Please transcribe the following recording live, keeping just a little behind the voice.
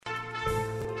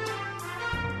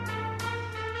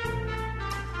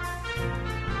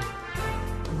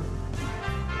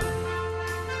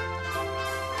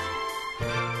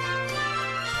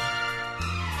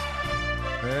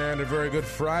And a very good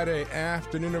Friday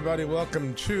afternoon, everybody.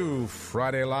 Welcome to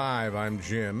Friday Live. I'm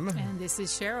Jim. And this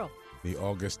is Cheryl. The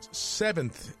August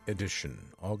 7th edition.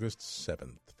 August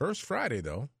 7th. First Friday,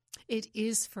 though. It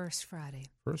is First Friday.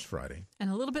 First Friday.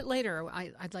 And a little bit later,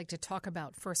 I'd like to talk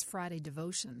about First Friday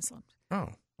devotions. Oh,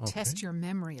 okay. Test your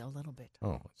memory a little bit.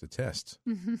 Oh, it's a test.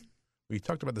 Mm-hmm. We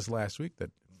talked about this last week, that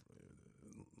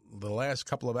the last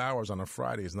couple of hours on a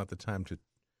Friday is not the time to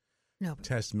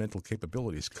test mental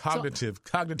capabilities, cognitive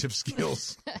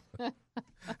skills.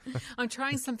 I'm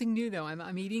trying something new, though.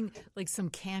 I'm eating like some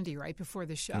candy right before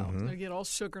the show. Mm-hmm. I get all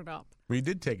sugared up. We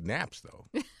did take naps, though.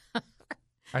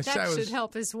 That should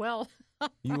help as well.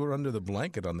 You were under the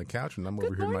blanket on the couch, and I'm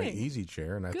over here in my easy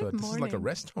chair, and I thought, this is like a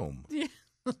rest home. Yeah.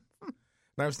 And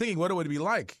I was thinking, what it would be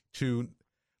like to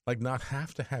not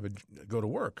have to go to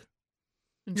work.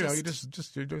 You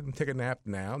just take a nap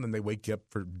now, and then they wake you up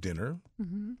for dinner.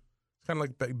 Mm-hmm. It's kind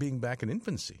of like being back in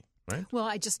infancy, right? Well,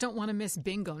 I just don't want to miss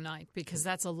bingo night because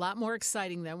that's a lot more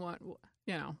exciting than what,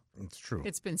 It's true.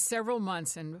 It's been several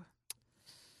months, and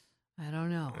I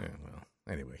don't know. Yeah, well,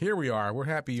 anyway, here we are. We're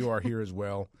happy you are here as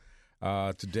well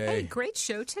today. Hey, great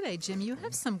show today, Jim. You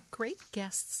have some great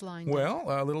guests lined up. Well,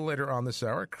 a little later on this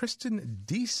hour, Kristen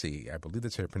Deasy, I believe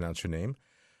that's how you pronounce her name,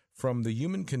 from the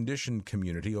Human Condition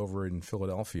community over in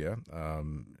Philadelphia.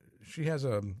 She has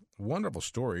a wonderful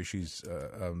story. She's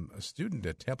a student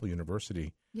at Temple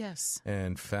University. Yes.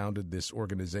 And founded this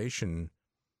organization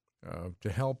to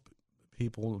help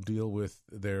people deal with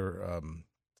their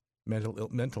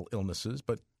mental illnesses,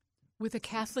 but with a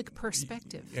Catholic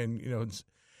perspective. And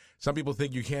some people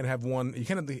think you can't have one.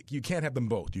 You can't have them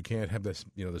both. You can't have this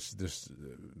this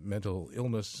mental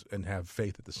illness and have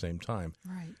faith at the same time.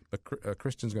 Right. But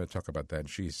Kristen's going to talk about that.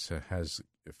 She has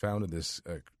founded this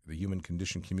the Human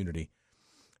Condition community,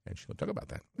 and she'll talk about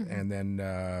that. Mm-hmm. And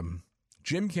then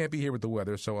Jim can't be here with the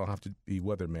weather, so I'll have to be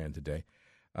weatherman today.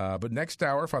 But next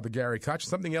hour, Father Gary Koch.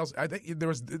 Something else. I think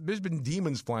there's been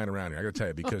demons flying around here. I got to tell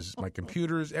you, because my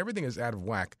computers, everything is out of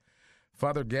whack.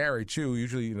 Father Gary, too,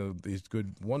 usually, these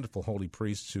good, wonderful holy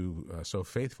priests who so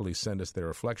faithfully send us their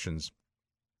reflections.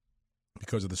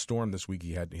 Because of the storm this week,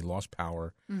 he lost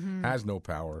power, has no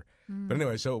power. Mm. But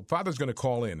anyway, so Father's going to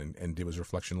call in and do his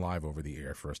reflection live over the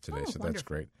air for us today, so wonderful. That's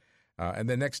great. And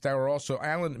then next hour also,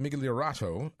 Alan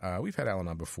Migliorato. We've had Alan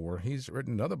on before. He's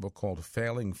written another book called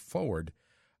Failing Forward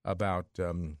about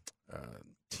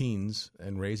teens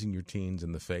and raising your teens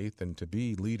in the faith and to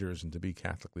be leaders and to be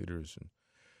Catholic leaders. And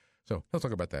so he'll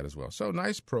talk about that as well. So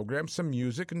nice program, some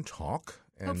music and talk.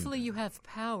 And hopefully you have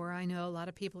power. I know a lot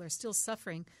of people are still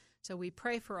suffering. So we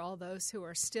pray for all those who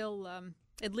are still,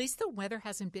 at least the weather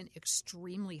hasn't been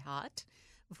extremely hot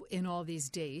in all these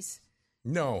days.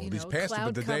 No, these past,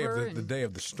 but the day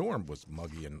of the storm was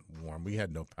muggy and warm. We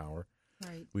had no power.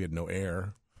 Right. We had no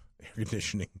air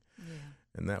conditioning.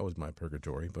 Yeah. And that was my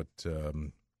purgatory. But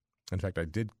in fact, I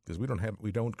did, because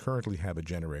we don't currently have a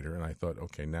generator, and I thought,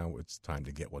 okay, now it's time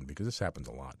to get one, because this happens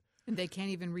a lot. And they can't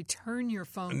even return your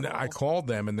phone call. I called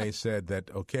them, and they said that,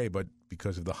 okay, but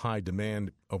because of the high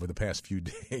demand over the past few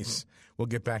days, we'll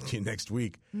get back to you next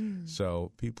week. Mm.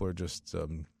 So people are just...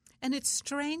 And it's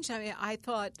strange. I mean, I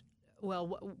thought,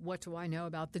 well, what do I know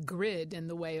about the grid and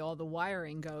the way all the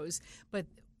wiring goes? But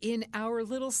in our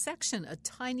little section, a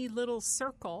tiny little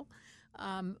circle...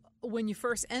 when you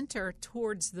first enter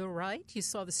towards the right, you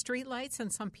saw the street lights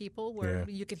and some people where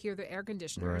you could hear the air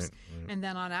conditioners. Right. And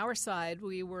then on our side,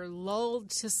 we were lulled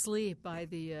to sleep by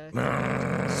the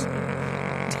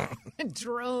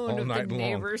drone of the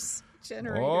neighbors'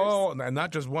 generators. Oh, and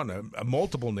not just one,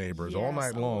 multiple neighbors all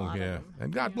night long. Yeah,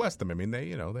 and God bless them. I mean,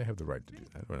 they have the right to do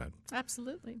that. We're not,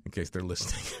 absolutely. In case they're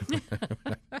listening.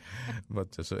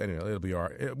 But so anyway, it'll be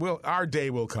our day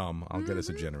will come. I'll get us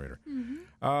a generator.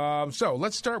 Mm-hmm. So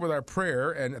let's start with our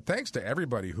prayer, and thanks to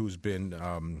everybody who's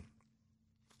been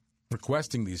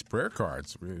requesting these prayer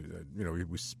cards.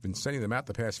 We've been sending them out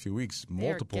the past few weeks,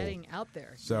 multiple. They're getting out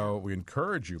there. So we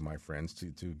encourage you, my friends,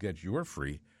 to get your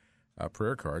free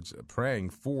prayer cards,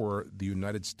 praying for the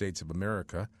United States of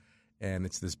America. And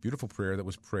it's this beautiful prayer that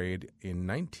was prayed in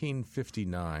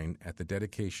 1959 at the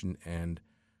dedication and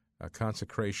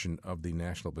consecration of the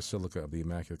National Basilica of the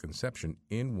Immaculate Conception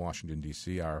in Washington,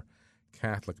 D.C., our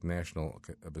Catholic National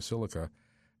Basilica.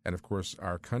 And, of course,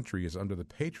 our country is under the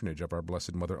patronage of our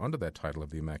Blessed Mother under that title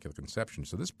of the Immaculate Conception.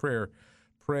 So this prayer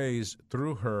prays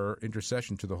through her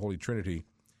intercession to the Holy Trinity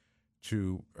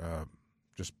to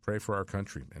just pray for our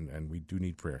country, and we do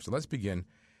need prayer. So let's begin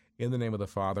in the name of the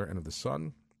Father, and of the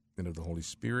Son, and of the Holy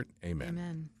Spirit. Amen.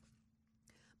 Amen.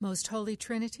 Most Holy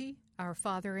Trinity, our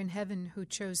Father in heaven, who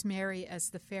chose Mary as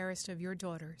the fairest of your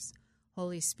daughters,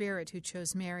 Holy Spirit, who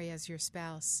chose Mary as your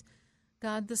spouse,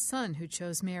 God the Son, who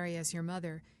chose Mary as your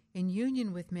mother, in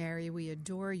union with Mary we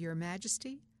adore your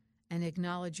majesty and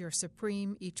acknowledge your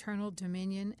supreme, eternal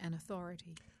dominion and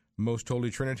authority. Most Holy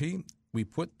Trinity, we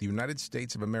put the United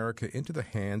States of America into the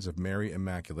hands of Mary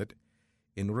Immaculate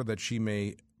in order that she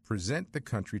may present the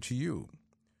country to you.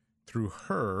 Through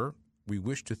her, we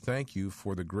wish to thank you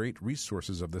for the great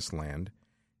resources of this land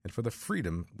and for the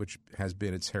freedom which has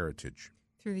been its heritage.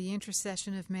 Through the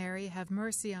intercession of Mary, have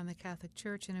mercy on the Catholic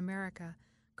Church in America.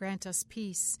 Grant us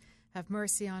peace. Have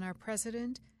mercy on our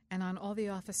president and on all the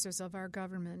officers of our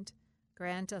government.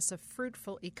 Grant us a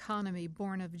fruitful economy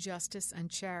born of justice and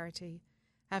charity.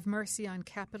 Have mercy on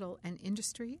capital and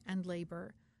industry and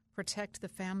labor. Protect the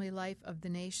family life of the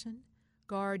nation.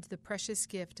 Guard the precious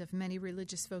gift of many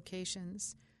religious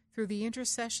vocations. Through the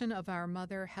intercession of our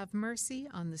Mother, have mercy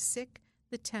on the sick,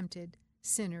 the tempted,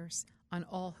 sinners, on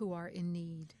all who are in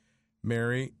need.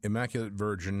 Mary, Immaculate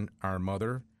Virgin, our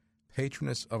Mother,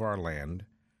 patroness of our land,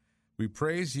 we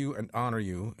praise you and honor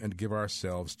you and give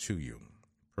ourselves to you.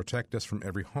 Protect us from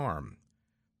every harm.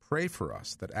 Pray for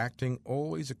us that, acting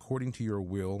always according to your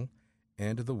will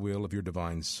and to the will of your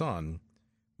divine Son,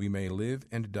 we may live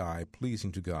and die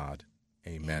pleasing to God.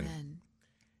 Amen. Amen.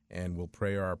 And we'll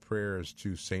pray our prayers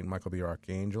to St. Michael the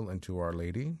Archangel and to Our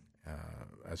Lady.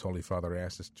 As Holy Father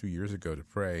asked us 2 years ago to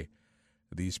pray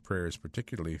these prayers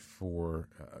particularly for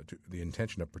the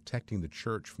intention of protecting the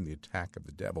church from the attack of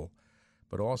the devil,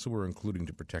 but also we're including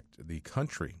to protect the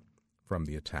country from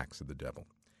the attacks of the devil.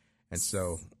 And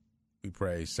so we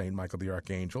pray, St. Michael the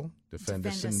Archangel, defend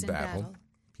us in battle.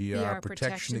 Be our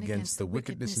protection against the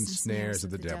wickedness and snares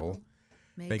of the devil.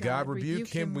 May God rebuke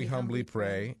him, we humbly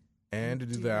pray. And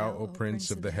do thou, O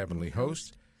Prince of the heavenly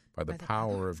host, by the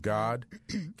power of God,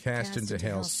 cast into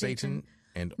hell Satan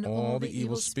and all the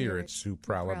evil spirits who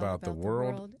prowl about the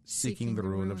world, seeking the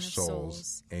ruin of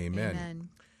souls. Amen.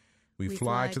 We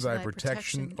fly to thy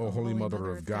protection, O Holy Mother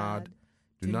of God.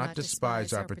 Do not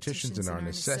despise our petitions and our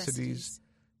necessities,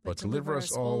 but deliver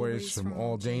us always from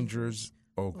all dangers,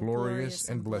 O glorious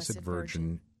and blessed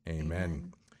Virgin.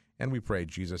 Amen. And we pray,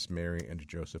 Jesus, Mary, and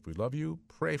Joseph, we love you.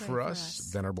 Pray for us.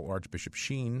 Venerable Archbishop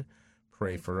Sheen,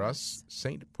 pray for us.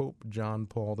 Saint Pope John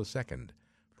Paul II,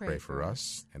 pray for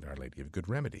us. And Our Lady of Good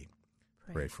Remedy,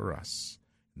 pray for us.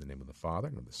 In the name of the Father,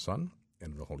 and of the Son,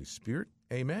 and of the Holy Spirit.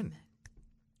 Amen.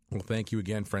 Well, thank you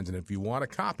again, friends. And if you want a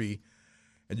copy,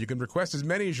 and you can request as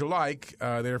many as you like,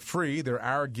 they're free. They're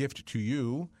our gift to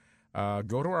you.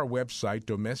 Go to our website,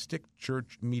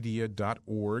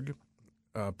 domesticchurchmedia.org.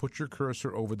 Put your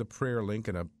cursor over the prayer link,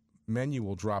 and a menu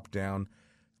will drop down.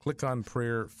 Click on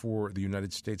Prayer for the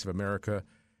United States of America,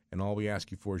 and all we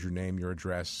ask you for is your name, your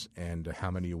address, and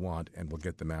how many you want, and we'll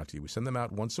get them out to you. We send them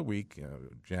out once a week.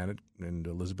 Janet and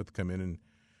Elizabeth come in and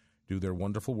do their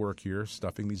wonderful work here,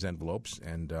 stuffing these envelopes,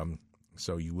 and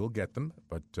so you will get them,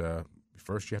 but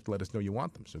first you have to let us know you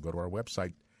want them. So go to our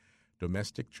website,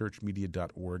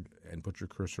 domesticchurchmedia.org, and put your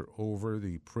cursor over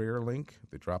the prayer link,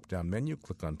 the drop-down menu,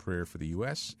 click on Prayer for the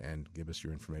U.S., and give us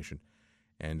your information,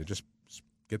 and just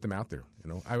get them out there.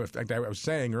 In fact, I was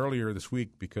saying earlier this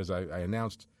week, because I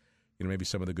announced, maybe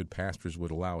some of the good pastors would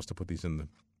allow us to put these in the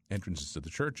entrances to the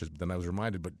churches, but then I was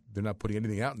reminded, but they're not putting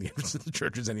anything out in the entrances of the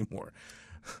churches anymore.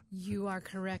 You are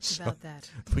correct about that.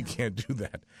 We can't do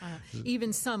that.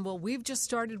 Even some. Well, we've just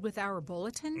started with our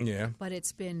bulletin, but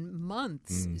it's been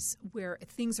months where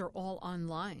things are all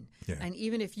online. Yeah. And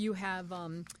even if you have,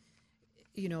 a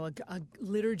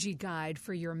liturgy guide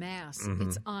for your Mass,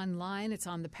 it's online. It's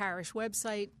on the parish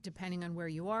website. Depending on where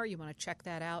you are, you want to check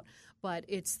that out. But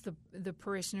it's the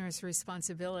parishioner's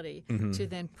responsibility to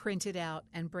then print it out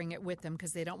and bring it with them,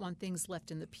 because they don't want things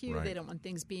left in the pew. Right. They don't want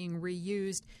things being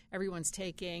reused. Everyone's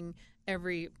taking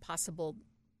every possible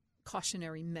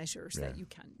cautionary measures that you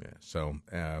can. Yeah. So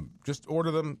just order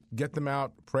them, get them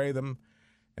out, pray them,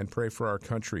 and pray for our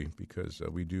country, because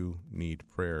we do need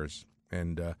prayers.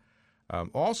 And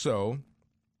also,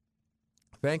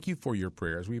 thank you for your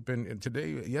prayers. We've been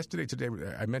today.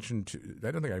 I mentioned.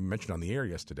 I don't think I mentioned on the air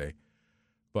yesterday,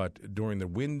 but during the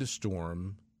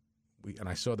windstorm, and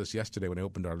I saw this yesterday when I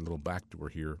opened our little back door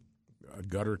here. A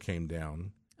gutter came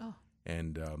down,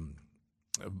 and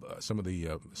some of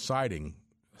the siding,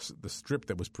 the strip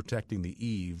that was protecting the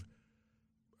eave,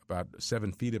 about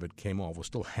 7 feet of it came off. Was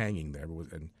still hanging there,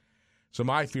 and so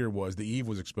my fear was the eave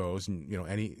was exposed, and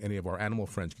any of our animal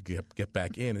friends could get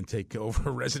back in and take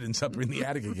over residence up in the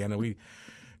attic again, and we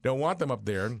don't want them up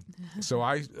there. So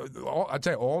I'll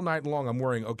tell you, all night long I'm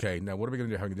worrying. Okay, now what are we going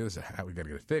to do? How are we going to do this? How are we going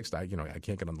to get it fixed? I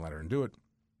can't get on the ladder and do it.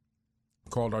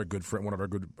 Called our good friend, one of our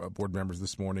good board members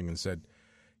this morning, and said,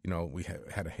 we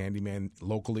had a handyman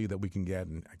locally that we can get,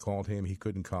 and I called him. He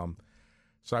couldn't come.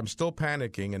 So I'm still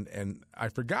panicking, and I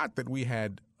forgot that we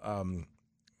had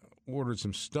ordered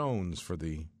some stones for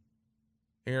the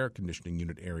air conditioning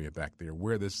unit area back there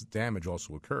where this damage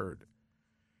also occurred.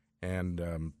 And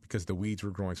because the weeds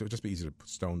were growing, so it would just be easy to put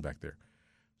stone back there.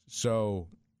 So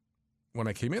when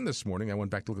I came in this morning, I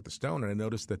went back to look at the stone, and I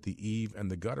noticed that the eave and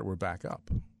the gutter were back up.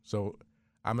 So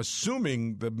I'm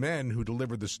assuming the men who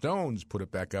delivered the stones put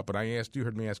it back up. And you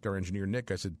heard me ask our engineer,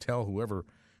 Nick, I said, tell whoever,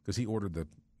 because he ordered the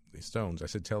stones, I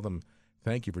said, tell them,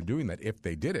 thank you for doing that if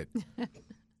they did it.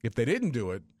 If they didn't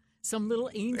do it, some little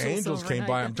angels came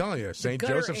by. I'm telling you, St.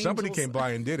 Joseph, somebody came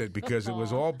by and did it because it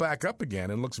was all back up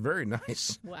again and looks very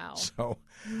nice. Wow. So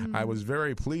I was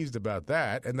very pleased about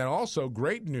that. And then also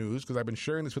great news, because I've been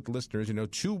sharing this with the listeners. You know,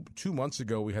 two months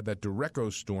ago we had that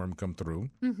Derecho storm come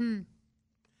through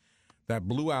that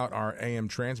blew out our AM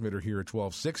transmitter here at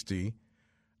 1260,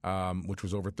 which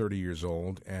was over 30 years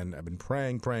old. And I've been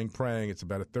praying. It's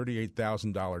about a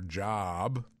 $38,000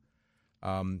 job.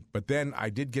 But then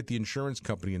I did get the insurance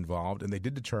company involved, and they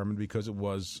did determine, because it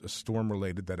was a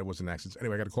storm-related, that it was an accident.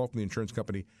 Anyway, I got a call from the insurance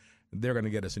company. They're going to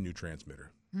get us a new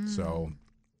transmitter. So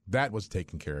that was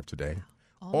taken care of today.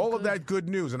 All of that good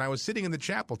news. And I was sitting in the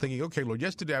chapel thinking, okay, Lord,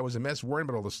 yesterday I was a mess worrying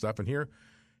about all this stuff, and here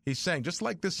he's saying, just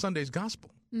like this Sunday's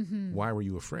gospel, why were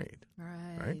you afraid?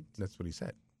 Right? That's what he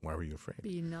said. Why were you afraid?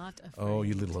 Be not afraid. Oh,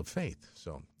 you little of faith.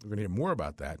 So we're going to hear more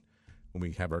about that when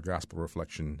we have our gospel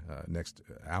reflection next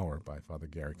hour by Father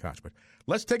Gary Koch. But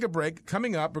let's take a break.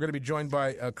 Coming up, we're going to be joined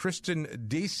by Kristen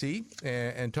Deasy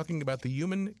and talking about the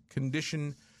human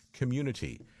condition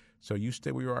community. So you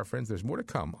stay where you are, friends. There's more to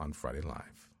come on Friday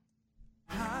Live.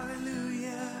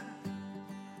 Hallelujah,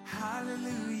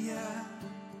 hallelujah,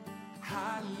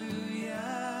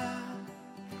 hallelujah.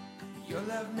 Your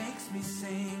love makes me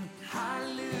sing.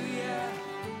 Hallelujah,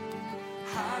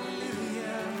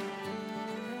 hallelujah.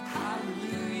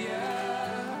 Hallelujah,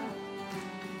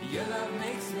 your love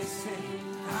makes me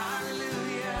sing.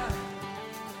 Hallelujah,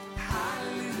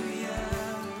 hallelujah,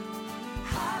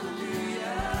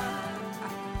 hallelujah,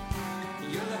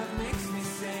 your love makes me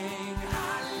sing.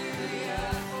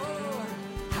 Hallelujah, oh,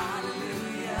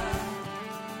 hallelujah,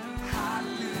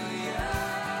 hallelujah,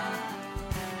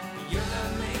 your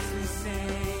love makes me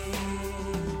sing.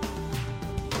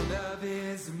 Your love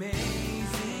is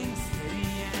amazing, steady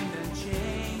and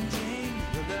unchanged.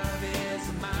 Your love is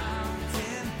a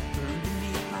mountain, burned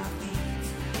beneath my feet.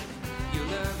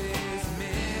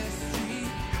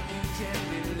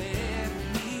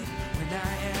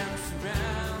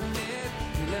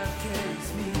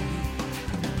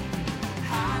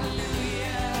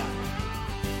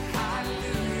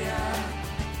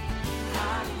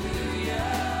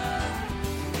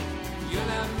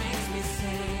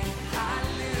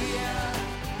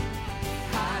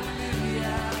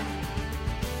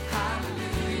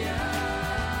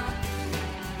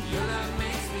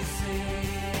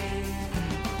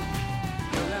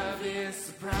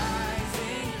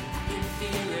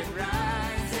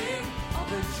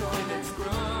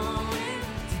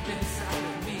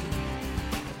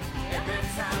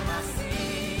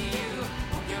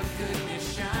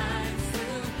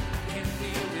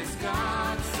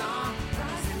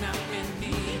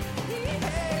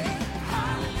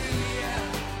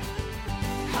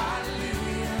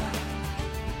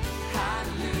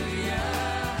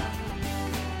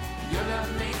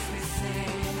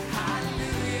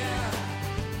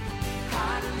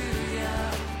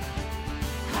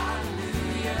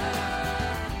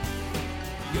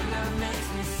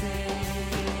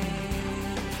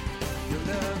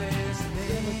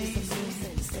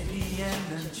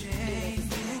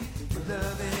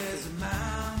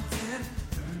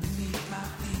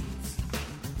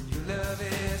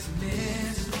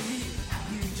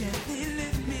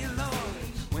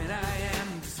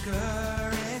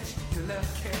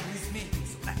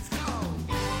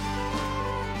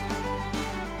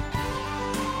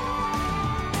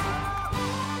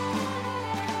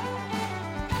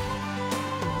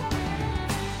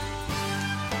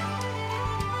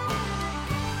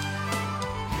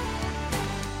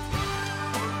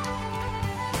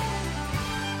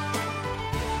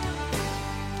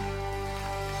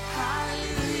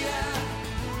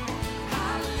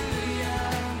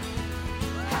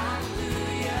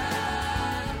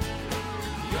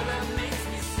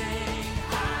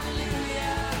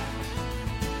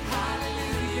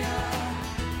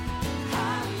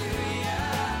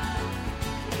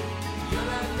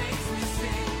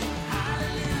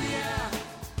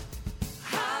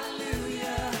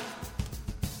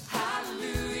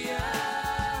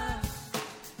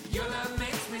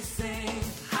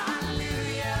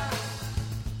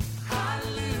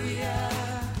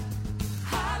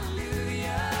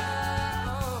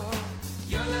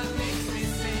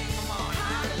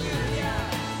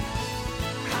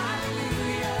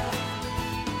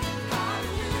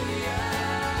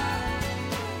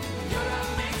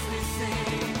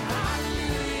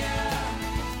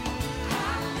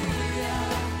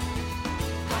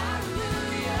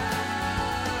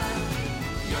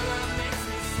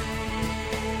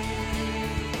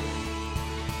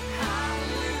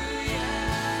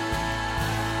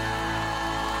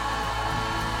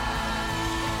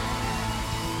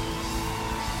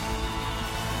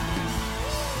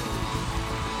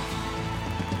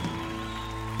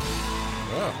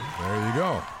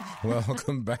 go.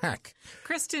 Welcome back.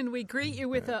 Kristen, we greet you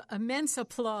with immense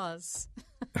applause.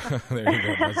 There you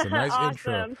go. That's a nice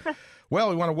Awesome. intro. Well,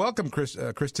 we want to welcome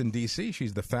Kristen D.C.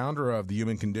 She's the founder of The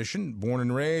Human Condition, born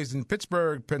and raised in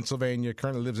Pittsburgh, Pennsylvania,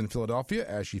 currently lives in Philadelphia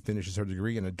as she finishes her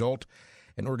degree in adult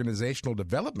and organizational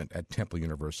development at Temple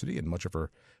University. And much of her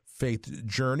faith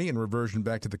journey and reversion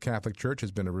back to the Catholic Church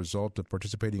has been a result of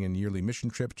participating in yearly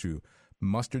mission trip to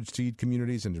mustard seed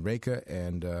communities in Jamaica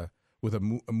and with a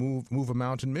Move a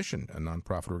Mountain Mission, a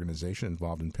nonprofit organization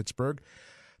involved in Pittsburgh.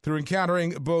 Through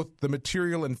encountering both the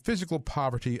material and physical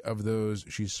poverty of those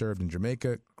she served in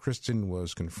Jamaica, Kristen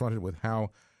was confronted with how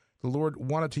the Lord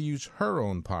wanted to use her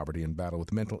own poverty and battle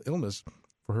with mental illness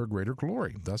for her greater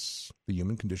glory. Thus, The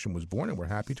Human Condition was born, and we're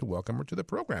happy to welcome her to the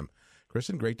program.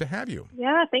 Kristen, great to have you.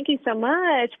 Yeah, thank you so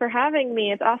much for having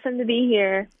me. It's awesome to be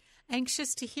here.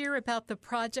 Anxious to hear about the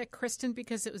project, Kristen,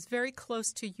 because it was very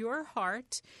close to your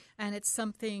heart, and it's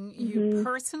something you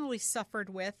personally suffered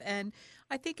with, and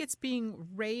I think it's being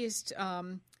raised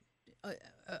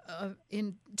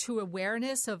into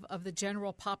awareness of the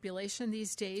general population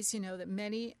these days. You know that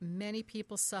many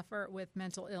people suffer with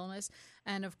mental illness,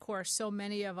 and of course, so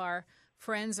many of our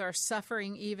friends are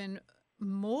suffering even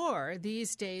more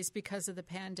these days because of the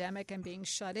pandemic and being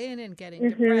shut in and getting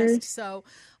depressed. So.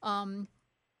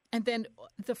 And then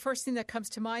the first thing that comes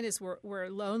to mind is we're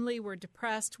lonely, we're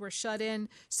depressed, we're shut in,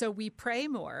 so we pray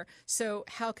more. So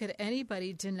how could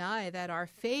anybody deny that our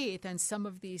faith and some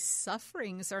of these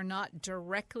sufferings are not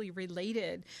directly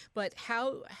related? But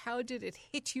how did it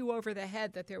hit you over the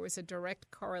head that there was a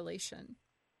direct correlation?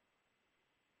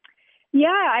 Yeah,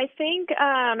 I think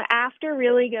after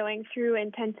really going through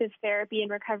intensive therapy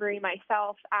and recovery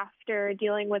myself after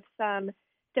dealing with some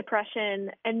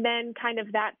depression, and then kind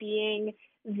of that being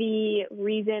the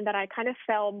reason that I kind of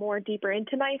fell more deeper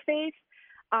into my faith,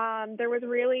 there was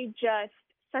really just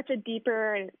such a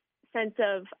deeper sense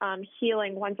of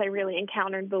healing once I really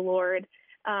encountered the Lord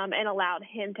and allowed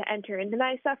Him to enter into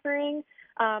my suffering.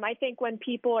 I think when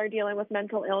people are dealing with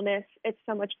mental illness, it's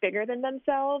so much bigger than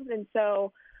themselves. And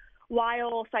so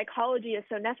while psychology is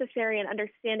so necessary in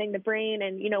understanding the brain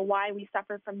and, why we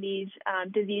suffer from these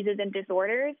diseases and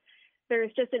disorders,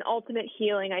 there's just an ultimate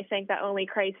healing, I think, that only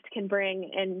Christ can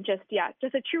bring, and just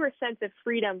a truer sense of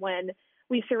freedom when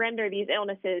we surrender these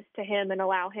illnesses to Him and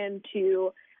allow Him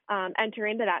to enter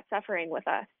into that suffering with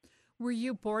us. Were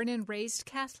you born and raised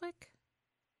Catholic?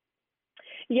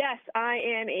 Yes, I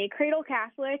am a cradle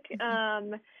Catholic,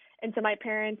 and so my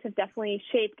parents have definitely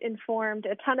shaped and formed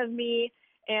a ton of me,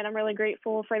 and I'm really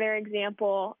grateful for their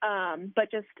example,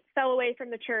 but just fell away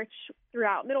from the church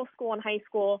throughout middle school and high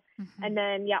school. And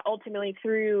then, ultimately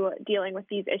through dealing with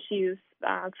these issues,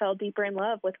 fell deeper in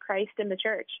love with Christ and the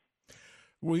church.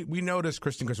 We noticed,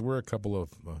 Kristen, because we're a couple of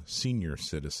senior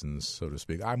citizens, so to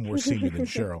speak. I'm more senior than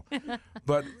Cheryl.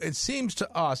 But it seems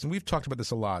to us, and we've talked about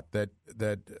this a lot, that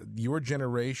your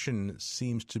generation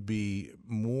seems to be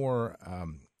more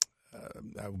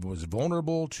was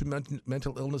vulnerable to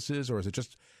mental illnesses, or is it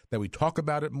just that we talk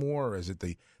about it more, or is it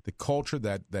the culture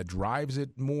that drives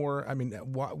it more? I mean,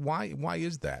 why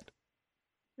is that?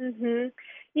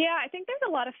 Yeah, I think there's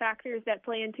a lot of factors that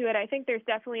play into it. I think there's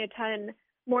definitely a ton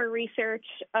more research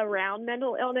around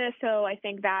mental illness, so I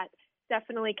think that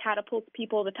definitely catapults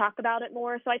people to talk about it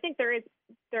more. So I think there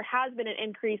has been an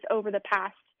increase over the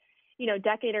past,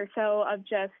 decade or so of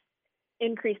just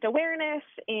increased awareness,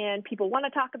 and people want to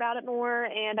talk about it more.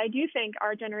 And I do think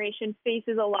our generation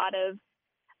faces a lot of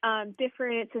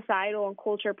different societal and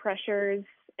culture pressures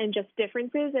and just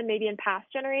differences and maybe in past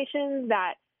generations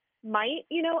that might,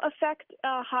 affect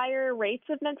higher rates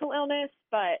of mental illness.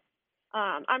 But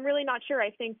I'm really not sure. I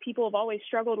think people have always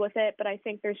struggled with it, but I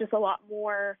think there's just a lot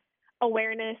more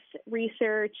awareness,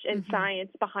 research, and science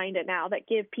behind it now that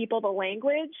give people the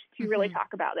language to really talk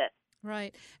about it.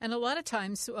 Right. And a lot of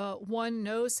times one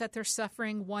knows that they're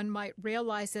suffering. One might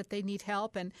realize that they need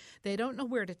help and they don't know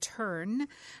where to turn.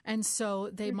 And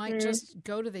so they might just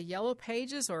go to the yellow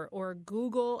pages or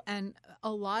Google. And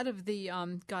a lot of the,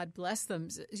 God bless them,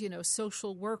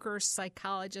 social workers,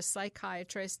 psychologists,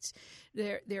 psychiatrists,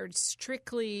 they're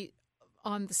strictly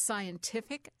on the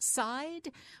scientific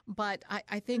side. But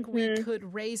I think we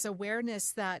could raise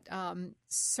awareness that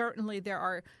certainly there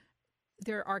are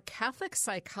Catholic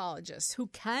psychologists who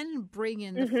can bring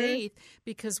in the faith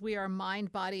because we are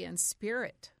mind, body, and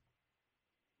spirit.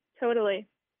 Totally.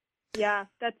 Yeah,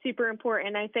 that's super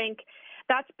important. I think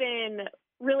that's been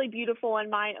really beautiful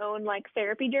in my own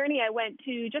therapy journey. I went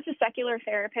to just a secular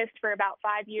therapist for about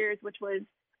 5 years, which was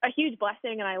a huge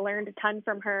blessing, and I learned a ton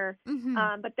from her.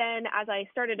 But then as I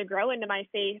started to grow into my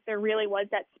faith, there really was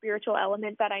that spiritual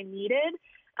element that I needed.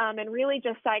 and really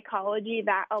just psychology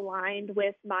that aligned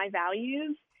with my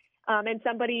values, and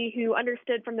somebody who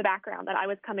understood from the background that I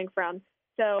was coming from.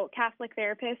 So Catholic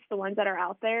therapists, the ones that are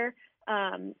out there,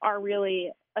 are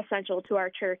really essential to our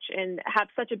church and have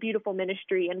such a beautiful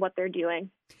ministry in what they're doing.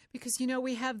 Because, you know,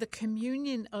 we have the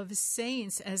Communion of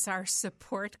Saints as our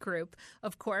support group.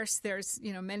 Of course, there's,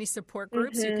 you know, many support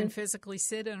groups. You can physically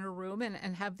sit in a room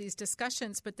and have these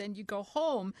discussions, but then you go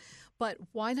home. But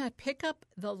why not pick up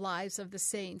the lives of the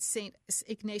saints? St.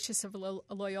 Ignatius of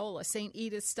Loyola, St.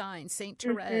 Edith Stein, St.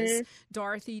 Therese,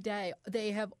 Dorothy Day.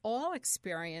 They have all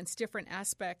experienced different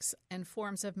aspects and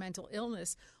forms of mental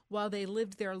illness while they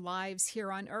lived their lives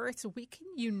here on earth. So we can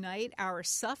unite our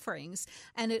sufferings.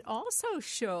 And it also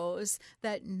shows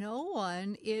that no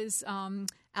one is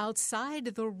outside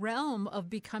the realm of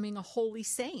becoming a holy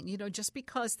saint, you know, just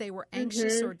because they were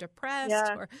anxious or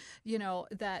depressed or, you know,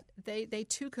 that they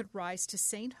too could rise to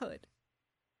sainthood.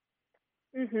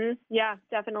 Yeah,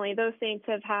 definitely. Those saints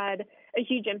have had a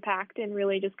huge impact in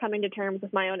really just coming to terms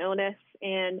with my own illness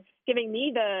and giving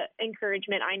me the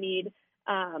encouragement I need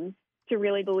to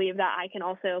really believe that I can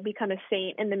also become a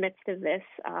saint in the midst of this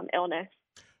illness.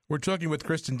 We're talking with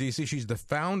Kristen Deasy. She's the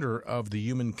founder of The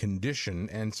Human Condition.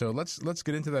 And so let's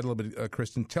get into that a little bit.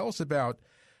 Kristen, tell us about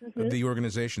the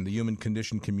organization, The Human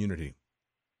Condition Community.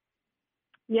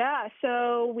 Yeah,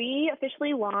 so we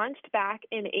officially launched back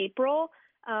in April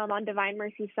on Divine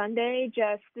Mercy Sunday.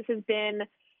 This has been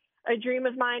a dream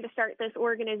of mine to start this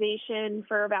organization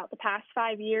for about the past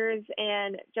 5 years.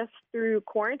 And just through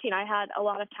quarantine, I had a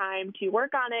lot of time to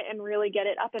work on it and really get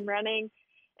it up and running.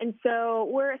 And so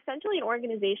we're essentially an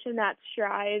organization that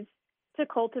strives to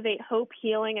cultivate hope,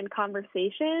 healing, and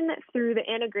conversation through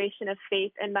the integration of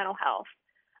faith and mental health.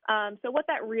 So what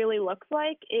that really looks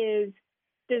like is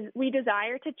we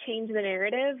desire to change the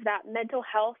narrative that mental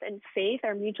health and faith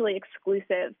are mutually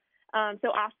exclusive. So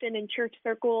often in church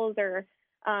circles or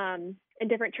in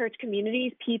different church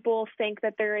communities, people think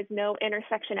that there is no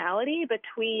intersectionality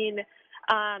between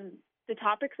the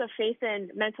topics of faith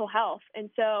and mental health.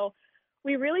 And so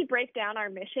we really break down our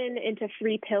mission into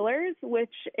 3 pillars,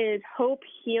 which is hope,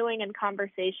 healing, and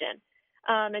conversation.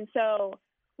 And so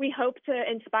we hope to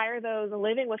inspire those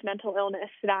living with mental illness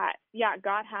that,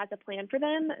 God has a plan for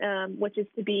them, which is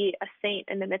to be a saint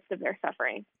in the midst of their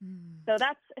suffering. So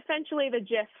that's essentially the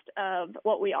gist of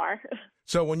what we are.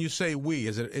 So when you say we,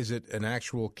 is it an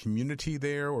actual community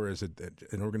there, or is it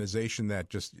an organization that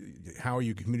just, how are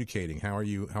you communicating? How are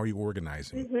you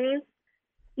organizing?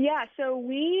 Yeah, so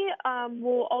we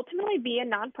will ultimately be a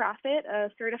nonprofit, a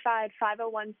certified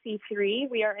 501c3.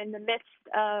 We are in the midst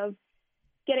of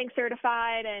getting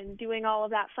certified and doing all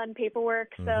of that fun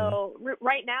paperwork. So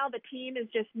right now the team is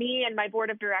just me and my board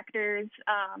of directors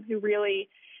who really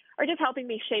are just helping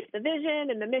me shape the vision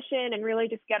and the mission and really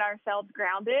just get ourselves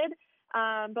grounded.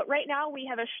 But right now we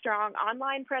have a strong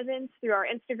online presence through our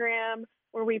Instagram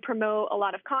where we promote a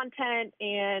lot of content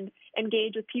and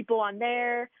engage with people on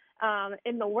there.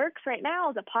 In the works right now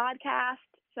is a podcast,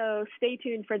 so stay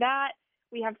tuned for that.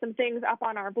 We have some things up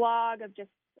on our blog of just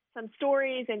some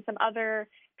stories and some other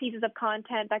pieces of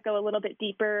content that go a little bit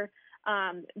deeper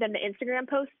than the Instagram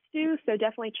posts do, so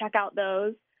definitely check out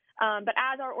those. But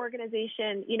as our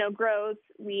organization, grows,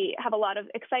 we have a lot of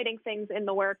exciting things in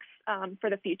the works for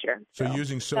the future. So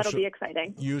using social, that'll be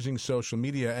exciting. Using social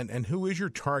media, and who is your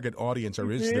target audience,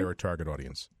 or is there a target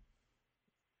audience?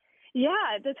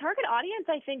 Yeah, the target audience,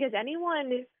 I think, is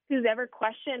anyone who's ever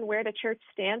questioned where the church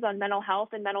stands on mental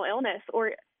health and mental illness,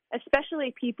 or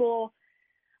especially people.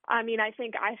 I mean, I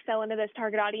think I fell into this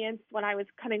target audience when I was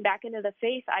coming back into the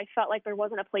faith. I felt like there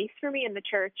wasn't a place for me in the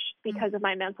church because of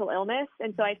my mental illness.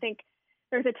 And so I think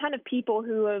there's a ton of people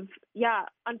who have,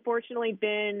 unfortunately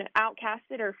been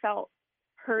outcasted or felt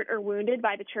hurt or wounded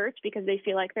by the church because they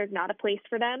feel like there's not a place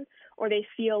for them, or they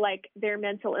feel like their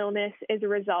mental illness is a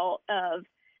result of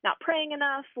not praying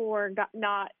enough or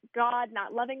not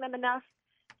loving them enough.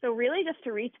 So really just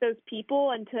to reach those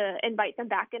people and to invite them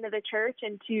back into the church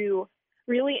and to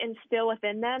really instill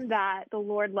within them that the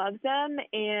Lord loves them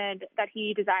and that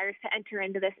he desires to enter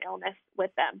into this illness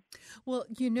with them. Well,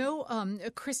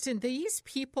 Kristen, these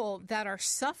people that are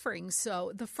suffering,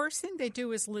 so the first thing they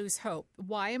do is lose hope.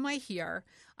 Why am I here?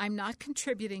 I'm not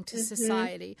contributing to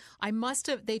society.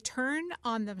 They turn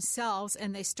on themselves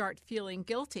and they start feeling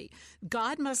guilty.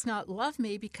 God must not love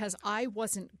me because I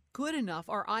wasn't good enough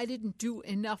or I didn't do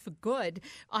enough good.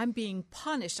 I'm being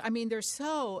punished. I mean, there's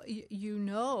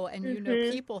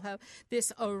people have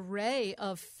this array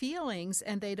of feelings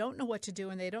and they don't know what to do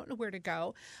and they don't know where to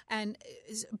go. And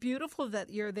it's beautiful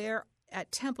that you're there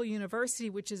at Temple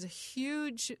University, which is a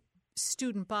huge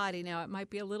student body. Now, it might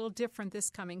be a little different this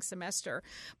coming semester,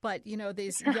 but,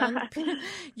 these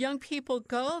young people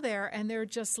go there and they're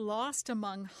just lost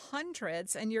among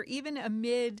hundreds, and you're even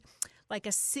amid like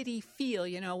a city feel.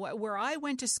 Where I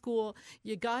went to school,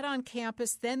 you got on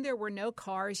campus, then there were no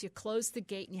cars, you closed the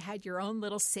gate, and you had your own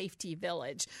little safety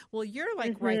village. Well, you're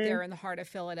like right there in the heart of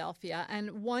Philadelphia,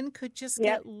 and one could just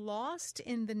get lost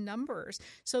in the numbers.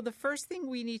 So the first thing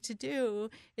we need to do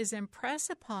is impress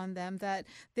upon them that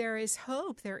there is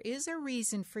hope. There is a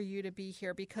reason for you to be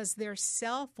here, because their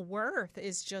self-worth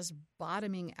is just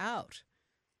bottoming out.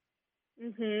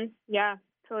 Yeah,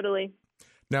 totally.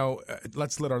 Now,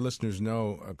 let's let our listeners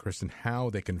know, Kristen, how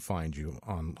they can find you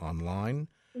online.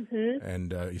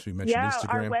 And so you mentioned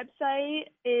Instagram. Our website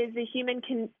is the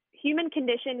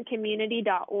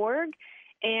humanconditioncommunity.org,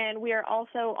 and we are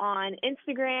also on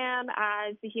Instagram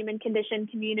as the Human Condition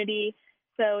Community.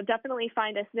 So definitely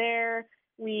find us there.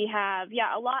 We have,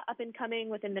 a lot up and coming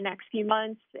within the next few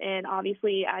months, and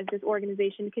obviously as this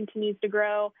organization continues to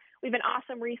grow, we have an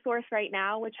awesome resource right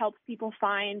now which helps people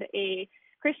find a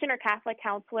Christian or Catholic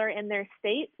counselor in their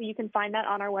state. So you can find that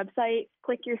on our website.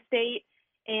 Click your state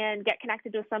and get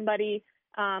connected to somebody.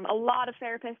 A lot of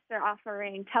therapists are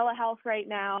offering telehealth right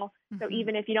now. So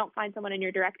even if you don't find someone in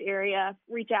your direct area,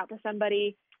 reach out to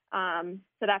somebody. So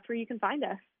that's where you can find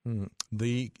us.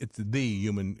 It's the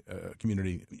Human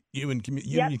Community, Human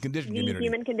Condition Community.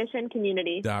 Human Condition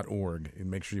Community. .org. And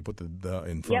make sure you put the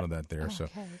in front of that there. Okay.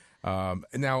 So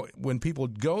now, when people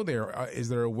go there, is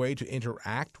there a way to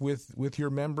interact with your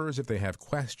members if they have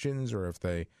questions, or if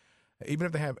they, even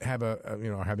if they have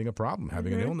are having a problem,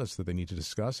 having an illness that they need to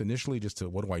discuss initially? Just to,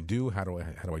 what do I do? How do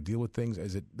I deal with things?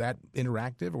 Is it that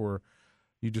interactive, or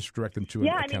you just direct them to a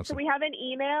counselor? So we have an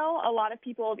email. A lot of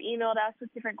people have emailed us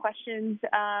with different questions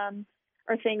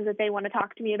or things that they want to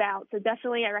talk to me about. So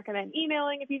definitely I recommend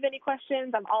emailing if you have any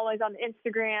questions. I'm always on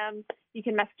Instagram. You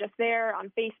can message us there,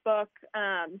 on Facebook.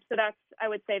 So that's, I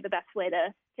would say, the best way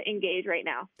to engage right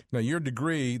now. Now, your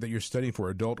degree that you're studying for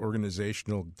adult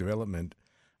organizational development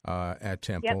at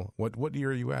Temple, what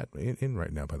year are you in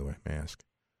right now, by the way, may I ask?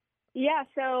 Yeah,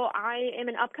 so I am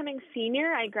an upcoming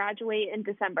senior. I graduate in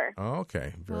December. Oh,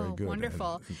 okay. Very good.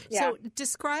 Wonderful. So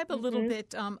describe a little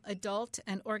bit adult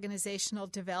and organizational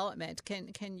development.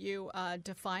 Can you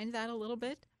define that a little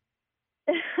bit?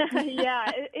 Yeah,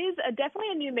 it is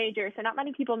definitely a new major, so not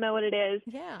many people know what it is.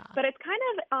 Yeah. But it's kind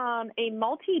of a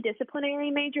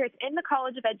multidisciplinary major. It's in the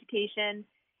College of Education,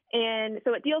 and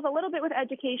so it deals a little bit with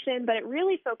education, but it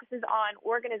really focuses on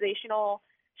organizational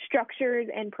structures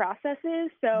and processes.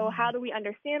 So how do we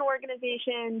understand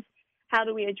organizations? How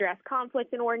do we address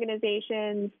conflict in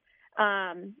organizations?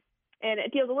 And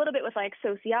it deals a little bit with like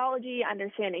sociology,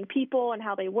 understanding people and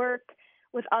how they work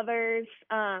with others.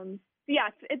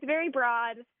 It's very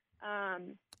broad,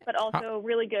 but also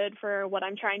really good for what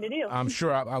I'm trying to do. I'm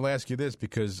sure I'll ask you this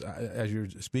because as you're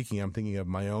speaking, I'm thinking of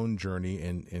my own journey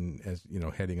in as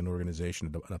heading an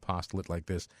organization, an apostolate like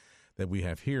this that we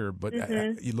have here. But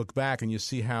you look back and you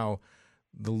see how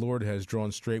the Lord has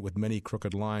drawn straight with many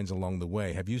crooked lines along the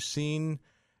way. Have you seen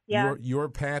your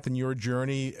path and your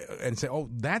journey and say, oh,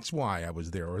 that's why I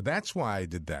was there, or that's why I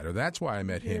did that, or that's why I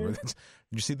met him? Or did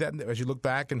you see that as you look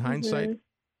back in hindsight?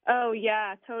 Oh,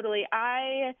 yeah, totally.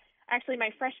 Actually,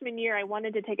 my freshman year, I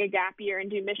wanted to take a gap year and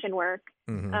do mission work,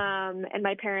 and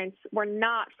my parents were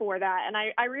not for that. And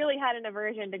I really had an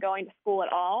aversion to going to school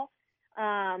at all.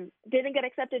 Didn't get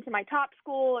accepted to my top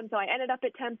school, and so I ended up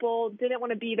at Temple, didn't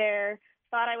want to be there,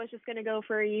 thought I was just going to go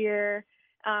for a year.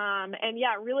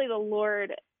 Really the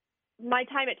Lord, my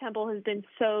time at Temple has been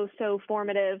so, so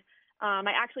formative.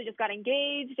 I actually just got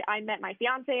engaged. I met my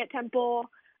fiance at Temple.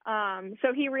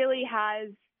 So he really has,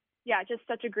 just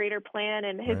such a greater plan,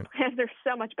 and his plans are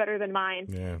so much better than mine.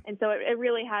 Yeah. And so it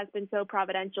really has been so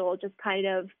providential, just kind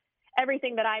of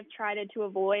everything that I've tried to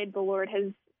avoid, the Lord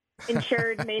has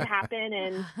ensured, made happen,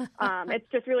 and it's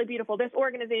just really beautiful. This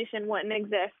organization wouldn't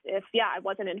exist if I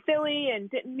wasn't in Philly and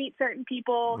didn't meet certain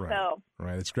people.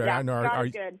 Right, it's great. I know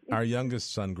our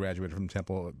youngest son graduated from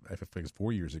Temple, I think it was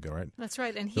 4 years ago, right? That's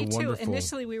right, and he too.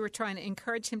 Initially, we were trying to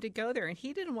encourage him to go there, and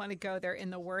he didn't want to go there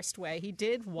in the worst way. He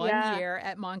did one year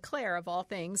at Montclair, of all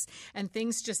things, and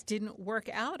things just didn't work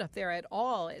out up there at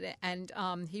all. And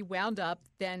he wound up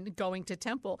then going to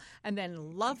Temple, and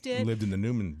then loved it. He lived in the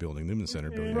Newman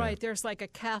Center building. Right. There's like a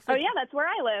Catholic. Oh, yeah, that's where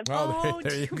I live. Oh,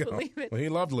 there you go. Well, he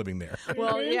loved living there.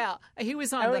 Well, yeah. He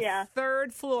was on the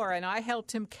third floor, and I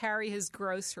helped him carry his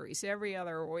groceries every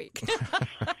other week.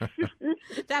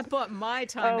 That bought my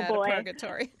time Oh, out boy. of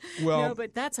purgatory. Well- no,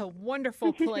 but that's a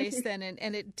wonderful place then,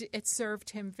 and it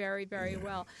served him very, very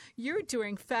well. You're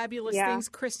doing fabulous Yeah. things,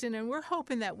 Kristen, and we're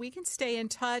hoping that we can stay in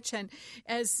touch. And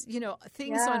as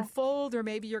things Yeah. unfold, or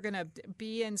maybe you're going to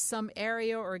be in some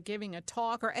area or giving a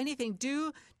talk or anything,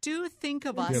 do think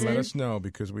of us. Yeah, let And- us know,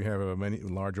 because we have a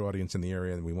large audience in the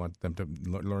area, and we want them to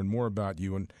learn more about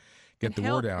you and get and the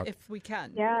help word out. if we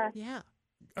can. Yeah. Yeah.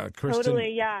 Kristen,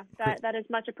 Totally, yeah. That is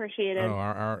much appreciated. Oh,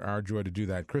 our joy to do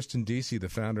that. Kristen Deasy, the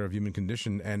founder of Human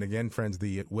Condition. And again, friends,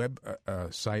 the web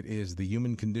site is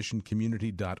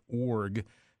thehumanconditioncommunity.org.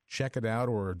 Check it out,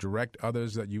 or direct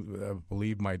others that you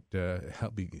believe might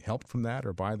be helped from that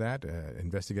or by that.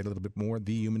 Investigate a little bit more,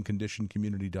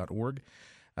 thehumanconditioncommunity.org.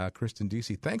 Kristen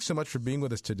Deasy, thanks so much for being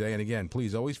with us today. And again,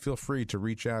 please always feel free to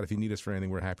reach out if you need us for anything.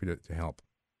 We're happy to help.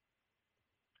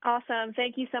 Awesome.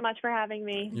 Thank you so much for having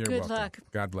me. You're Good welcome. luck.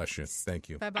 God bless you. Thank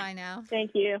you. Bye-bye now.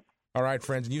 Thank you. All right,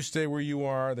 friends, you stay where you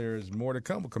are. There's more to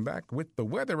come. We'll come back with the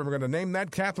weather, and we're going to name that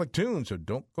Catholic tune, so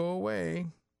don't go away.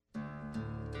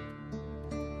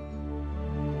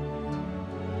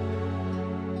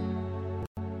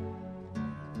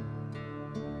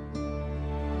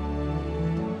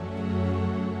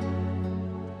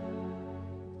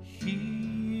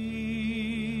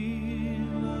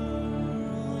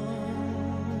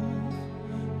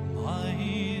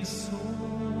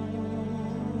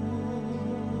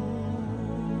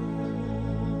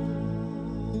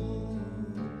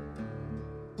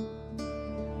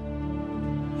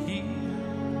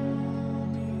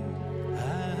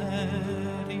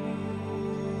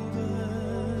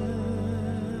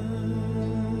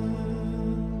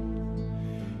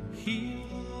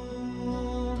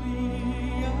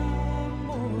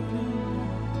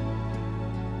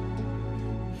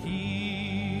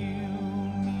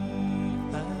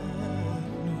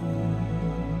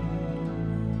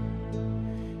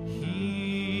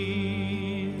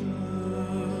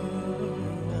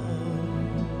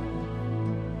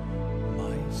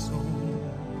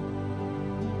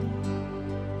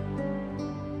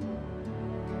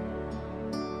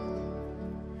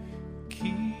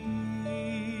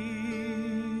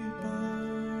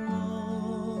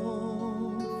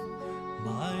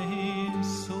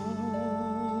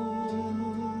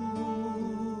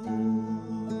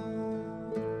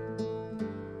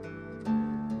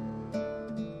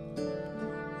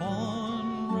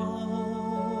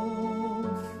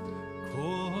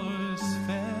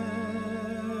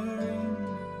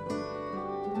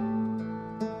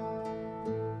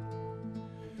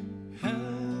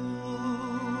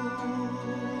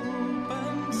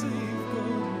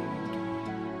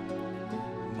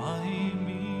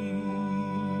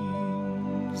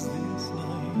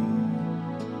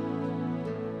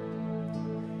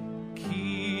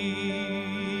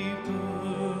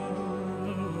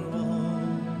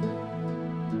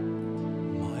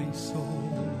 My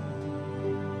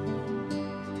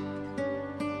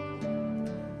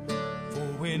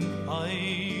when I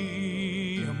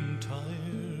am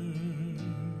tired,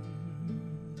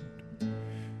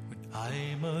 when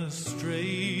I'm astray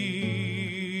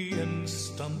and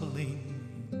stumbling,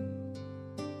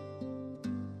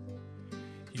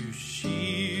 you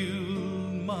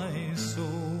shield my soul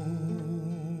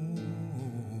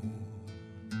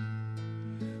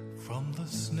from the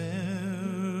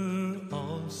snare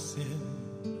of sin.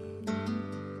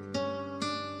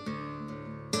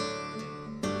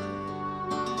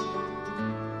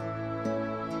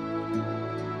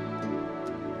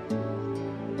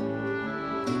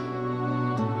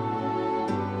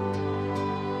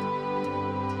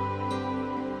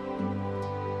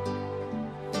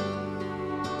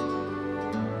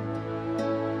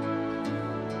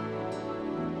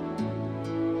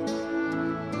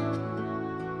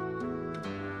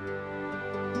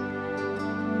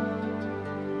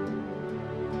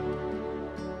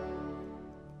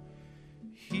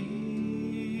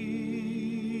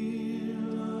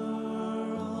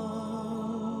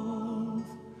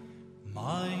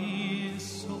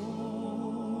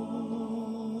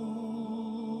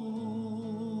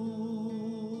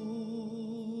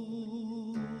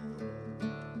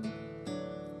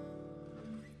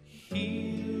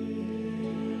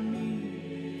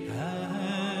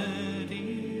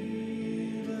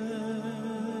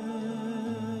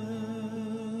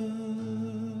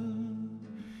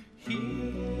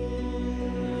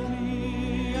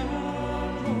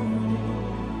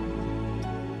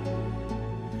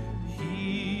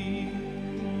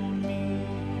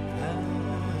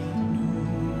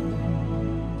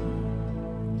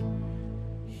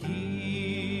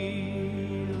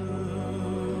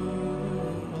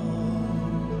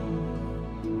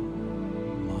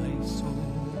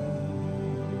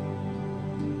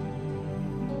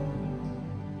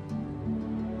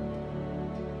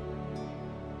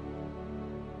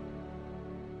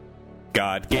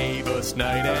 God gave us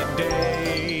night and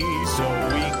day so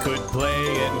we could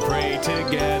play and pray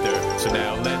together. So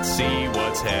now let's see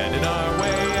what's headed our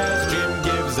way as Jim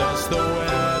gives us the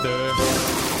weather.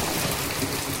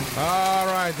 All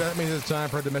right, that means it's time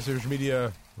for the Message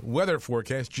Media weather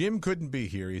forecast. Jim couldn't be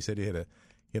here. He said he had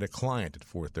a client at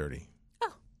 4:30.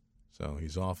 Oh. So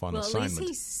he's off on Well, assignment. at least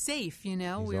he's safe, you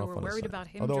know. He's We off were on worried assignment. about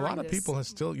him Although a during lot of this. people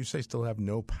still have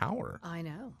no power I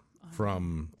know.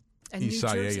 from And New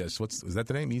Isaias. Is that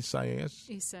the name? Isaias?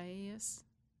 Isaias.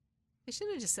 They should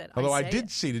have just said Although Isaiah. I did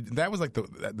see that was like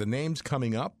the names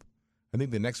coming up. I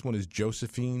think the next one is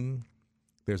Josephine.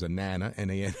 There's a Nana,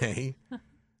 Nana.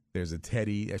 There's a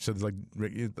Teddy. So there's like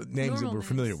names Normal that we're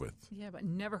familiar with. Yeah, but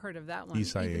never heard of that one.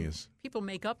 Isaias. Even people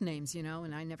make up names, you know,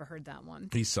 and I never heard that one.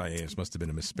 Isaias must have been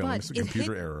a misspelling. It's a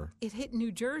computer error. It hit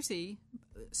New Jersey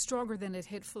stronger than it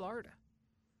hit Florida.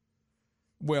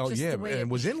 Well, Just yeah, the way and it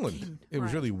was came. inland. It was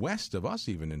Right. really west of us,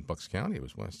 even in Bucks County. It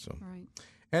was west. So Right.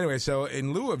 anyway, so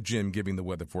in lieu of Jim giving the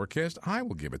weather forecast, I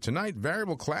will give it. Tonight,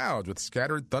 variable clouds with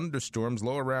scattered thunderstorms,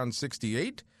 low around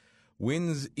 68.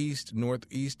 Winds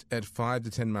east-northeast at 5 to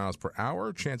 10 miles per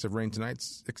hour. Chance of rain tonight,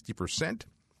 60%.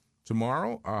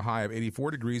 Tomorrow, a high of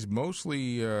 84 degrees,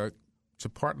 mostly to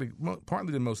partly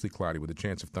to mostly cloudy with a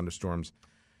chance of thunderstorms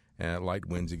and light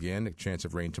winds again. A chance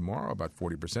of rain tomorrow, about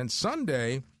 40%.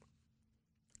 Sunday,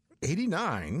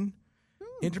 89,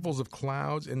 intervals of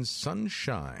clouds and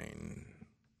sunshine.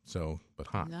 So, but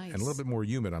hot. Nice. And a little bit more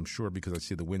humid, I'm sure, because I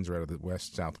see the winds are out of the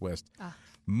west, southwest.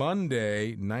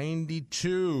 Monday,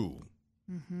 92.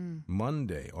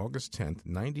 Monday, August 10th,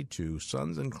 92.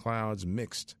 Suns and clouds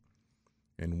mixed.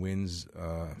 And winds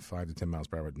 5 to 10 miles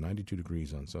per hour at 92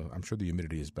 degrees on. So I'm sure the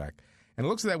humidity is back. And it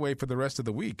looks that way for the rest of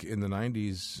the week in the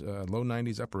 90s, low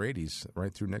 90s, upper 80s,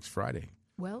 right through next Friday.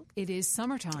 Well, it is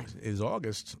summertime. It is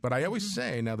August. But I always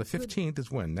say, now the 15th is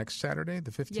when? Next Saturday,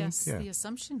 the 15th? Yes, Yeah. the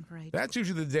assumption, right. That's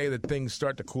usually the day that things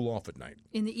start to cool off at night.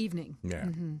 In the evening. Yeah.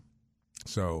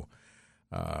 So,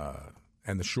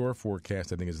 and the shore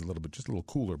forecast, I think, is just a little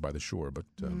cooler by the shore, but,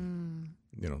 the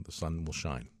sun will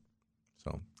shine.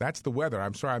 So that's the weather.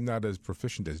 I'm sorry I'm not as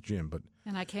proficient as Jim, but.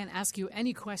 And I can't ask you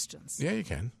any questions. Yeah, you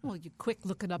can. Well, you quick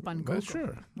look it up on Google.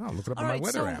 Sure. I'll look it up All on my right,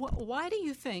 weather so app. why do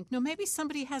you think? No, maybe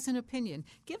somebody has an opinion.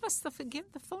 Give us the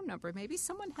phone number. Maybe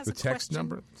someone has The a text question.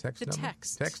 number? The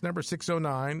text. Text number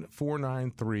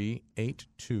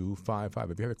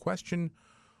 609-493-8255. If you have a question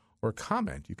or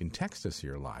comment, you can text us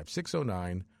here live.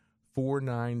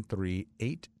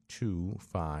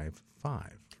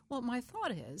 609-493-8255. Well, my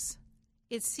thought is,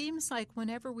 it seems like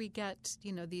whenever we get,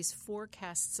 these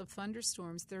forecasts of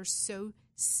thunderstorms, they're so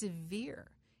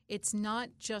severe. It's not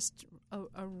just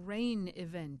a rain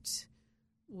event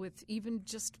with even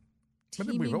just I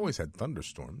think we've always had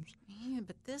thunderstorms. Yeah,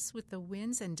 but this with the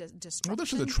winds and destruction. Well,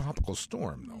 this is a tropical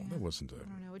storm, though. That wasn't a. I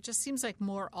don't know. It just seems like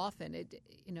more often.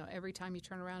 Every time you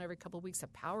turn around, every couple of weeks, the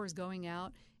power is going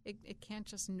out. It can't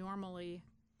just normally.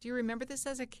 Do you remember this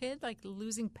as a kid, like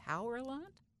losing power a lot?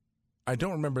 I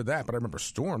don't remember that, but I remember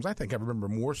storms. I think I remember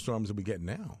more storms than we get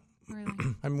now. Really?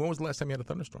 I mean, when was the last time you had a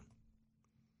thunderstorm?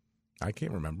 I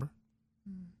can't remember.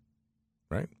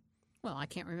 Right? Well, I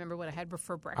can't remember what I had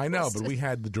for breakfast. I know, but we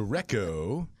had the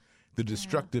Derecho, the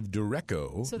destructive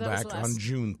Derecho, So that was back last- on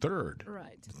June 3rd,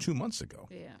 Right. 2 months ago.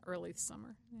 Yeah, early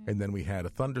summer. Yeah. And then we had a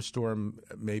thunderstorm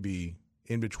maybe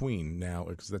in between now,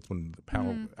 because that's when the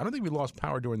power. I don't think we lost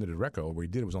power during the Derecho. We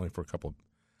did. It was only for a couple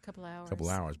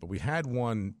hours. But we had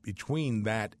one between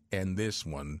that and this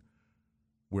one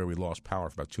where we lost power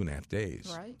for about 2.5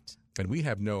 days. Right. And we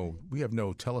have no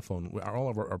telephone. All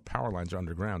of our power lines are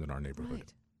underground in our neighborhood.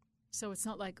 Right. So it's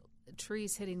not like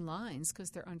trees hitting lines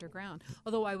because they're underground.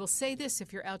 Although I will say this,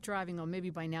 if you're out driving, or maybe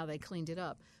by now they cleaned it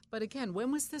up. But again, when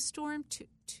was the storm?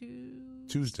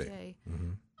 Tuesday.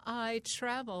 I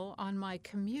travel on my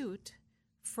commute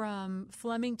from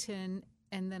Flemington,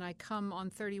 and then I come on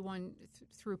 31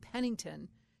 through Pennington.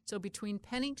 So between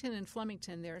Pennington and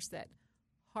Flemington, there's that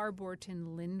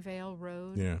Harborton-Linvale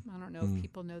Road. Yeah. I don't know if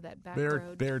people know that back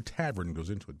road. Bear Tavern goes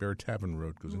into it. Bear Tavern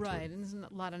Road goes into it. Right, and there's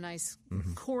a lot of nice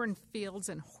cornfields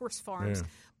and horse farms. Yeah.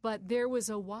 But there was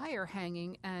a wire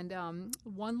hanging, and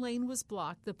one lane was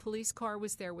blocked. The police car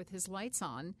was there with his lights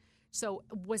on. So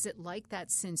was it like that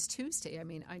since Tuesday? I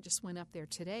mean, I just went up there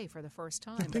today for the first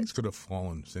time. Things could have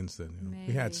fallen since then.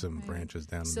 We had some Maybe. branches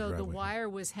down So the the driveway. wire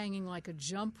was hanging like a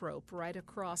jump rope right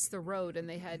across the road, and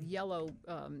they had yellow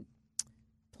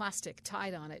plastic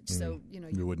tied on it. So,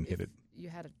 You wouldn't hit it. You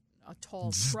had a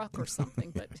tall truck or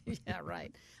something, but yeah,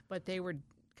 right. But they were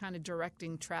kind of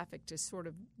directing traffic to sort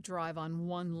of drive on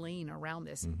one lane around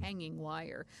this hanging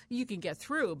wire. You can get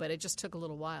through, but it just took a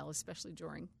little while, especially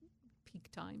during peak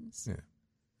times.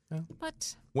 Yeah.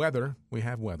 But Weather. We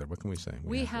have weather. What can we say?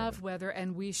 we have weather,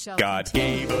 and we shall. God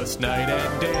gave us night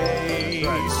and day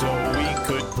so we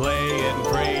could play and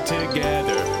pray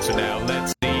together. So now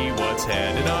let's see what's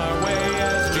headed our way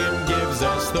as Jim gives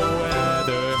us the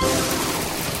weather.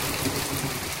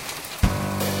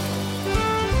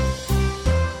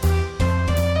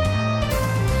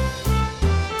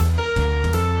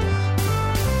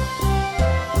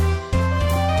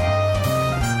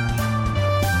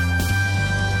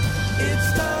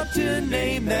 It's time to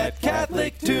name that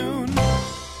Catholic tune.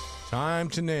 Time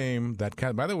to name that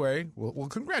cat. By the way, we'll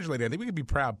congratulate Anthony. We could be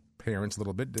proud parents a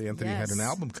little bit. Anthony had an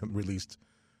album released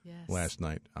last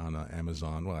night on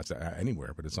Amazon. Well, that's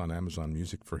anywhere, but it's on Amazon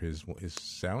Music for his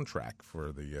soundtrack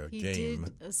for the game. He did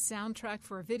a soundtrack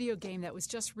for a video game that was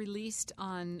just released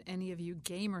on, any of you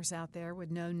gamers out there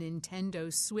would know,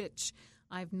 Nintendo Switch.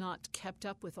 I've not kept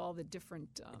up with all the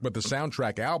different... but the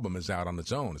soundtrack album is out on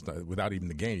its own. It's not, without even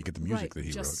the game. You get the music that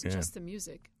he wrote. Yeah. Just the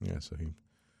music. Yeah,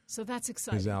 so that's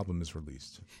exciting. His album is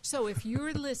released. So if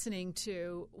you're listening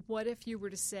to, what if you were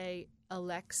to say,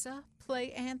 Alexa,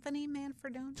 play Anthony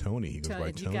Manfredoni? Tony. He goes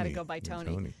by Tony. You got to go by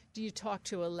Tony. Do you talk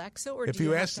to Alexa, or if do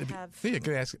you ask, have to have... You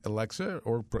can ask Alexa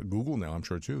or Google now, I'm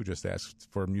sure, too. Just ask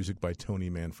for music by Tony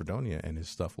Manfredonia, and his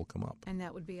stuff will come up. And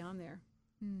that would be on there.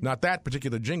 Not that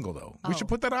particular jingle, though. We should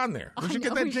put that on there. We should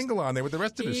get that jingle on there with the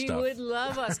rest of his stuff. He would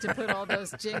love us to put all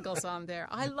those jingles on there.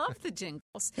 I love the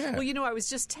jingles. Yeah. Well, I was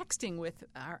just texting with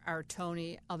our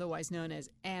Tony, otherwise known as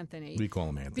Anthony. We call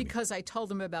him Anthony. Because I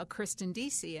told him about Kristen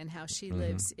Deasy and how she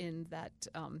lives in that...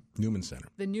 Newman Center.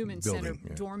 The Newman building,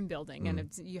 Center dorm building. And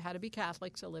you had to be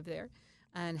Catholic to live there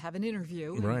and have an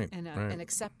interview and an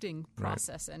accepting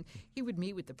process. And he would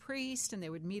meet with the priest, and they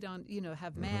would meet on,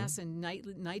 have Mass and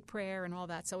night prayer and all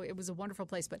that. So it was a wonderful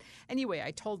place. But anyway,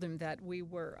 I told him that we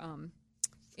were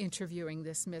interviewing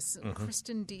this Miss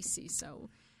Kristen Deasy. So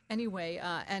anyway,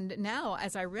 and now,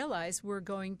 as I realize, we're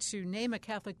going to name a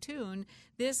Catholic tune.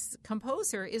 This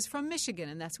composer is from Michigan,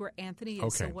 and that's where Anthony is. Okay.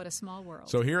 So what a small world.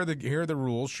 So here are the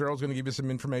rules. Cheryl's going to give you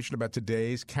some information about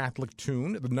today's Catholic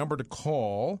tune. The number to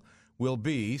call will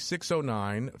be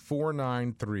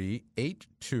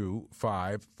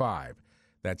 609-493-8255.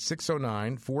 That's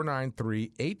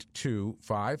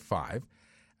 609-493-8255.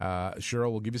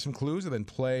 Cheryl will give you some clues and then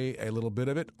play a little bit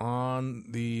of it on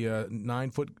the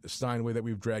 9-foot Steinway that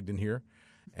we've dragged in here.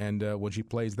 And when she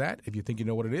plays that, if you think you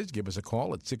know what it is, give us a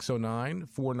call at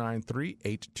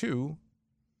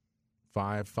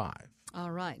 609-493-8255.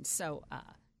 All right. So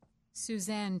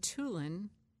Suzanne Tulin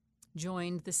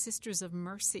joined the Sisters of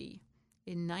Mercy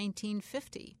in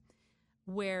 1950,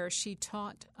 where she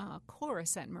taught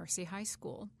chorus at Mercy High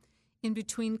School. In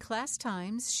between class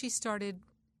times, she started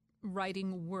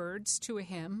writing words to a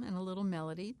hymn and a little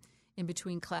melody in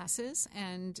between classes,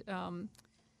 and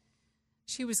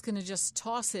she was going to just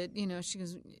toss it. She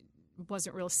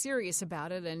wasn't real serious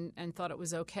about it and thought it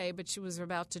was okay, but she was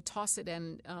about to toss it,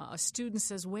 and a student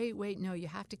says, wait, no, you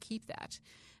have to keep that.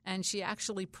 And she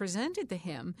actually presented the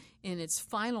hymn in its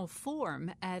final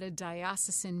form at a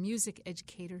diocesan music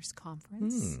educators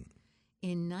conference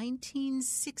in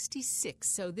 1966.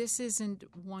 So this isn't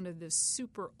one of the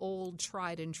super old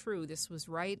tried and true. This was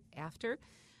right after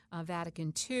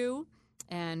Vatican II,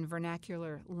 and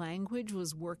vernacular language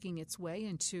was working its way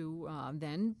into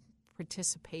then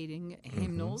participating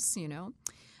hymnals,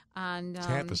 And it's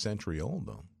half a century old,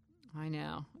 though. I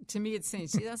know. To me, it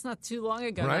seems that's not too long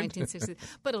ago, right? 1960.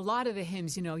 But a lot of the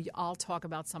hymns, I'll talk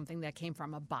about something that came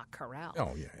from a Bach chorale,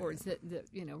 or the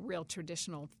real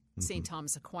traditional St.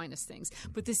 Thomas Aquinas things.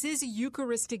 But this is a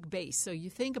Eucharistic base, so you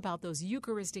think about those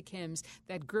Eucharistic hymns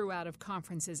that grew out of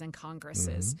conferences and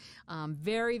congresses.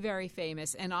 Very, very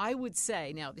famous. And I would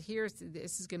say, now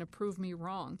this is going to prove me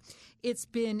wrong. It's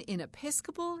been in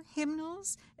Episcopal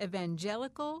hymnals,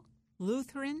 Evangelical,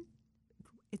 Lutheran.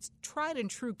 It's tried and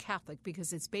true Catholic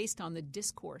because it's based on the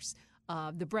discourse,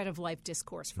 the Bread of Life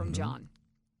discourse from John,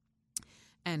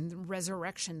 and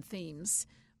resurrection themes.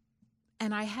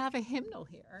 And I have a hymnal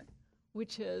here,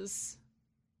 which is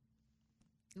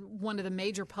one of the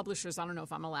major publishers. I don't know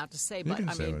if I'm allowed to say, but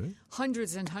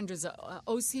hundreds and hundreds of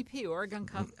OCP, Oregon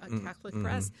Catholic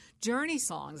Press, Journey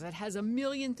songs that has a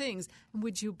million things.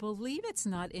 Would you believe it's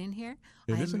not in here?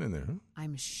 It isn't in there, huh?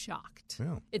 I'm shocked.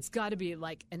 Yeah. It's got to be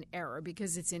like an error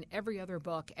because it's in every other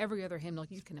book, every other hymnal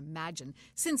you can imagine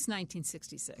since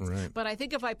 1966. Right. But I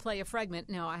think if I play a fragment,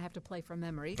 now I have to play from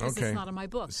memory because it's not in my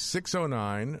book.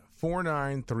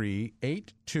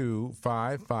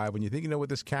 609-493-8255. When you think you know what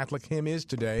this Catholic hymn is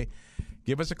today,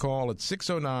 give us a call at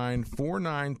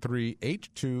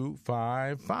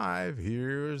 609-493-8255.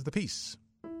 Here's the piece.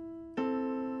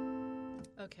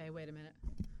 Okay, wait a minute.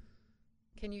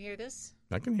 Can you hear this?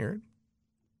 I can hear it.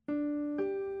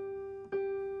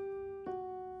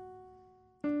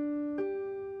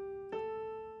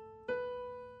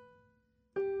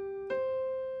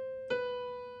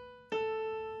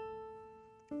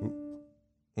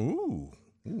 Ooh,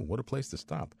 what a place to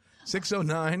stop.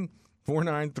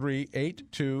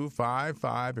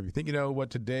 609-493-8255. If you think you know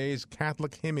what today's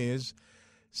Catholic hymn is,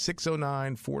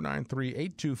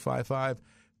 609-493-8255.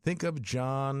 Think of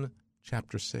John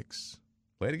chapter 6.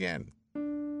 Play it again.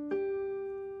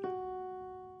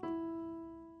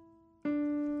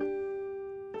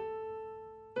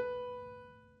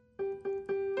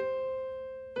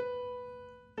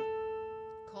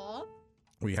 Call?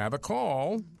 We have a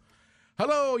call.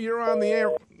 Hello, you're on the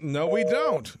air. No, we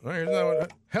don't.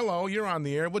 Hello, you're on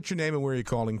the air. What's your name and where are you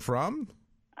calling from?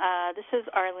 This is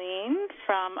Arlene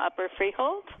from Upper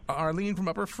Freehold. Arlene from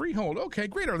Upper Freehold. Okay,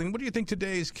 great, Arlene. What do you think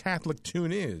today's Catholic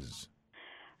tune is?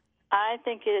 I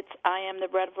think it's I Am the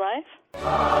Bread of Life.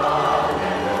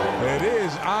 It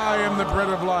is I Am the Bread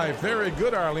of Life. Very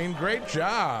good, Arlene. Great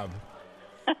job.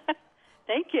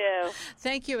 Thank you.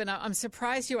 Thank you, and I'm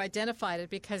surprised you identified it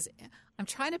because I'm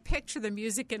trying to picture the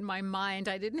music in my mind.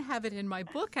 I didn't have it in my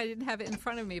book. I didn't have it in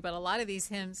front of me, but a lot of these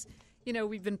hymns,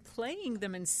 we've been playing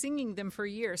them and singing them for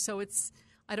years, so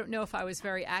I don't know if I was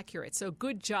very accurate, so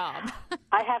good job.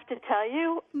 I have to tell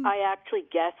you, I actually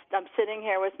guessed. I'm sitting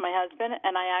here with my husband,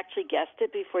 and I actually guessed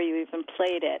it before you even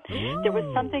played it. Ooh. There was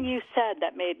something you said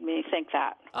that made me think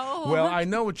that. Oh, well, I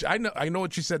know what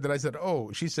she said. That I said,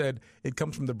 oh, she said it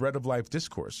comes from the Bread of Life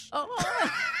discourse. Oh.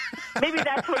 Maybe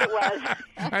that's what it was.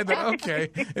 I thought, okay,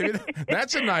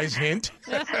 that's a nice hint.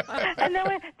 And then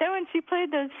when she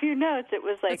played those few notes, it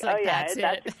was like, that's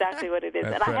exactly what it is.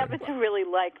 That's and right. I happen to really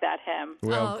like that hymn.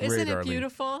 Well, great, isn't it Arlene.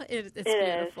 beautiful? It's It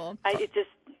beautiful. is.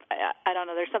 I don't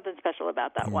know. There's something special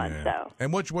about that one. Yeah. So.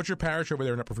 And what's your parish over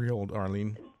there in Upper Freehold,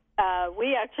 Arlene?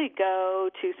 We actually go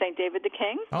to St. David the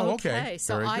King. Oh, okay.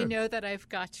 So Very I good. know that I've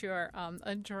got your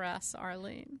address,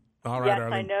 Arlene. All right, Yes,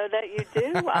 Arlene. I know that you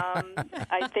do.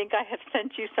 I think I have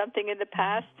sent you something in the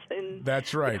past in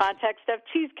That's right. the context of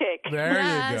cheesecake. There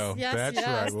you go. Yes, That's yes.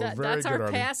 right. Well, very That's good, our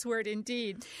Arlene. password,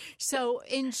 indeed. So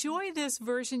enjoy this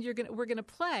version. We're gonna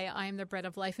play "I Am the Bread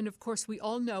of Life," and of course, we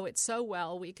all know it so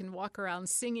well. We can walk around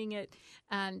singing it.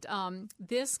 And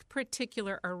this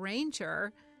particular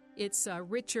arranger, it's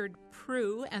Richard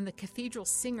Prue and the Cathedral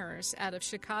Singers out of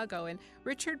Chicago. And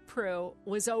Richard Prue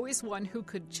was always one who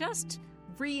could just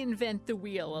reinvent the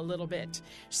wheel a little bit.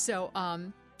 So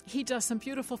he does some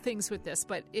beautiful things with this,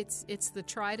 but it's the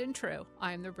tried and true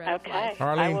I Am the Bread of Life.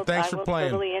 Arlene, thanks for playing.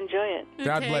 I will totally enjoy it.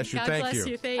 God bless you. God Thank bless you.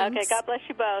 you. Thanks. Okay, God bless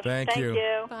you both. Thank you.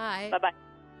 Bye. Bye-bye.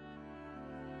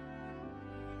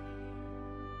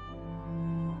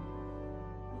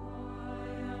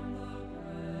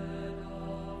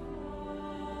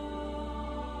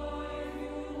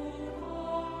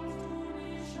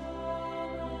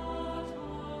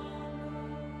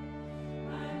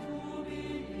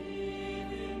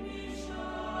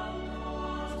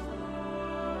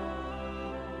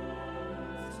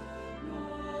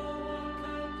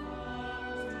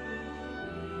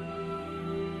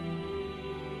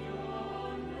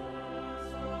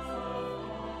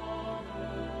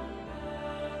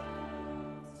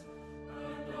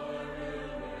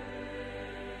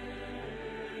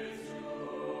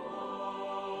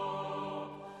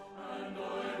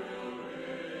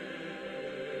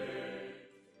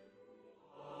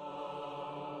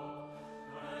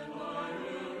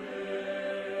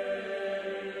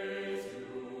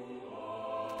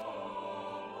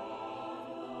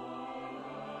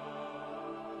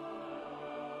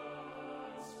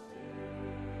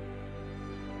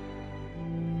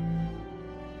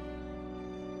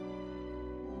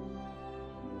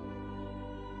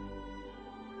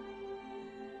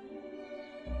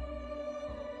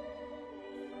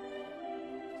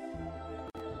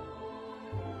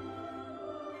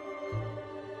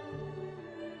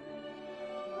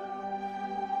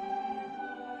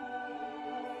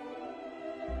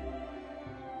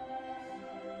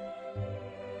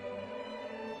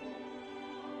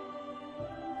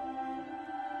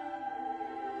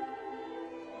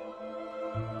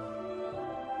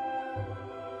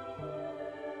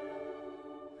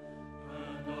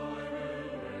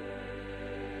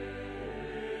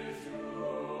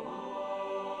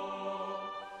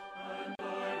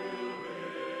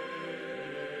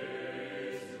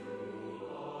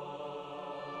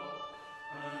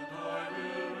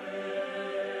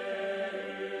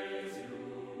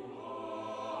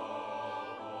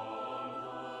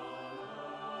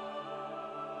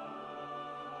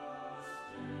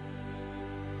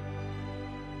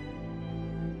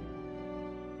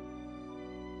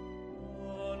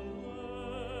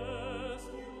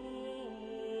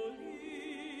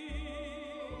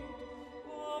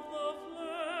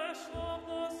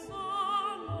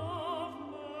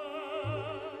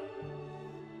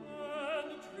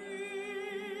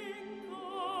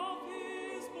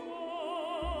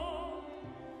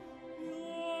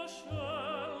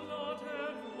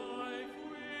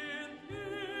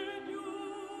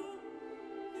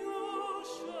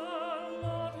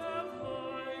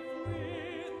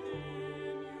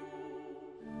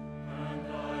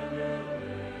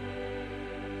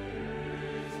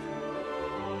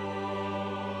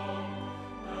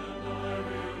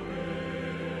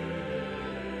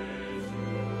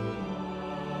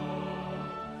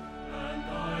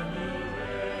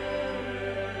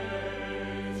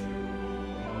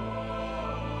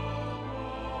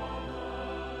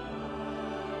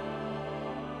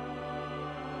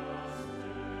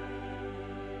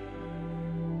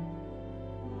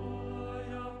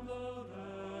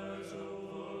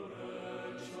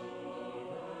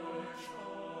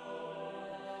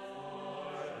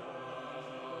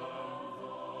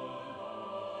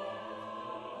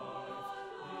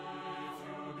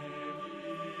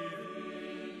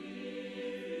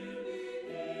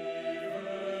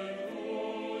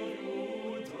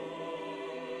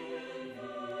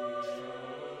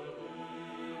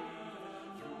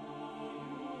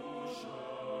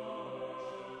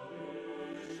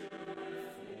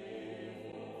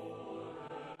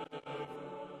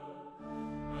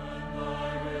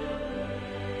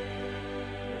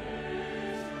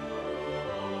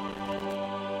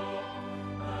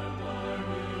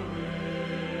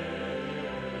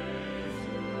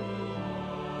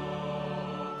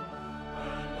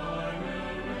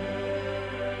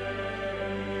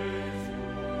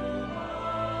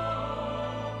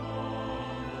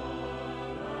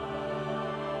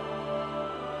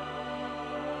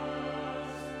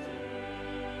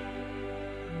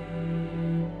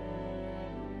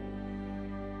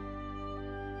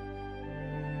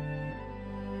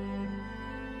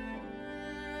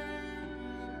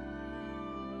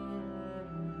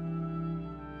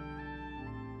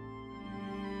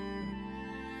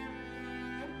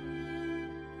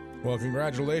 Well,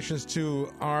 congratulations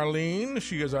to Arlene.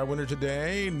 She is our winner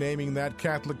today, naming that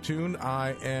Catholic tune,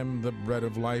 I Am the Bread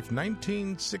of Life,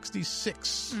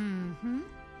 1966. Mm-hmm.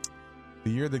 The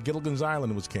year that Gilligan's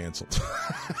Island was canceled.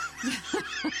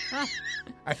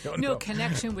 I don't know. No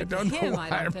connection with him, I don't know why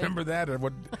I remember that or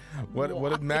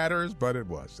what it matters, but it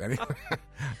was. Anyway,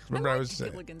 remember I was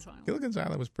Gilligan's Island. Gilligan's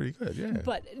Island was pretty good, yeah.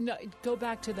 But no, go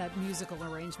back to that musical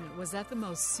arrangement. Was that the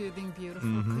most soothing, beautiful?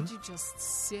 Mm-hmm. Could you just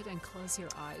sit and close your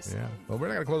eyes? Yeah. Well, we're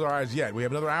not going to close our eyes yet. We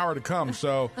have another hour to come,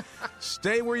 so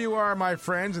stay where you are, my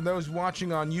friends. And those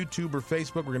watching on YouTube or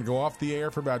Facebook, we're going to go off the air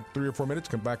for about 3 or 4 minutes,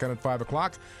 come back on at 5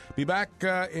 o'clock. Be back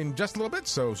in just a little bit,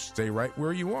 so stay right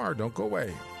where you are. Don't go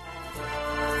away.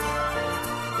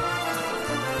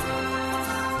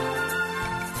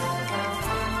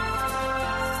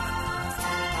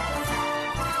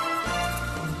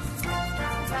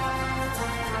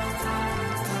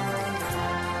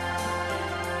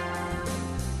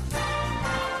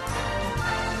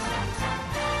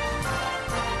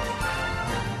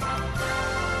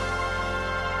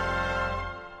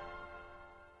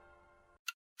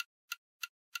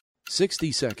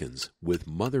 "60 Seconds with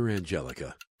Mother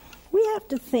Angelica." We have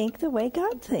to think the way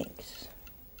God thinks.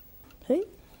 See?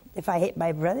 If I hate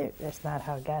my brother, that's not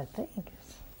how God thinks.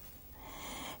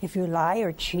 If you lie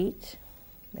or cheat,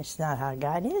 that's not how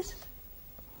God is.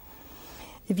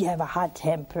 If you have a hot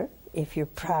temper, if you're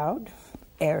proud,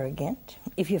 arrogant,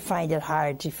 if you find it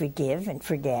hard to forgive and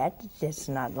forget, it's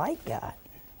not like God.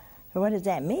 What does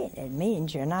that mean? It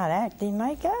means you're not acting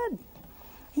like God.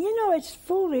 You know, it's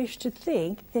foolish to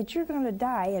think that you're going to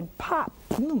die and pop,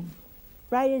 boom,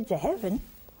 right into heaven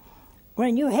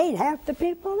when you hate half the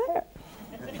people there.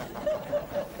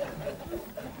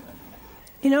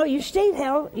 You know, you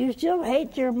still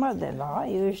hate your mother-in-law.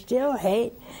 You still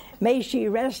hate, may she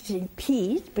rest in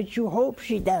peace, but you hope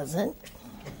she doesn't.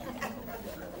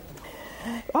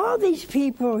 All these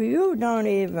people you don't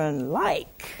even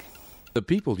like. The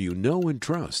people you know and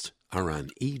trust are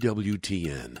on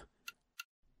EWTN.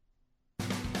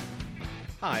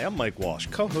 Hi, I'm Mike Walsh,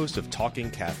 co-host of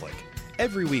Talking Catholic.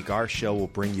 Every week, our show will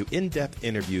bring you in-depth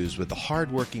interviews with the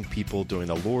hardworking people doing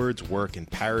the Lord's work in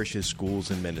parishes, schools,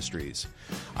 and ministries.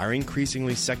 Our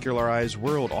increasingly secularized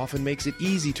world often makes it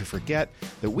easy to forget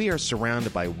that we are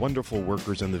surrounded by wonderful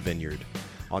workers in the vineyard.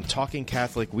 On Talking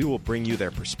Catholic, we will bring you their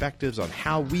perspectives on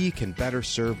how we can better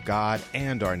serve God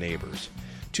and our neighbors.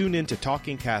 Tune in to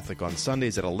Talking Catholic on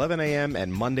Sundays at 11 a.m.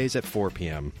 and Mondays at 4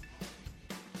 p.m.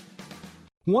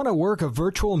 Want to work a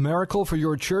virtual miracle for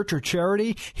your church or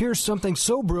charity? Here's something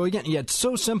so brilliant yet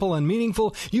so simple and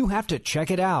meaningful, you have to check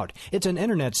it out. It's an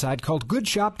internet site called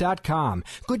Goodshop.com.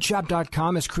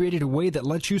 Goodshop.com has created a way that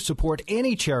lets you support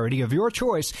any charity of your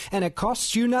choice, and it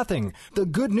costs you nothing. The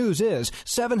good news is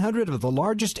 700 of the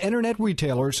largest internet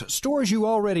retailers, stores you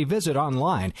already visit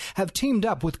online, have teamed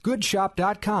up with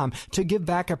Goodshop.com to give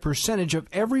back a percentage of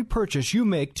every purchase you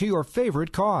make to your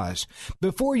favorite cause.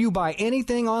 Before you buy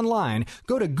anything online,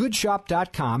 go to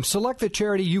Goodshop.com, select the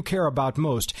charity you care about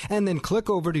most, and then click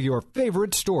over to your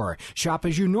favorite store. Shop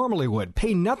as you normally would,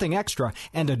 pay nothing extra,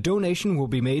 and a donation will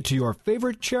be made to your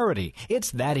favorite charity.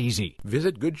 It's that easy.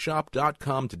 Visit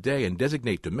Goodshop.com today and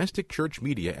designate Domestic Church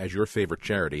Media as your favorite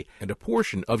charity, and a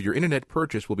portion of your internet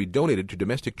purchase will be donated to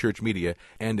Domestic Church Media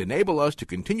and enable us to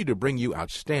continue to bring you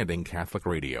outstanding Catholic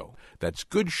radio. That's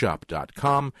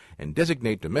Goodshop.com and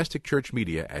designate Domestic Church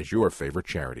Media as your favorite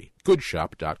charity.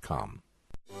 Goodshop.com.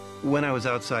 When I was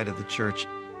outside of the church,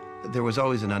 there was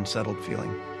always an unsettled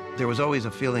feeling. There was always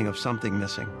a feeling of something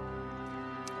missing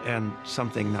and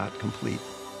something not complete.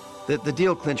 The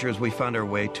deal clincher is we found our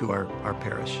way to our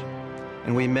parish,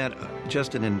 and we met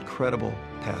just an incredible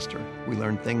pastor. We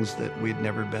learned things that we'd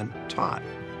never been taught.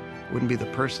 Wouldn't be the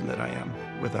person that I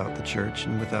am without the church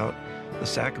and without the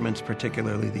sacraments,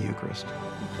 particularly the Eucharist.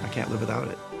 I can't live without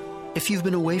it. If you've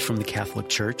been away from the Catholic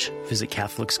Church, visit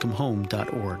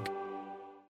CatholicsComeHome.org.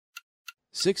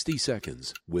 60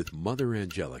 Seconds with Mother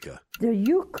Angelica. The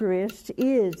Eucharist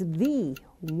is the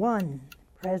one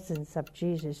presence of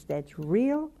Jesus that's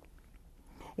real.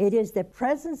 It is the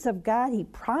presence of God He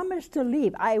promised to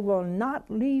leave. I will not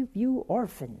leave you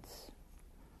orphans.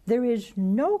 There is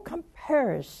no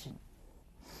comparison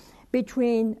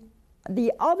between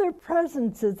the other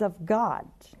presences of God.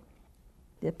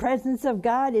 The presence of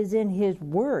God is in His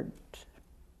Word.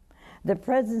 The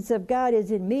presence of God is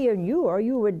in me and you, or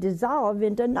you would dissolve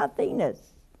into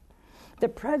nothingness. The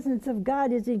presence of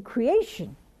God is in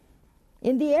creation,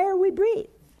 in the air we breathe.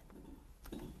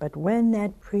 But when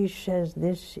that priest says,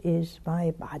 "This is my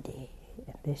body,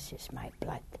 and this is my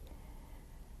blood,"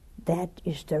 that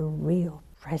is the real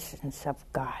presence of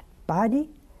God.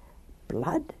 Body,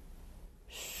 blood,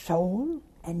 soul,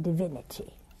 and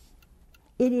divinity.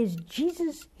 It is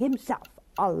Jesus himself,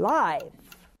 alive.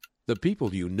 The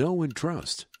people you know and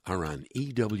trust are on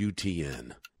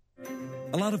EWTN.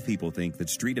 A lot of people think that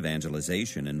street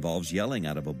evangelization involves yelling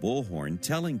out of a bullhorn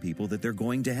telling people that they're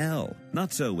going to hell.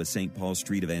 Not so with St. Paul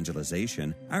Street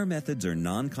Evangelization. Our methods are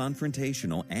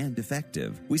non-confrontational and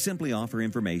effective. We simply offer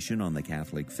information on the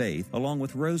Catholic faith, along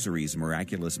with rosaries,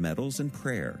 miraculous medals, and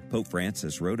prayer. Pope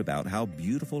Francis wrote about how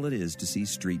beautiful it is to see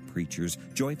street preachers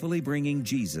joyfully bringing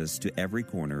Jesus to every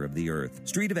corner of the earth.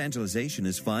 Street evangelization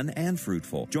is fun and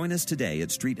fruitful. Join us today at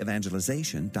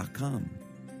streetevangelization.com.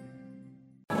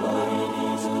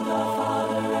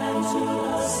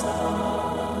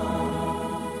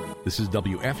 This is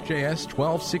WFJS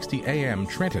 1260 AM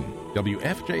Trenton,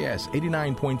 WFJS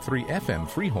 89.3 FM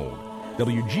Freehold,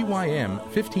 WGYM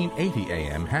 1580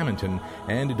 AM Hamilton,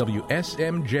 and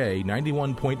WSMJ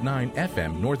 91.9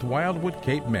 FM North Wildwood,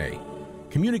 Cape May.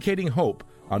 Communicating hope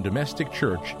on Domestic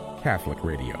Church Catholic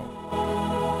Radio.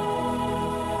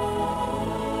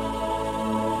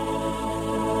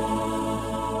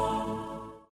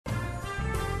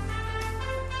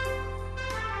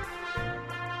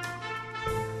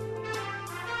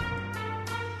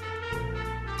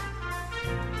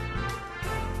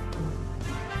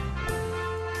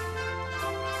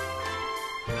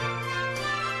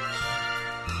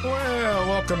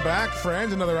 Welcome back,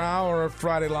 friends. Another hour of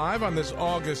Friday Live on this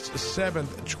August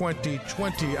 7th,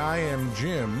 2020. I am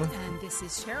Jim. And this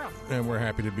is Cheryl. And we're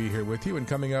happy to be here with you. And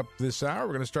coming up this hour,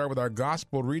 we're going to start with our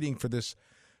gospel reading for this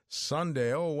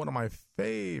Sunday. Oh, one of my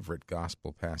favorite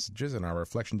gospel passages in our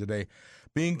reflection today,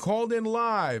 being called in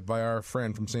live by our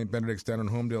friend from St. Benedict's down in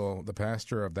Homedale, the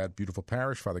pastor of that beautiful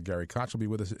parish, Father Gary Koch, will be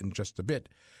with us in just a bit.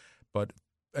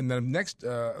 And the next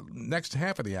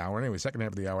half of the hour, second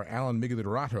half of the hour, Alan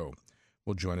Migliorato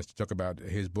will join us to talk about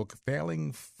his book,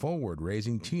 Failing Forward,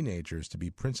 Raising Teenagers to be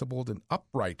Principled and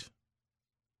Upright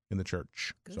in the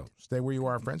Church. Good. So stay where you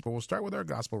are, friends, but we'll start with our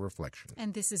gospel reflection.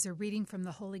 And this is a reading from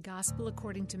the Holy Gospel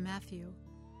according to Matthew.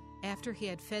 After he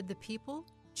had fed the people,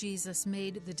 Jesus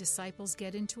made the disciples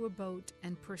get into a boat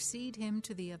and proceed him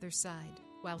to the other side,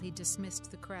 while he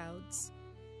dismissed the crowds.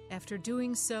 After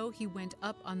doing so, he went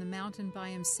up on the mountain by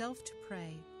himself to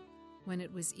pray. When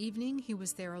it was evening, he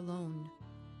was there alone.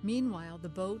 Meanwhile, the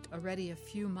boat, already a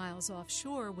few miles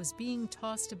offshore, was being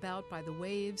tossed about by the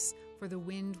waves, for the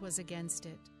wind was against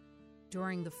it.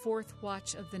 During the fourth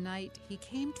watch of the night, he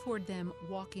came toward them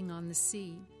walking on the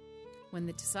sea. When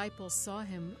the disciples saw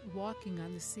him walking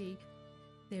on the sea,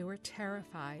 they were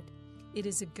terrified. "It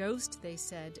is a ghost," they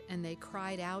said, and they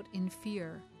cried out in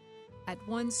fear. At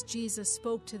once Jesus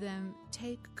spoke to them,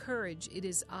 "Take courage, it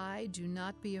is I, do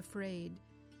not be afraid."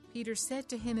 Peter said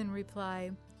to him in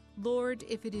reply, "Lord,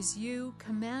 if it is you,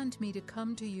 command me to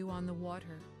come to you on the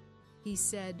water." He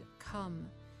said,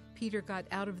 "Come." Peter got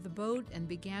out of the boat and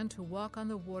began to walk on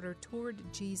the water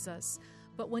toward Jesus.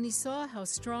 But when he saw how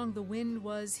strong the wind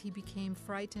was, he became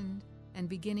frightened, and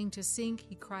beginning to sink,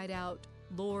 he cried out,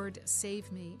 "Lord,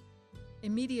 save me."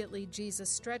 Immediately Jesus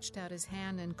stretched out his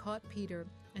hand and caught Peter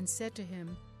and said to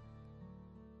him,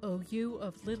 "O you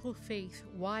of little faith,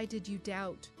 why did you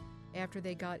doubt?" After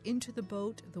they got into the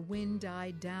boat, the wind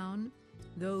died down.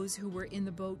 Those who were in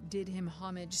the boat did him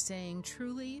homage, saying,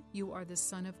 "Truly, you are the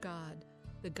Son of God."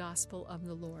 The Gospel of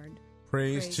the Lord.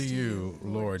 Praise to you,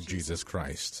 Lord Jesus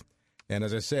Christ. And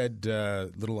as I said,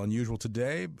 a little unusual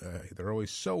today. They're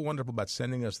always so wonderful about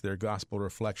sending us their gospel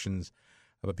reflections.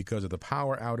 But because of the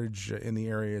power outage in the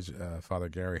areas, Father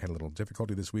Gary had a little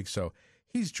difficulty this week, so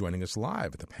he's joining us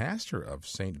live. The pastor of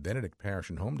St. Benedict Parish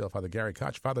in Homedale, Father Gary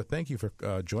Koch. Father, thank you for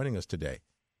joining us today.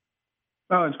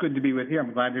 Oh, it's good to be with you.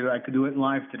 I'm glad that I could do it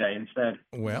live today instead.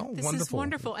 Well, this is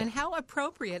wonderful. And how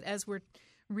appropriate as we're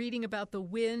reading about the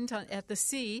wind at the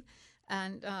sea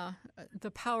and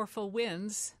the powerful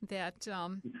winds that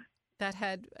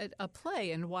had a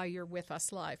play in why you're with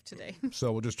us live today.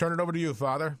 So we'll just turn it over to you,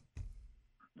 Father.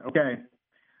 Okay.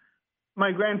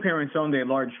 My grandparents owned a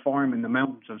large farm in the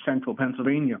mountains of central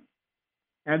Pennsylvania.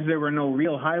 As there were no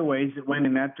real highways that went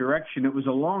in that direction, it was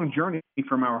a long journey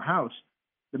from our house,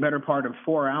 the better part of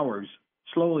 4 hours,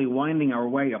 slowly winding our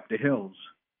way up the hills.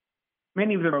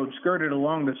 Many of the roads skirted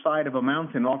along the side of a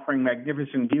mountain, offering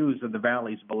magnificent views of the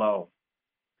valleys below.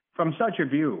 From such a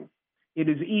view, it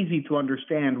is easy to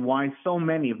understand why so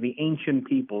many of the ancient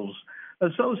peoples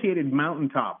associated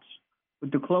mountaintops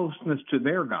with the closeness to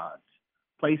their gods,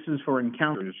 places for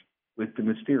encounters with the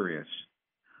mysterious.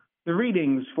 The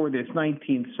readings for this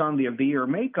 19th Sunday of the year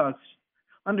make us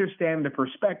understand the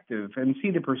perspective and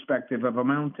see the perspective of a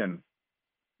mountain.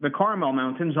 The Carmel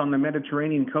Mountains on the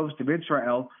Mediterranean coast of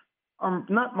Israel are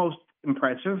not most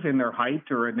impressive in their height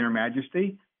or in their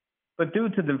majesty, but due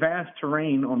to the vast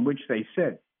terrain on which they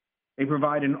sit, they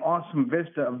provide an awesome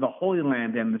vista of the Holy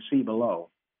Land and the sea below.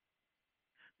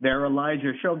 There,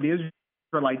 Elijah showed the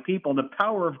Israelite people the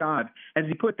power of God as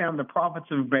he put down the prophets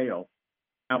of Baal.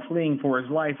 Now, fleeing for his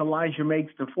life, Elijah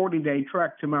makes the 40-day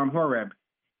trek to Mount Horeb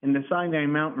in the Sinai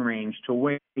mountain range to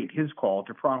await his call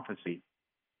to prophecy.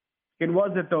 It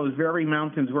was at those very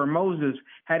mountains where Moses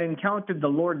had encountered the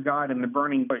Lord God in the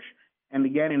burning bush and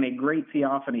again in a great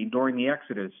theophany during the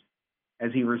Exodus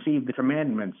as he received the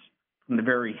commandments from the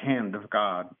very hand of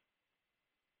God.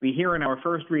 We hear in our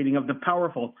first reading of the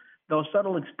powerful, though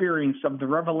subtle experience of the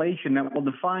revelation that will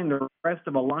define the rest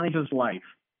of Elijah's life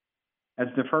as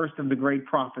the first of the great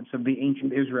prophets of the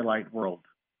ancient Israelite world.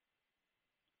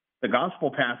 The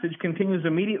gospel passage continues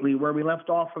immediately where we left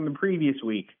off from the previous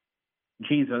week.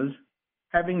 Jesus,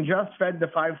 having just fed the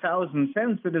 5,000,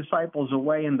 sends the disciples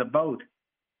away in the boat,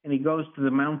 and he goes to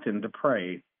the mountain to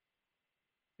pray.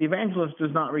 The evangelist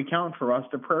does not recount for us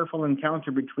the prayerful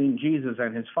encounter between Jesus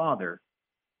and his Father,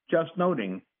 just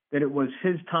noting that it was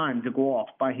his time to go off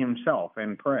by himself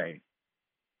and pray.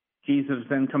 Jesus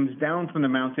then comes down from the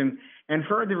mountain and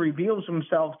further reveals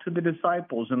himself to the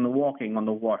disciples in the walking on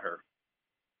the water.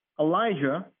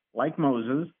 Elijah, like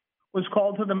Moses, was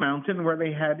called to the mountain where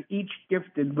they had each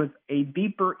gifted with a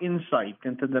deeper insight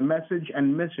into the message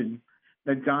and mission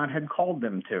that God had called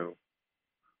them to.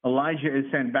 Elijah is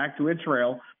sent back to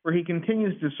Israel, where he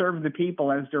continues to serve the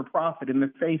people as their prophet in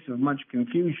the face of much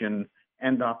confusion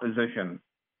and opposition.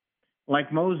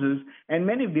 Like Moses and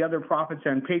many of the other prophets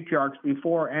and patriarchs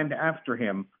before and after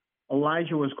him,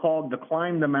 Elijah was called to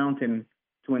climb the mountain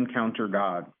to encounter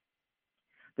God.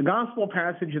 The gospel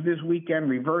passage of this weekend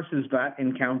reverses that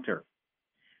encounter.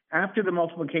 After the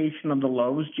multiplication of the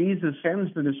loaves, Jesus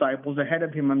sends the disciples ahead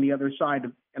of him on the other side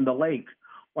in the lake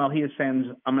while he ascends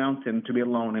a mountain to be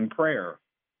alone in prayer.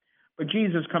 But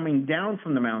Jesus, coming down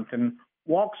from the mountain,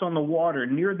 walks on the water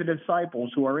near the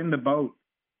disciples who are in the boat.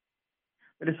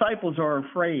 The disciples are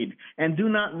afraid and do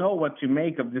not know what to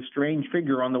make of this strange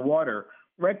figure on the water.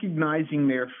 Recognizing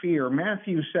their fear,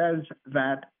 Matthew says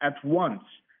that at once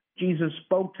Jesus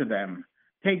spoke to them,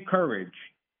 "Take courage,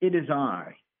 it is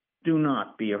I, do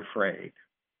not be afraid."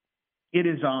 It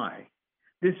is I.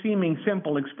 This seeming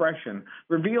simple expression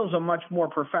reveals a much more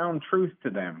profound truth to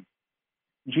them.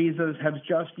 Jesus has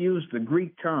just used the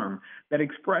Greek term that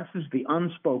expresses the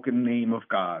unspoken name of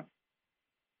God.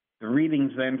 The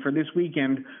readings then for this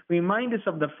weekend remind us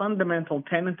of the fundamental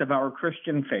tenet of our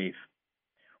Christian faith.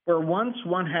 Where once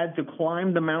one had to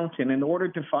climb the mountain in order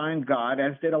to find God,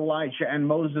 as did Elijah and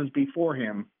Moses before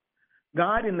him,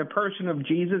 God in the person of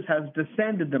Jesus has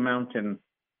descended the mountain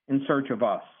in search of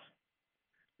us.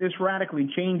 This radically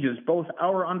changes both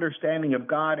our understanding of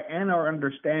God and our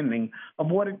understanding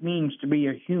of what it means to be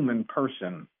a human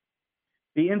person.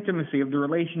 The intimacy of the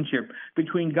relationship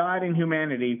between God and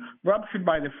humanity, ruptured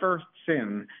by the first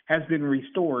sin, has been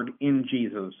restored in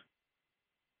Jesus.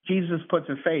 Jesus puts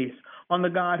a face on the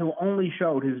God who only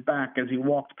showed his back as he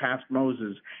walked past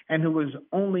Moses and who was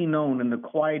only known in the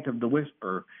quiet of the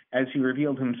whisper as he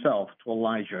revealed himself to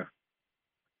Elijah.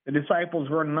 The disciples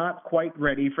were not quite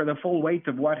ready for the full weight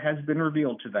of what has been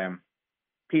revealed to them.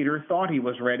 Peter thought he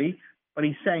was ready, but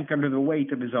he sank under the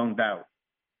weight of his own doubt.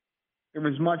 There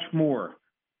was much more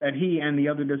that he and the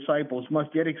other disciples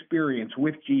must yet experience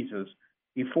with Jesus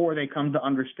before they come to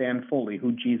understand fully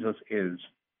who Jesus is.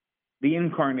 The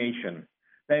incarnation,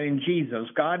 that in Jesus,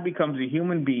 God becomes a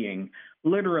human being,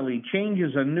 literally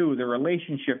changes anew the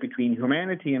relationship between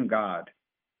humanity and God.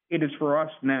 It is for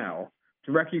us now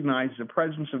to recognize the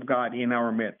presence of God in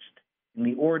our midst, in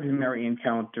the ordinary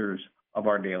encounters of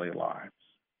our daily lives.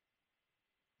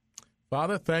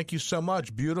 Father, thank you so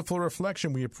much. Beautiful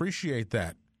reflection. We appreciate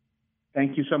that.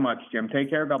 Thank you so much, Jim. Take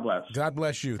care. God bless. God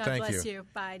bless you. God Thank bless you. you.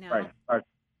 Bye now. Right. Bye.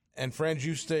 And friends,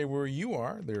 you stay where you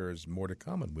are. There's more to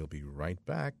come, and we'll be right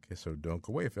back. So don't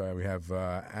go away. We have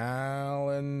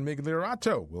Alan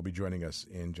Migliorato will be joining us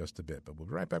in just a bit, but we'll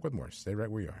be right back with more. Stay right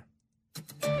where you are.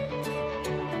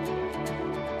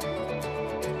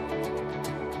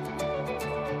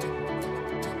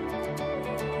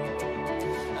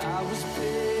 I was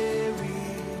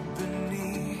buried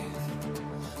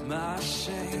beneath my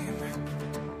shame.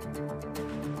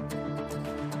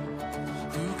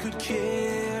 Who could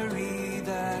carry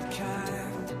that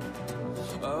kind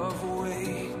of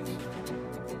weight?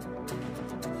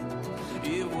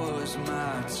 It was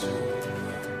my turn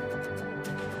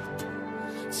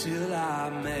till I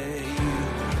met you.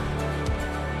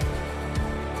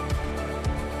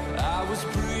 I was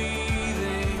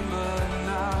breathing but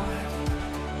not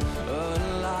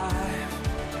alive.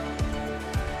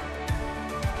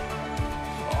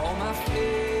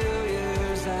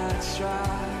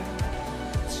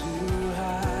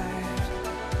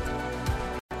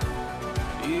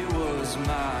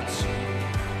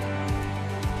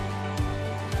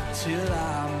 till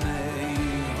I met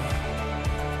you.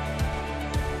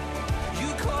 You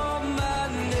called my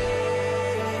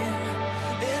name,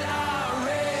 and I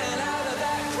ran out of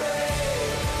that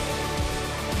grave,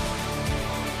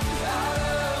 out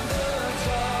of the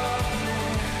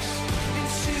darkness,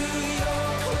 into your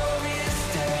glorious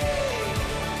day.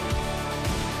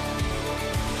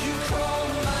 You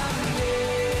called my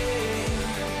name,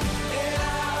 and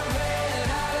I ran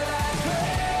out of that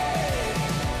grave,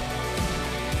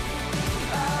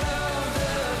 out of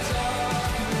the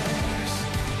darkness,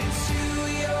 into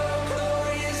your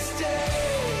glorious day.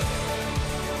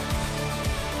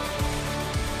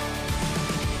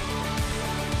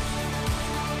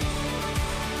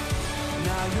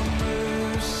 Now your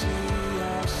mercy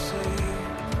has saved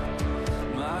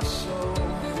my soul.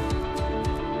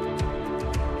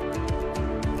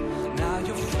 Now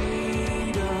your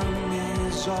freedom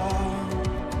is all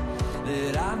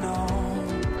that I know.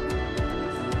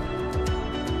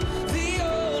 The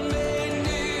old made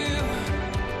new,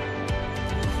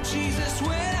 Jesus,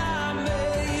 when I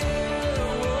met you.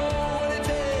 Oh, what a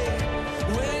day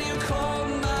when you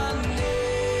called my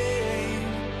name,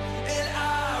 and I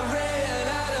ran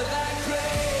out of that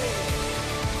grave,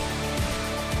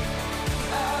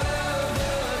 out of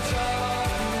the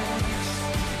darkness,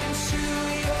 into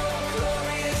your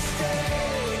glorious day.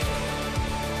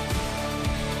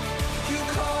 You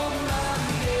called my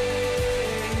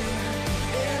name,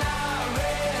 and I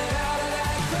ran out of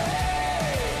that grave,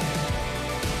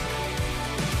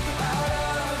 out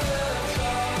of the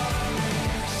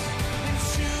darkness,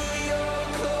 into your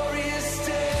glorious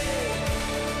day.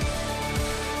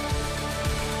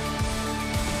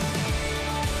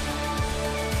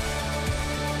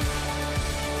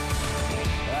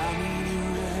 I needed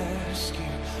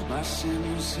rescue, my sin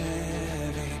was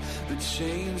heavy, the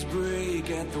chains break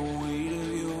at the weight of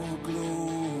your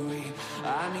glory.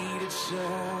 I needed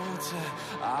shelter,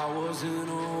 I was an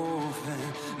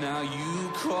orphan, now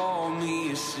you call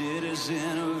me a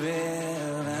citizen of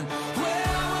heaven. When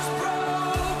I was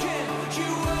broken,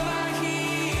 you were my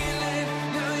healing,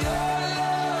 now your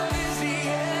love is the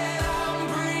air I'm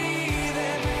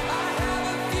breathing. I have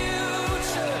a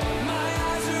future, my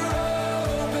eyes are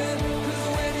open, 'cause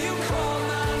when you call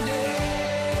my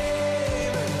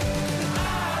name,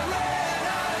 I ran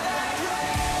out of that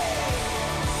grave,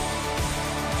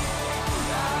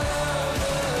 out of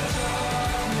the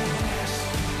darkness,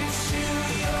 into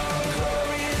your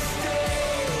glorious day.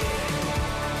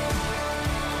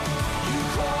 You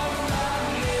called my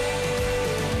name,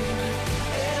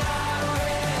 and I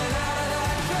ran out of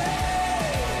that grave,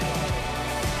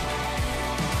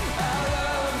 out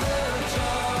of the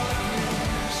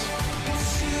darkness,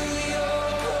 into your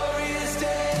glorious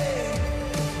day.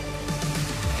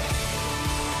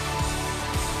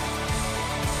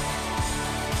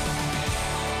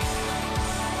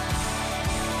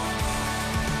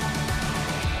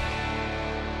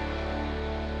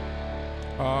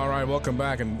 All right, welcome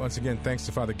back, and once again, thanks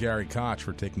to Father Gary Koch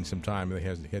for taking some time. He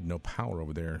had no power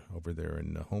over there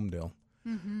in Homedale.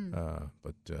 Mm-hmm.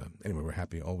 But anyway, we're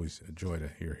happy, always a joy to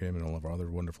hear him and all of our other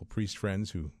wonderful priest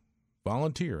friends who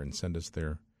volunteer and send us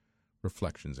their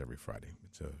reflections every Friday.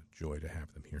 It's a joy to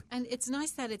have them here. And it's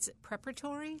nice that it's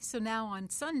preparatory. So now on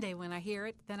Sunday when I hear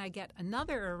it, then I get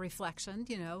another reflection,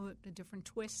 a different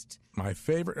twist. My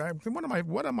favorite,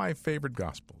 one of my favorite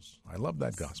gospels. I love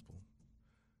that gospel.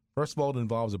 First of all, it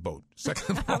involves a boat.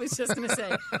 Second of all, I was just going to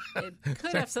say, it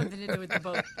could have something to do with the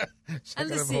boat. And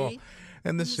the sea.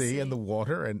 And the sea and the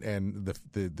water and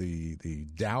the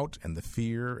doubt and the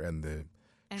fear and the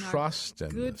trust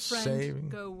and good the friend saving.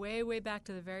 Go way, way back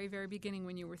to the very, very beginning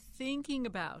when you were thinking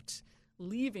about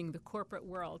leaving the corporate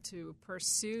world to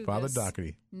pursue Father this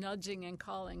Doherty. Nudging and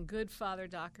calling. Good Father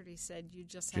Doherty said you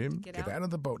just have Jim, to get out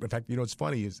of the boat. In fact, it's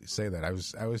funny you say that. I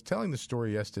was telling the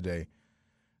story yesterday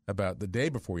about the day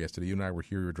before yesterday. You and I were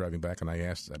here, we were driving back, and I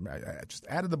asked, I just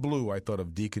out of the blue, I thought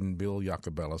of Deacon Bill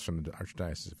Jacobellis from the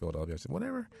Archdiocese of Philadelphia. I said,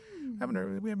 whatever,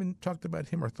 we haven't talked about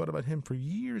him or thought about him for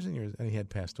years and years, and he had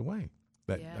passed away.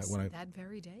 That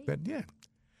very day. Yeah.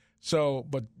 So,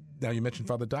 but now you mentioned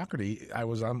Father Doherty. I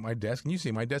was on my desk, and you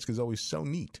see my desk is always so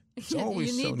neat. It's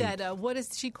always you need so that, what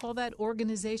does she call that,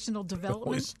 organizational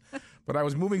development? But I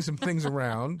was moving some things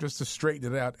around just to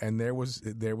straighten it out, and there was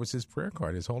his prayer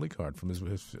card, his holy card from his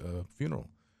funeral.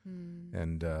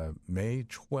 And May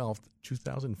 12th,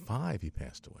 2005, he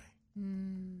passed away.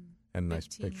 And a nice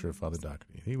picture of Father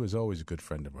Doherty. He was always a good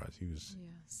friend of ours.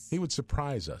 He would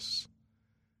surprise us.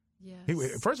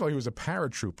 Yes. First of all, he was a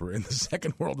paratrooper in the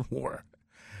Second World War.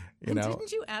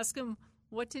 Didn't you ask him,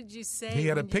 what did you say? He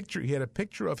had a picture. He had a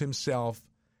picture of himself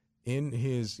in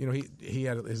his, he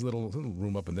had his little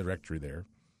room up in the rectory there,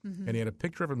 and he had a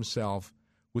picture of himself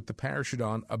with the parachute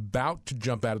on, about to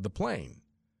jump out of the plane.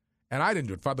 And I didn't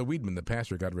do it. Father Weedman, the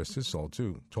pastor, God rest his soul,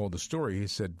 too, told the story. He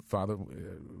said, Father,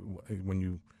 when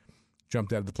you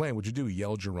jumped out of the plane, what'd you do?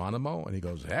 Yell Geronimo? And he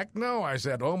goes, heck no. I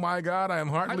said, oh, my God, I am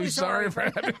heartily sorry for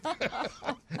having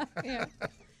Yeah.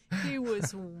 He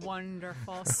was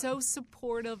wonderful, so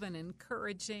supportive and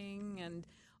encouraging, and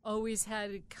always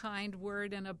had a kind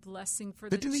word and a blessing for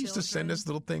the children. Didn't he used to send us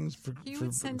little things for holidays? He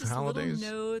would send us little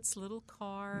notes, little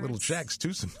cards. Little checks,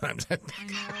 too, sometimes. I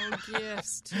know,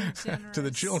 gifts, too generous. To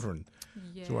the children,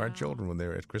 yeah. to our children when they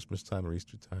were at Christmas time or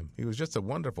Easter time. He was just a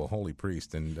wonderful holy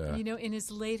priest. And in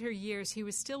his later years, he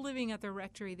was still living at the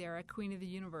rectory there at Queen of the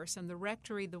Universe. And the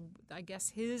rectory, I guess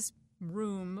his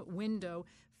room window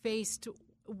faced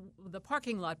the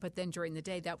parking lot, but then during the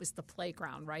day, that was the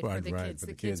playground, right, for the kids.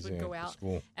 The kids would go out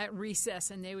at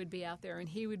recess, and they would be out there, and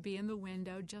he would be in the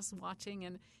window just watching.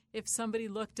 And if somebody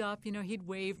looked up, he'd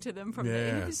wave to them from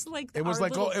there. It was like it was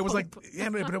like but it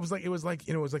was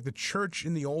like the church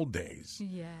in the old days.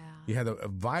 Yeah, you had a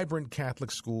vibrant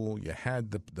Catholic school. You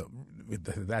had at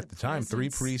the time 3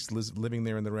 priests living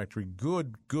there in the rectory.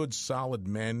 Good, solid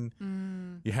men.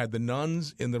 You had the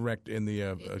nuns in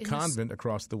the convent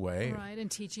across the way, right, and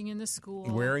teaching in the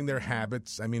school, wearing their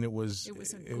habits. I mean, it was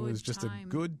just a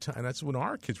good time. And that's when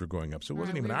our kids were growing up. So it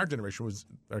wasn't even our generation; it was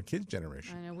our kids'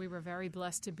 generation. I know, we were very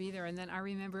blessed to be there. And then I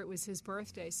remember it was his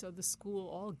birthday, so the school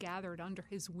all gathered under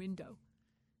his window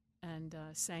and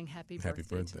sang happy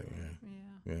birthday.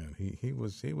 Yeah. He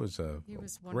was a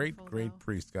great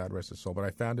priest. God rest his soul. But I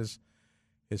found his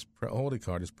holy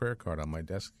card, his prayer card, on my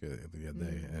desk the other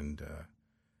day, and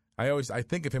I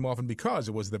think of him often because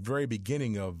it was the very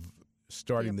beginning of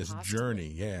starting this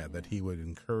journey. That he would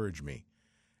encourage me.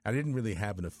 I didn't really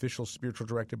have an official spiritual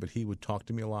director, but he would talk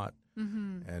to me a lot,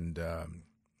 and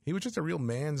he was just a real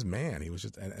man's man. He was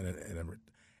just at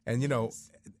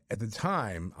the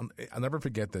time, I'll never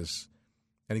forget this.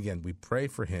 And again, we pray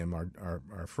for him,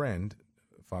 our friend,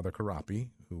 Father Karapi,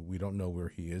 who we don't know where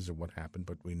he is or what happened,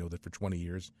 but we know that for 20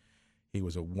 years he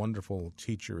was a wonderful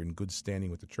teacher in good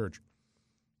standing with the church.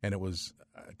 And it was,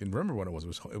 I can remember when it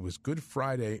was. It was Good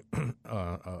Friday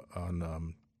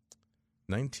on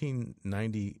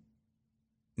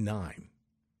 1999.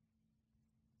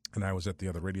 And I was at the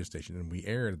other radio station, and we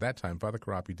aired at that time. Father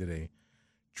Karapi did a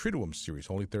Triduum series,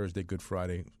 Holy Thursday, Good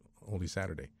Friday, Holy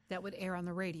Saturday. That would air on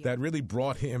the radio. That really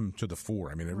brought him to the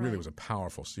fore. I mean, it really was a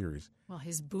powerful series. Well,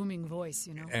 his booming voice,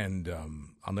 And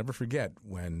I'll never forget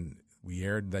when we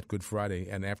aired that Good Friday,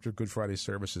 and after Good Friday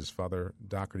services, Father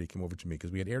Doherty came over to me,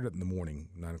 because we had aired it in the morning,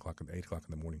 9 o'clock, 8 o'clock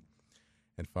in the morning.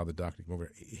 And Father Doherty came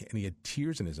over, and he had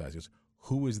tears in his eyes. He goes,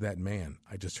 "Who is that man?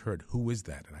 I just heard, who is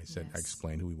that?" And I said, I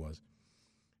explained who he was.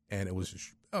 And it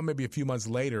was maybe a few months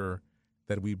later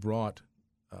that we brought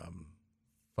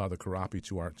Father Karapi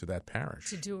to that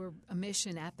parish. To do a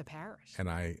mission at the parish. And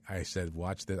I said,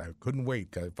 watch this. I couldn't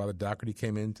wait. Father Doherty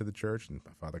came into the church, and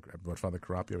Father Karapi. I said,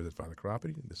 Father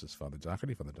Karapi, this is Father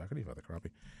Doherty, Father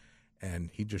Karapi.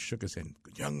 And he just shook his hand.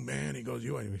 Young man, he goes,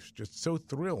 you. And he was just so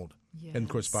thrilled. Yes. And, of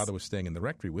course, Father was staying in the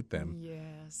rectory with them.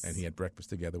 Yes. And he had breakfast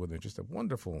together with them. Just a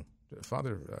wonderful,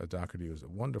 Father Doherty was a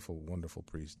wonderful, wonderful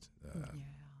priest.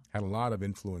 Had a lot of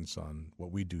influence on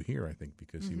what we do here, I think,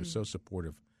 because he was so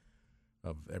supportive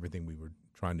of everything we were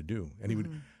trying to do.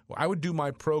 And I would do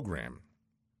my program,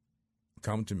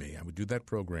 come to me. I would do that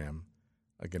program.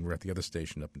 Again, we're at the other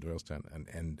station up in Doylestown.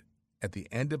 And at the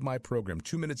end of my program,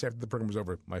 2 minutes after the program was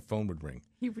over, my phone would ring.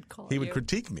 He would call He would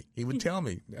critique me. He would tell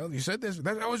me, you said this.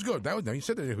 That was good. You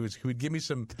said that. He would give me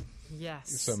some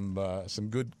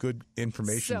good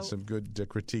information, some good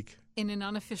critique. In an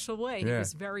unofficial way. He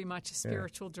was very much a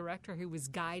spiritual director who was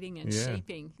guiding and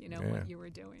shaping, what you were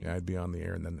doing. Yeah, I'd be on the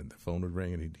air, and then the phone would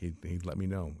ring, and he'd let me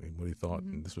know what he thought,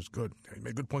 and this was good. He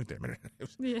made a good point there.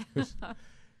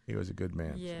 He was a good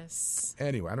man. Yes. So.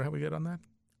 Anyway, I don't know how we get on that.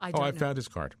 I found his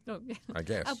card. Oh, yeah. I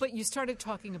guess. But you started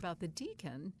talking about the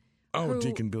deacon.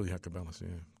 Deacon Billy Jacobellis,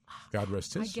 God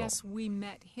rest his soul. I guess we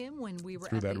met him when we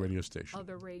were at that radio station.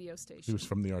 Other radio station. He was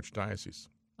from the Archdiocese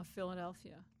of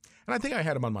Philadelphia. And I think I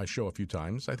had him on my show a few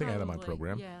times. I think I had him on my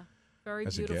program. Yeah. Very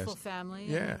beautiful family.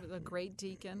 Yeah. A great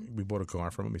deacon. We bought a car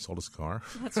from him. He sold his car.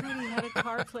 That's right. He had a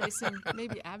car place in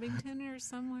maybe Abington or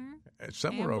somewhere.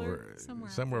 Somewhere over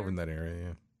in that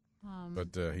area, yeah.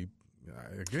 But he,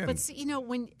 again. But see,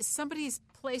 when somebody's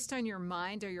placed on your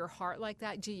mind or your heart like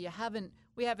that, we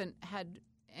haven't had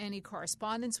any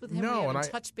correspondence with him. No, we haven't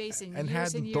touched base in years and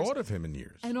years. And hadn't thought of him in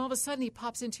years. And all of a sudden he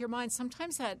pops into your mind.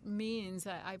 Sometimes that means,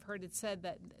 I've heard it said,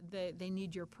 that they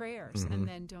need your prayers. And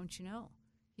then, don't you know,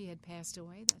 he had passed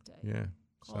away that day. Yeah.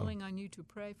 Calling on you to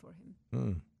pray for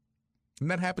him. And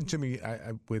that happened to me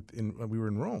when we were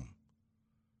in Rome.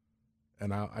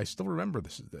 And I still remember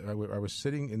this. I was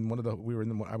sitting in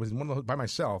I was in one of the, by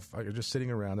myself. I was just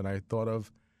sitting around, and I thought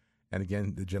of, and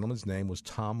again, the gentleman's name was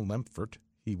Tom Lemfert.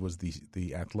 He was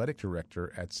the athletic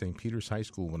director at St. Peter's High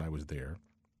School when I was there.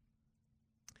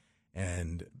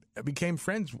 And I became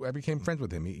friends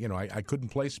with him. I couldn't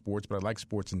play sports, but I liked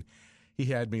sports, and he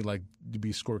had me like to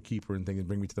be scorekeeper and things, and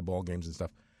bring me to the ball games and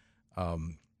stuff.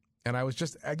 And I was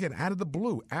just, again, out of the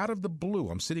blue.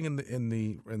 I'm sitting in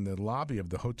the lobby of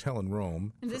the hotel in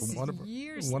Rome. And this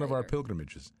is one of our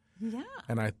pilgrimages. Yeah.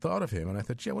 And I thought of him, and I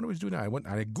thought, what do we do now? I went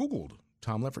and I Googled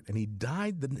Tom Lemfert, and he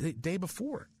died the day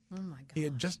before. Oh, my God. He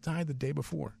had just died the day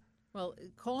before. Well,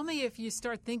 call me if you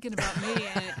start thinking about me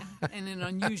in an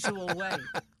unusual way.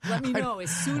 Let me know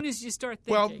as soon as you start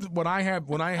thinking. Well,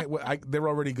 they're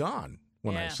already gone.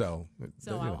 So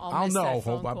I'll know.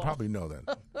 I'll probably know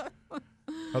that.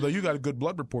 Although you got a good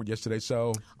blood report yesterday,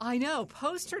 so I know,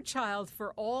 poster child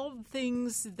for all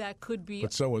things that could be.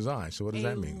 But so was I. So what does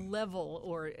that mean? Level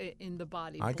or in the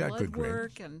body, I got good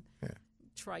work grades. And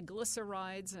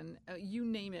triglycerides and you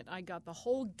name it. I got the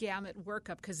whole gamut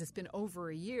workup because it's been over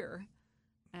a year.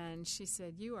 And she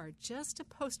said, "You are just a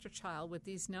poster child with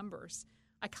these numbers."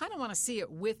 I kind of want to see it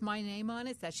with my name on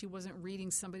it, that she wasn't reading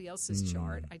somebody else's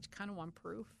chart. I kind of want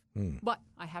proof. But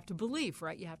I have to believe,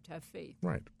 right? You have to have faith.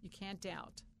 Right. You can't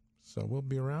doubt. So we'll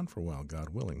be around for a while, God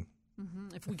willing.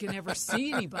 Mm-hmm. If we can ever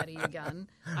see anybody again.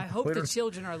 I hope the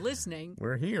children are listening.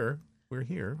 We're here.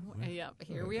 Yeah,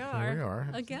 here we are.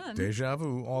 Again. Deja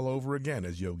vu all over again,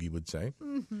 as Yogi would say.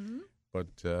 Mm-hmm.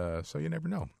 But so you never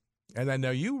know. And I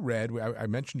know you read, I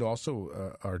mentioned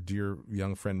also our dear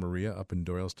young friend Maria up in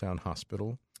Doylestown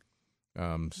Hospital.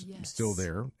 Still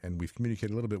there, and we've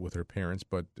communicated a little bit with her parents,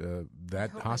 but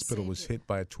that hospital was hit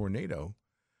by a tornado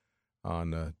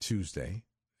on Tuesday.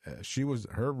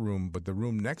 Her room, but the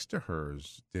room next to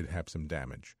hers did have some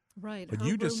damage. Right. But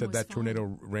you just said that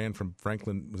tornado ran from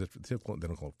Franklin. Was it? They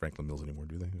don't call it Franklin Mills anymore,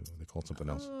 do they? They call it something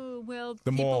else. Well,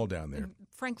 the mall down there,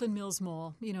 Franklin Mills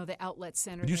Mall. The outlet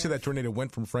center. But you said that tornado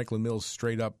went from Franklin Mills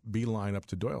straight up, beeline up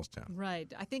to Doylestown.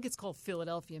 Right. I think it's called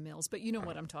Philadelphia Mills, but you know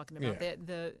what I'm talking about.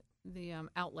 Yeah. The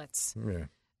outlets. Yeah.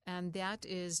 And that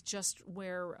is just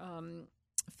where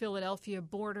Philadelphia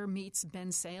border meets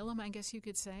Bensalem, I guess you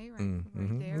could say, right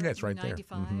there. Yeah, it's right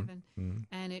 95, there.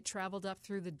 And it traveled up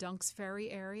through the Dunks Ferry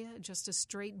area, just a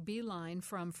straight beeline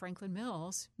from Franklin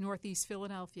Mills, northeast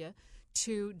Philadelphia,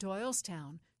 to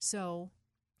Doylestown. So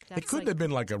it couldn't have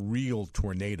been like a real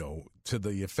tornado to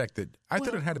the effect that I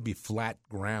thought it had to be flat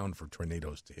ground for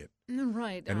tornadoes to hit.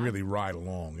 Right. And really ride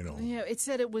along, Yeah, it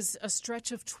said it was a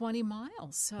stretch of 20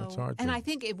 miles. So, that's hard and I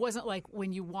think it wasn't like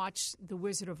when you watch The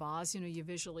Wizard of Oz, you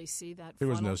visually see that. There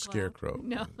was no cloud. scarecrow.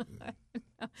 No.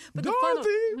 But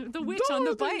Dorothy! The witch on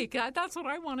the bike, that's what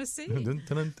I want to see.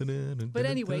 But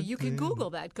anyway, you can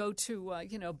Google that. Go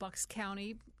to, Bucks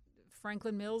County,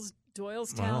 Franklin Mills,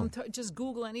 Doylestown. Wow. Just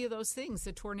Google any of those things,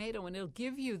 the tornado, and it'll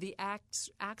give you the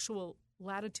actual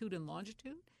latitude and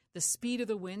longitude. The speed of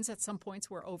the winds at some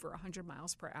points were over 100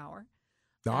 miles per hour.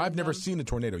 Now, I've never seen a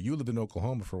tornado. You lived in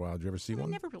Oklahoma for a while. Did you ever see one?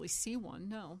 I never really see one,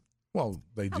 no. Well,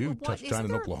 they do touch down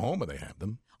in Oklahoma. They have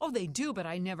them. Oh, they do, but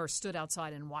I never stood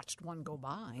outside and watched one go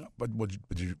by. But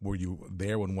were you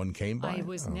there when one came by? I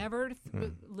was never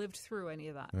lived through any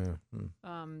of that.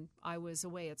 I was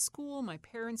away at school. My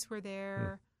parents were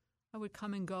there. I would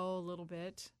come and go a little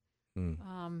bit.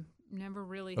 Never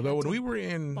really. Although when we were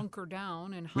in bunker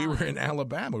down and we were in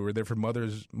Alabama, we were there for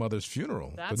mother's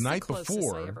funeral. That's the night closest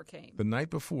before. I ever came. The night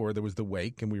before there was the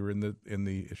wake, and we were in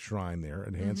the shrine there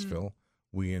at Hansville.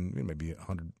 We and maybe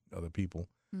 100 other people.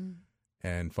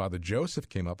 And Father Joseph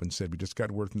came up and said, "We just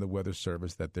got word from the weather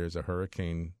service that there's a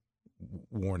hurricane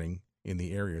warning in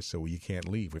the area, so you can't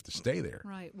leave. We have to stay there."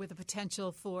 Right, with the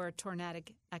potential for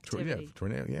tornadic activity.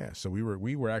 Tornado. Yeah. So we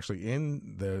were actually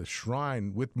in the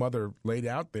shrine with Mother laid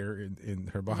out there in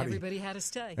her body. And everybody had to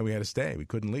stay. And we had to stay. We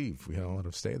couldn't leave. We had all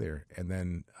to stay there. And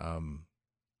then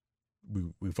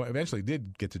we eventually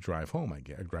did get to drive home. I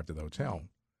drive to the hotel. Right.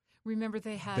 Remember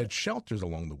they had shelters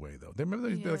along the way though. Remember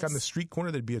like on the street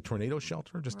corner there'd be a tornado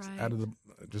shelter out of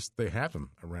they have them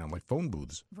around like phone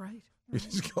booths. Right. You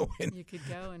just go in. You could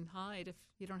go and hide if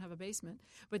you don't have a basement.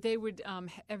 But they would.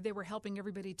 They were helping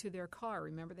everybody to their car.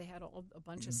 Remember, they had a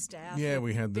bunch of staff. Yeah,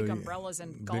 we had big umbrellas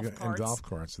and golf carts. And golf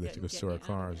carts, so they took us to our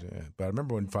cars. Yeah. But I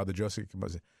remember when Father Joseph came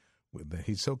up,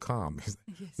 he's so calm.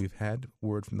 We've had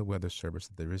word from the weather service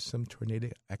that there is some tornado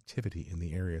activity in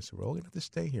the area, so we're all going to have to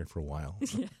stay here for a while.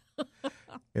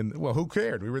 And well, who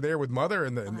cared? We were there with Mother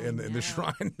in the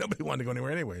shrine. Nobody wanted to go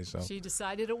anywhere anyway. So she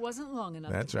decided it wasn't long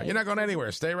enough. That's right. You're not going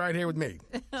anywhere. Stay right here with me.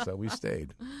 So we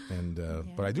stayed. And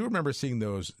but I do remember seeing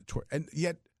those. And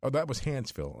yet, that was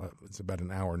Hanceville. It's about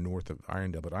an hour north of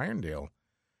Irondale. But Irondale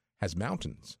has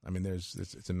mountains. I mean,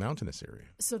 it's a mountainous area.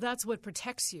 So that's what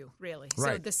protects you, really.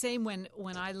 Right. So the same when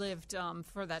I lived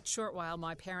for that short while,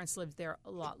 my parents lived there a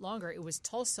lot longer. It was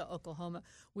Tulsa, Oklahoma,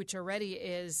 which already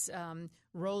is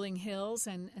rolling hills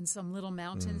and some little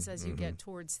mountains as you get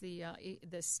towards the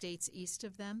states east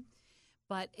of them.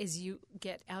 But as you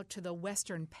get out to the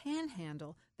western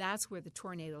panhandle, that's where the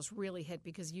tornadoes really hit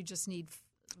because you just need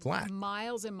flat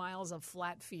miles and miles of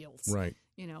flat fields, right?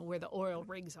 You know, where the oil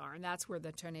rigs are, and that's where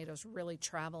the tornadoes really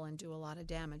travel and do a lot of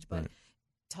damage. But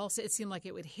Tulsa, it seemed like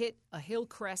it would hit a hill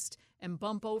crest and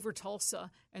bump over Tulsa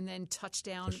and then touch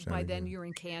down. By then, you're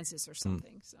in Kansas or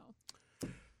something. So,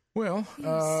 well,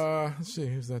 let's see,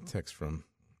 who's that text from?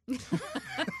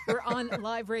 We're on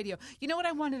live radio. You know what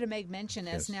I wanted to make mention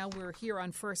as now we're here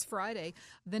on First Friday.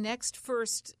 The next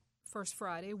First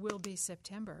Friday will be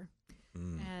September.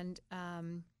 And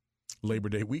Labor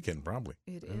Day weekend, probably.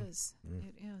 It is.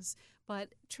 It is.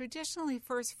 But traditionally,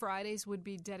 First Fridays would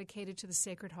be dedicated to the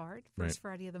Sacred Heart, First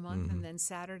Friday of the month, and then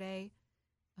Saturday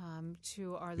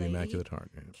to Our Lady. The Immaculate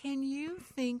Heart. Yeah. Can you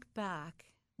think back?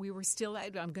 We were still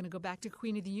I'm going to go back to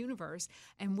Queen of the Universe,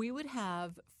 and we would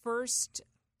have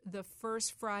the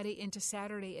first Friday into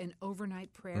Saturday an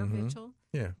overnight prayer vigil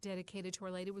dedicated to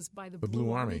Our Lady. It was by the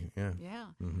Blue Army. Yeah.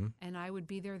 And I would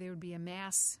be there. There would be a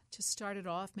mass to start it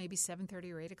off, maybe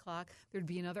 7:30 or 8 o'clock. There'd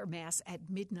be another mass at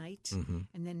midnight,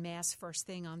 and then mass first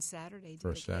thing on Saturday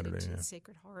dedicated to the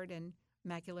Sacred Heart and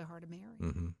Immaculate Heart of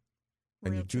Mary.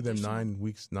 And you do them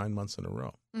 9 months in a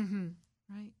row.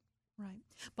 Right.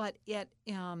 But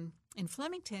in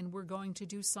Flemington, we're going to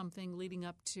do something leading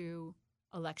up to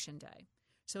Election Day.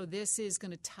 So this is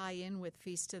going to tie in with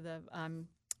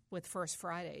with First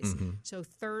Fridays. So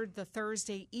the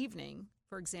Thursday evening,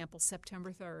 for example,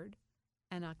 September 3rd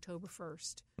and October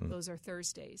 1st, those are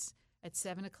Thursdays. At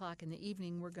 7 o'clock in the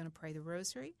evening, we're going to pray the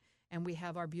Rosary, and we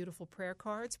have our beautiful prayer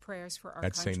cards, prayers for our country.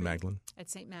 At St. Magdalene? At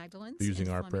St. Magdalene's. Using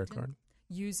our prayer card?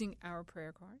 Using our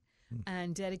prayer card.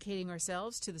 And dedicating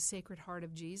ourselves to the Sacred Heart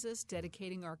of Jesus,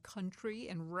 dedicating our country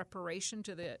in reparation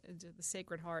to the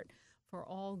Sacred Heart for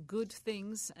all good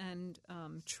things and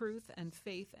truth and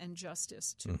faith and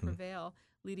justice to prevail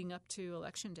leading up to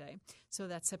Election Day. So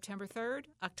that's September 3rd,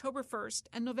 October 1st,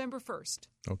 and November 1st.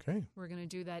 Okay. We're going to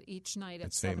do that each night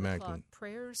at St. 7 Magdalene. o'clock.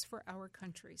 Prayers for our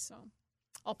country. So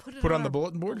I'll put it on the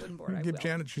bulletin board. Give I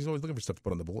Janet. She's always looking for stuff to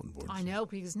put on the bulletin board. I know,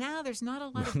 because now there's not a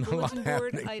lot of bulletin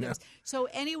board items. No. So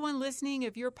anyone listening,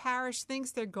 if your parish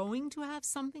thinks they're going to have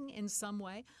something in some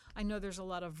way, I know there's a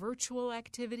lot of virtual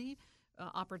activity,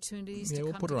 opportunities to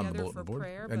we'll come put it on the together bulletin for board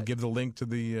prayer. And give the link to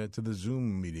the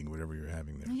Zoom meeting, whatever you're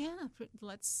having there. Yeah,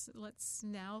 let's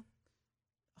now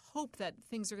hope that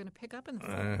things are going to pick up in the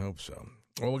fall. I hope so.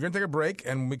 Well, we're going to take a break,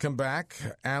 and when we come back,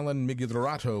 Alan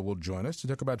Migliorato will join us to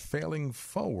talk about failing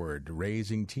forward,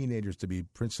 raising teenagers to be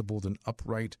principled and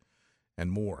upright,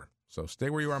 and more. So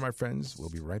stay where you are, my friends. We'll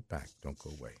be right back. Don't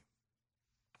go away.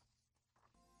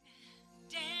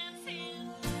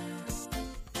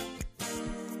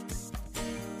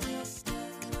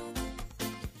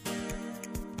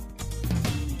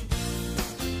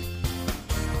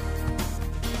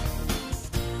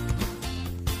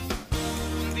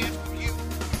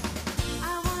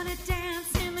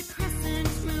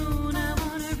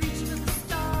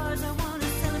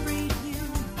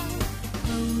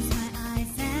 Close my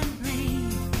eyes and pray.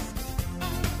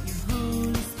 Your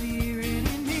Holy Spirit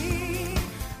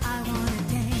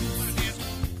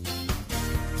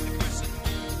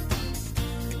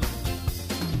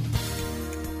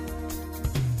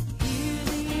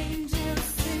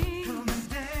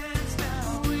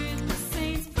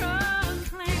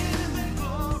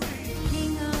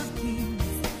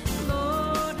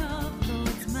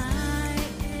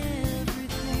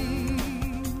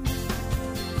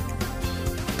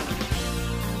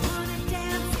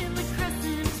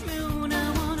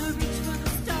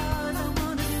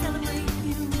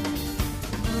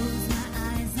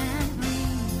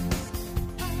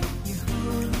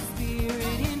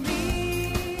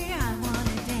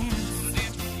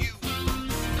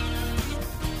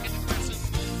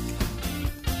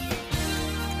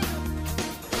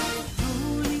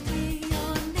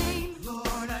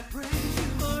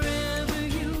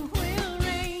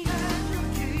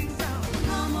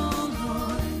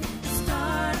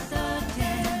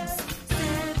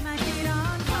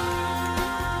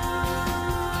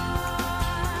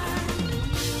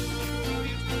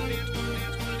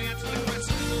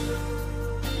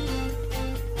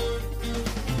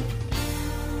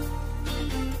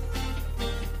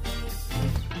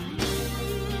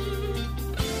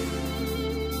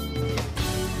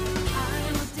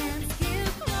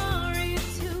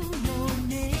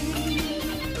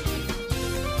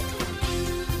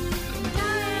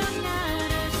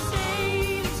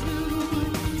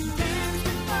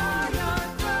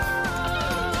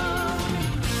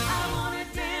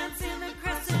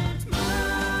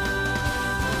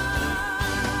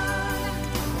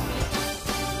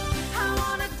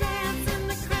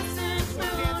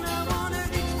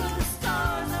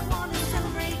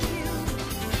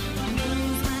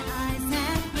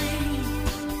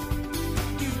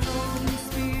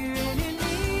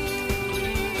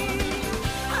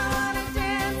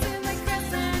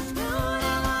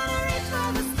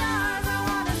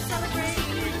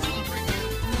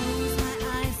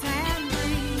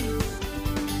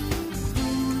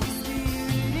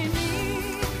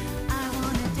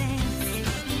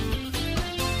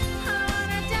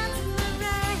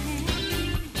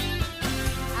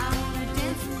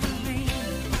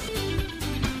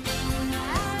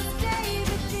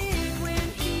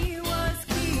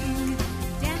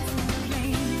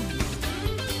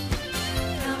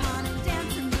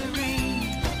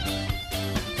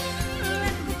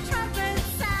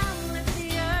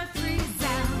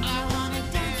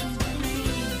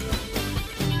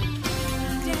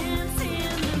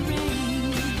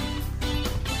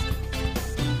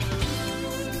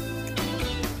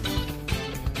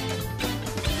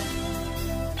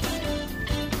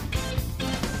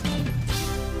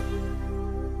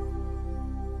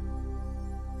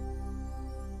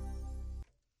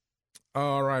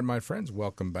All right, my friends,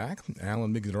 welcome back.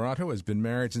 Alan Migliorato has been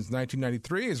married since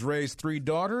 1993, has raised 3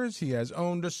 daughters. He has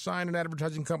owned a sign and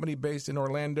advertising company based in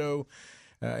Orlando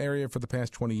area for the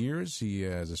past 20 years. He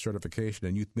has a certification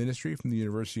in youth ministry from the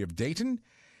University of Dayton.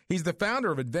 He's the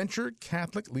founder of Adventure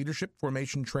Catholic Leadership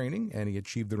Formation Training, and he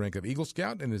achieved the rank of Eagle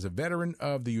Scout and is a veteran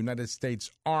of the United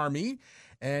States Army.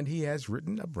 And he has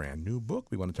written a brand new book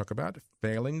we want to talk about,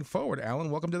 Failing Forward.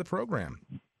 Alan, welcome to the program.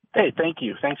 Hey, thank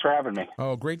you. Thanks for having me.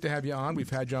 Oh, great to have you on. We've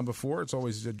had you on before. It's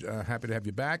always happy to have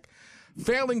you back.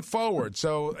 Failing Forward.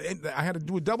 So I had to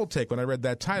do a double take when I read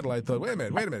that title. I thought, wait a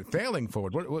minute, Failing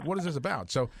Forward. What is this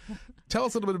about? So tell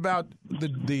us a little bit about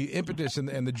the impetus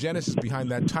and the genesis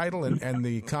behind that title and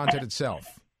the content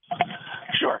itself.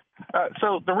 Sure.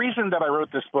 So the reason that I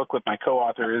wrote this book with my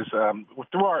co-author is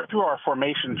through our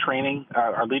formation training,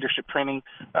 our leadership training,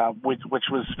 which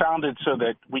was founded so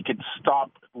that we could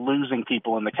stop losing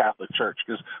people in the Catholic Church,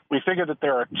 because we figured that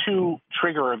there are 2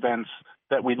 trigger events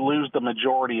that we lose the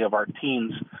majority of our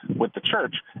teens with the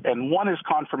church. And one is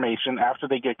confirmation. After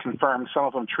they get confirmed, some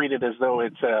of them treat it as though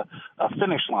it's a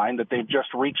finish line, that they've just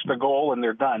reached the goal and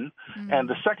they're done. Mm-hmm. And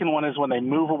the second one is when they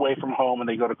move away from home and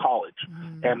they go to college,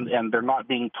 mm-hmm. and they're not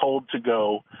being told to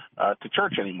go to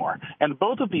church anymore. And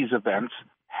both of these events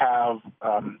have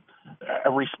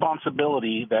a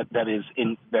responsibility that is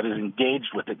engaged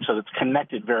with it, so it's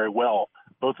connected very well.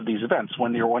 Both of these events.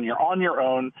 When you're on your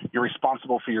own, you're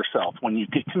responsible for yourself. When you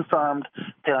get confirmed,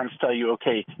 parents tell you,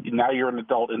 okay, now you're an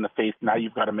adult in the faith. Now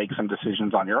you've got to make some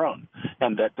decisions on your own.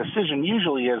 And that decision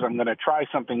usually is, I'm going to try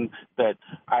something that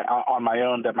on my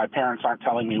own that my parents aren't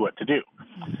telling me what to do.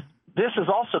 This is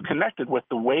also connected with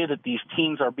the way that these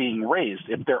teens are being raised.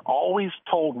 If they're always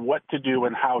told what to do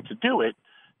and how to do it,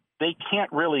 they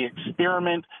can't really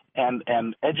experiment and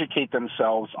educate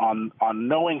themselves on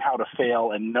knowing how to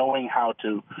fail and knowing how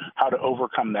to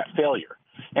overcome that failure.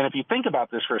 And if you think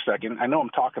about this for a second, I know I'm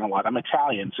talking a lot. I'm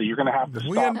Italian, so you're going to have to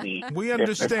stop me. We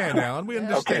understand, Alan. We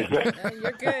understand.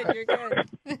 Okay. You're good.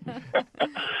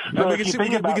 So we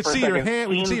can see your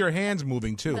hand. We can see your hands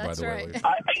moving too. That's by the right. way.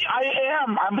 I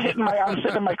am. I'm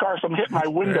sitting in my car, so I'm hitting my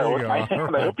window with my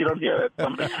hand. I hope you don't hear it.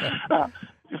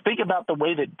 Think about the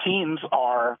way that teens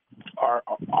are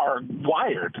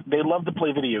wired. They love to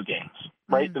play video games,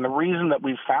 right? Mm-hmm. And the reason that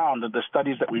we've found that the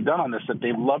studies that we've done on this, that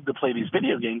they love to play these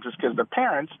video games, is because their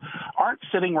parents aren't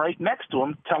sitting right next to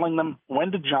them telling them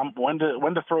when to jump, when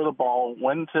to throw the ball,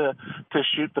 when to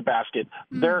shoot the basket.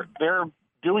 Mm-hmm. They're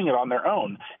doing it on their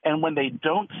own. And when they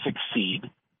don't succeed,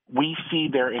 we see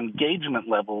their engagement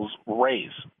levels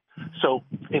raise. So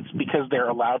it's because they're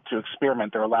allowed to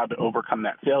experiment. They're allowed to overcome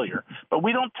that failure. But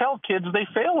we don't tell kids they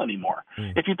fail anymore.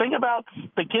 Mm. If you think about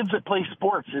the kids that play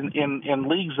sports in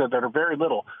leagues that are very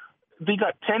little, they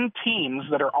got 10 teams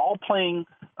that are all playing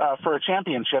for a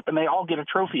championship, and they all get a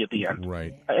trophy at the end.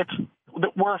 Right.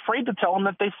 We're afraid to tell them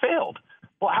that they failed.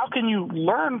 Well, how can you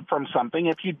learn from something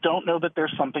if you don't know that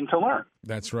there's something to learn?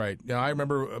 That's right. Now, I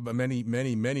remember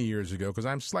many years ago, because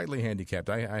I'm slightly handicapped.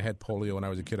 I had polio when I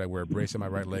was a kid. I wear a brace on my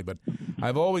right leg, but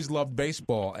I've always loved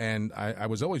baseball, and I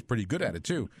was always pretty good at it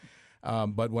too.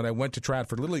 But when I went to try out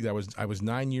for Little League, I was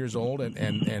 9 years old,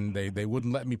 and they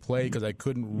wouldn't let me play because I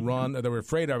couldn't run. They were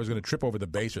afraid I was going to trip over the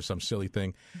base or some silly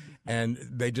thing, and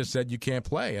they just said you can't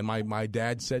play. And my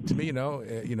dad said to me,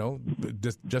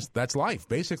 just that's life,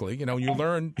 basically. You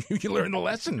learn the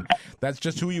lesson. That's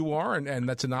just who you are, and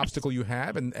that's an obstacle you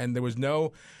have. And there was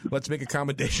no let's make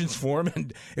accommodations for him,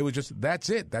 and it was just that's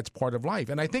it. That's part of life.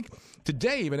 And I think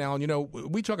today, even Alan,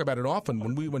 we talk about it often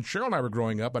when Cheryl and I were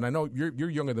growing up, and I know you're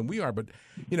younger than we are. But,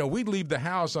 we'd leave the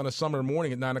house on a summer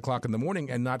morning at 9 o'clock in the morning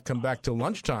and not come back till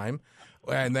lunchtime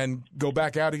and then go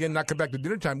back out again, not come back to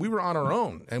dinner time. We were on our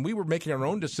own, and we were making our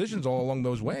own decisions all along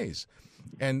those ways.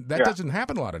 And that doesn't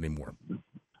happen a lot anymore.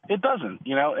 It doesn't,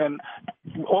 and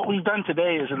what we've done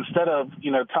today is instead of,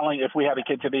 telling if we had a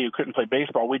kid today who couldn't play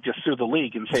baseball, we'd just sue the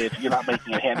league and say, if you're not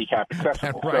making a handicap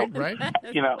accessible. Right.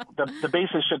 The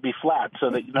bases should be flat so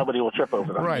that nobody will trip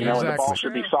over them. Right, exactly. And the ball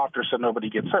should be softer so nobody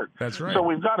gets hurt. That's right. So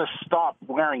we've got to stop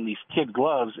wearing these kid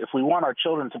gloves if we want our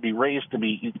children to be raised to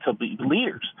be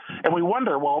leaders. And we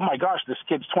wonder, well, oh my gosh, this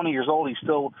kid's 20 years old. He's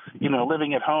still,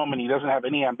 living at home and he doesn't have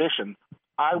any ambition.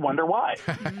 I wonder why.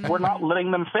 We're not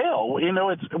letting them fail.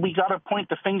 We got to point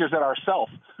the fingers at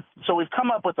ourselves. So we've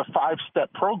come up with a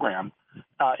 5-step program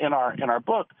in our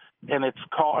book, and it's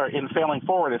called in Failing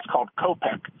Forward. It's called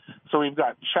COPEC. So we've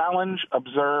got challenge,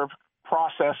 observe,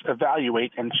 process,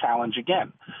 evaluate, and challenge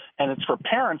again. and it's for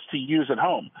parents to use at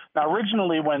home. Now,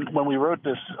 originally, when we wrote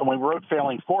this, when we wrote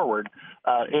Failing Forward,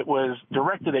 it was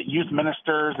directed at youth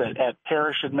ministers, at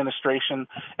parish administration,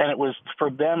 and it was for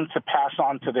them to pass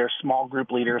on to their small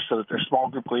group leaders so that their small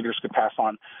group leaders could pass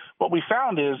on. What we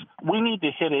found is we need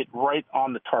to hit it right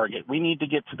on the target. We need to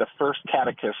get to the first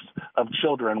catechist of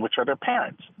children, which are their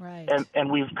parents. Right.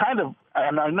 And we've kind of,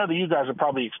 and I know that you guys have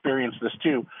probably experienced this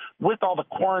too, with all the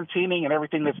quarantining and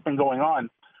everything that's been going on,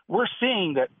 we're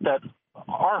seeing that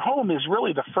our home is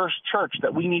really the first church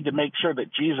that we need to make sure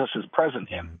that Jesus is present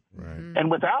in. Right. And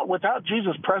without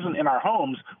Jesus present in our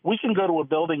homes, we can go to a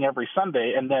building every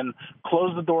Sunday and then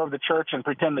close the door of the church and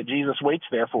pretend that Jesus waits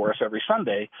there for us every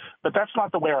Sunday. But that's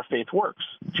not the way our faith works.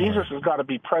 Jesus has got to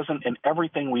be present in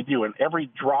everything we do, in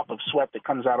every drop of sweat that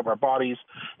comes out of our bodies,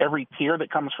 every tear that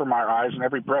comes from our eyes, and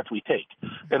every breath we take.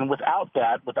 And without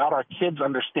that, without our kids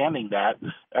understanding that,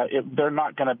 they're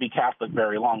not going to be Catholic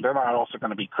very long. They're not also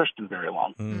going to be Christian very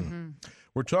long. Mm-hmm.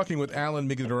 We're talking with Alan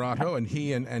Migliorato, and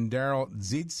he and Daryl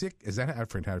Ziedzik. Is that I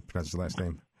forget how to pronounce his last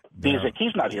name? Ziedzik.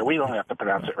 He's not here. We don't have to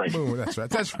pronounce it right. Ooh, that's right.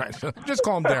 That's right. Just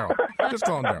call him Daryl. Just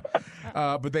call him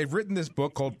Daryl. But they've written this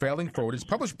book called Failing Forward. It's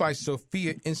published by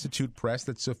Sophia Institute Press.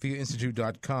 That's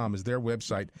sophiainstitute.com is their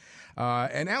website.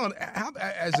 And Alan,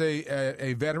 as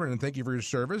a veteran, and thank you for your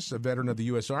service, a veteran of the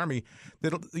U.S. Army,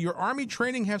 did your Army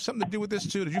training have something to do with this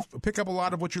too? Did you pick up a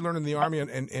lot of what you learned in the Army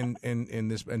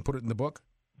and this and put it in the book?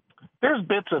 There's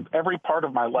bits of every part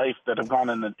of my life that have gone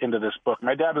into this book.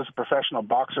 My dad was a professional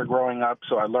boxer growing up,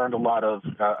 so I learned a lot of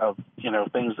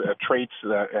things, traits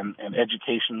and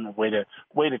education, way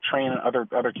to train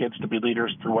other kids to be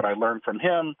leaders through what I learned from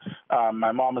him.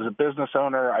 My mom was a business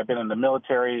owner. I've been in the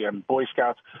military and Boy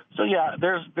Scouts. So yeah,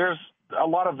 there's a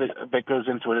lot of it that goes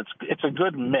into it. It's a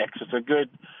good mix. It's a good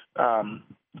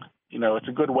it's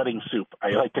a good wedding soup,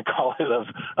 I like to call it,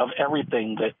 of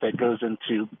everything that goes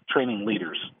into training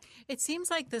leaders. It seems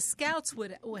like the Scouts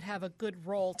would have a good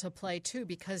role to play, too,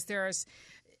 because there's,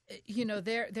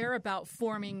 they're about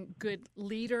forming good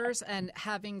leaders and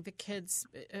having the kids,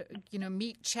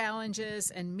 meet challenges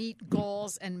and meet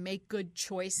goals and make good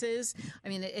choices. I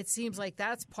mean, it seems like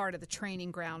that's part of the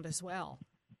training ground as well.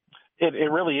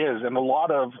 It really is, and a lot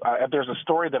of there's a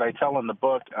story that I tell in the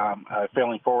book,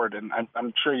 Failing Forward, and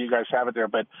I'm sure you guys have it there,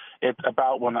 but it's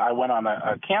about when I went on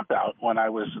a camp out when I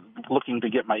was looking to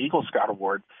get my Eagle Scout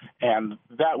award, and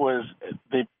that was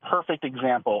the perfect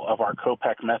example of our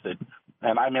COPEC method.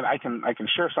 And I mean, I can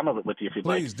share some of it with you if you'd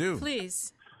like. Please do.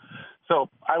 Please. So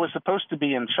I was supposed to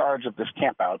be in charge of this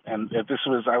camp out, and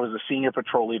I was a senior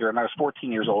patrol leader, and I was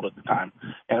 14 years old at the time.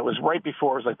 And it was right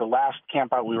before, it was like the last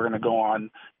camp out we were going to go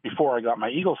on before I got my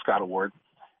Eagle Scout award.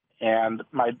 And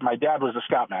my dad was a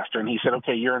scoutmaster, and he said,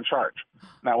 okay, you're in charge.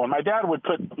 Now, when my dad would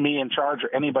put me in charge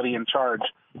or anybody in charge,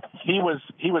 he was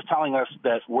telling us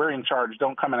that we're in charge.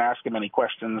 Don't come and ask him any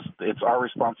questions. It's our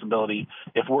responsibility.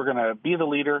 If we're going to be the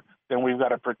leader, then we've got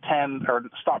to pretend or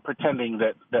stop pretending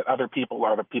that other people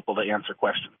are the people to answer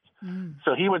questions.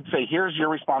 So he would say, here's your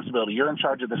responsibility. You're in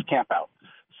charge of this camp out.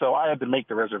 So I had to make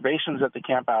the reservations at the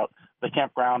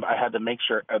campground. I had to make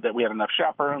sure that we had enough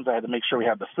chaperones. I had to make sure we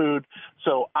had the food.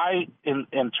 So I,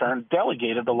 in turn,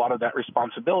 delegated a lot of that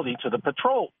responsibility to the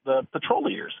patrol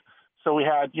leaders. So we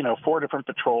had, 4 different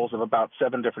patrols of about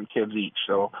 7 different kids each.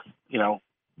 So,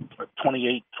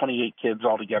 28 kids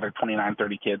altogether, 29,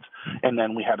 30 kids. And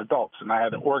then we had adults, and I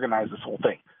had to organize this whole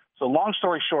thing. So long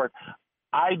story short,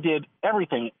 I did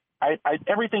everything. I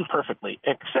everything perfectly,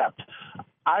 except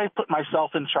I put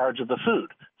myself in charge of the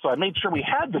food. So I made sure we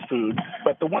had the food,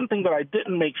 but the one thing that I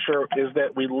didn't make sure is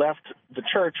that we left the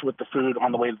church with the food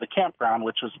on the way to the campground,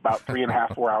 which was about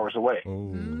 3.5, 4 hours away.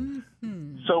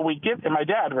 So we get, and my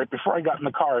dad, right before I got in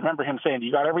the car, I remember him saying,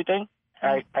 you got everything?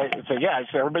 I said, yeah. I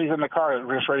said, everybody's in the car.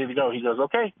 We're just ready to go. He goes,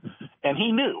 okay. And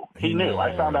he knew.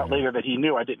 I found out later that he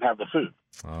knew I didn't have the food.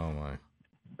 Oh, my.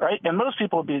 Right? And most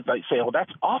people would be like, say, well,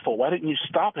 that's awful. Why didn't you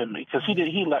stop him? Because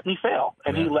he let me fail,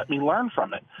 and he let me learn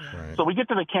from it. Right. So we get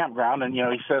to the campground, and, he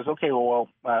says, okay,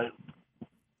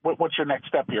 what's your next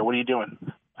step here? What are you doing?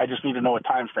 I just need to know a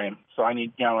time frame. So I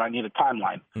need a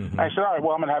timeline. Mm-hmm. I said, all right,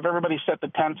 well, I'm going to have everybody set the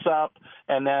tents up.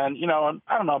 And then,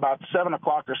 I don't know, about 7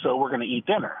 o'clock or so, we're going to eat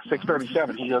dinner,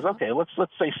 6:37. He goes, okay, let's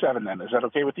say 7 then. Is that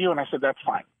okay with you? And I said, that's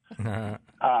fine.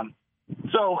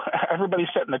 So everybody's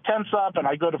setting the tents up, and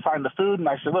I go to find the food, and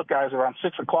I said, look, guys, around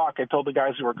 6 o'clock, I told the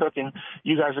guys who were cooking,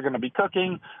 you guys are going to be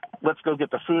cooking. Let's go get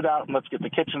the food out, and let's get the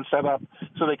kitchen set up.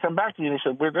 So they come back to me, and they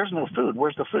said, there's no food.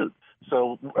 Where's the food?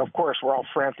 So, of course, we're all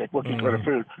frantic looking for the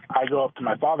food. I go up to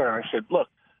my father, and I said, look,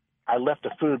 I left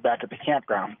the food back at the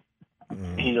campground.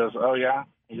 He goes, oh, yeah?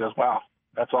 He goes, wow,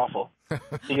 that's awful.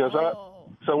 He goes,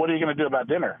 so what are you going to do about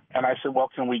dinner? And I said, well,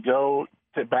 can we go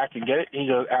back and get it? He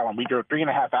goes, Alan, we drove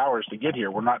 3.5 hours to get here.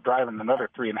 We're not driving another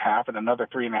 3.5 and another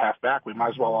 3.5 back. We might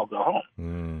as well all go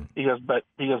home. He goes, but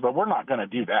we're not going to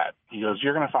do that. He goes,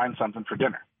 you're going to find something for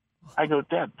dinner. I go,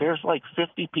 Dad, there's like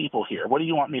 50 people here. What do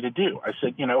you want me to do? I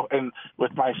said, and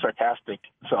with my sarcastic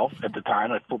self at the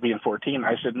time, at being 14,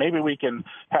 I said, maybe we can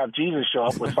have Jesus show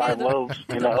up with 5 loaves,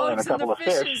 and a couple of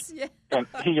fish. Yeah. And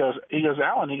he goes,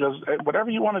 Alan, whatever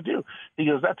you want to do. He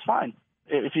goes, that's fine.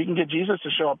 If you can get Jesus to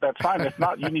show up, that's fine. If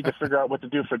not, you need to figure out what to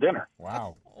do for dinner.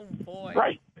 Wow. Oh, boy.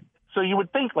 Right. So you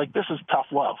would think, like, this is tough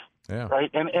love. Yeah. Right.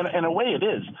 And in a way it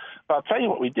is. But I'll tell you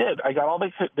what we did. I got all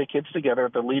the kids together,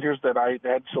 the leaders that I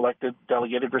had selected,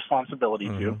 delegated responsibility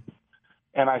to.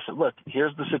 And I said, look,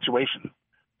 here's the situation.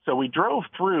 So we drove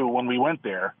through, when we went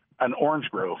there, an orange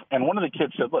grove. And one of the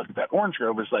kids said, look, that orange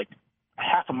grove is like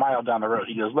half a mile down the road.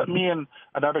 He goes, let me and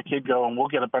another kid go and we'll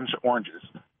get a bunch of oranges.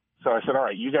 So I said, all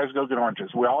right, you guys go get oranges.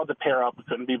 We all had to pair up. We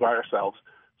couldn't be by ourselves.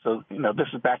 So, this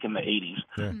is back in the 80s.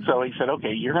 Yeah. So he said,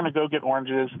 okay, you're going to go get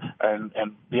oranges. And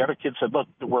the other kid said, look,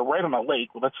 we're right on a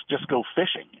lake. Well, let's just go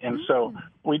fishing. And so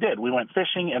we did. We went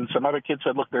fishing, and some other kids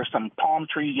said, look, there's some palm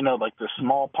tree, like the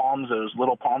small palms, those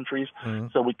little palm trees.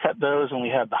 So we cut those, and we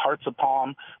had the hearts of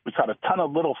palm. We caught a ton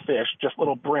of little fish, just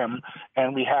little brim,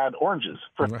 and we had oranges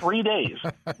for 3 days.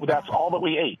 That's all that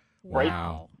we ate, right?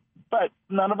 Wow. But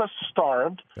none of us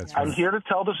starved. I'm here to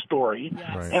tell the story.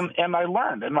 Yes. And I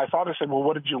learned. And my father said, well,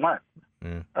 what did you learn?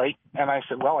 Right? And I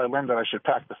said, well, I learned that I should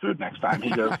pack the food next time.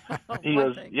 He goes,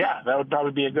 yeah, that would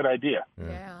probably be a good idea.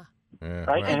 Yeah.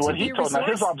 Right? And what he told me,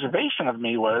 his observation of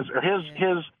me was, or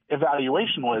his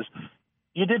evaluation was,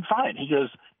 you did fine. He goes,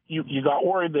 you got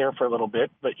worried there for a little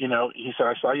bit, but, he said,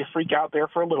 I saw you freak out there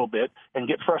for a little bit and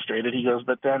get frustrated. He goes,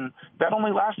 but then that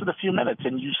only lasted a few minutes,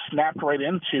 and you snapped right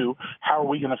into how are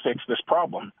we going to fix this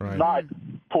problem, not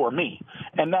poor me.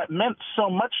 And that meant so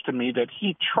much to me that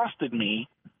he trusted me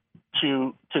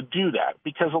to do that,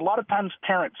 because a lot of times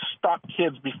parents stop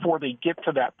kids before they get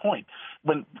to that point.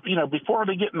 When, before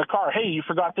they get in the car, hey, you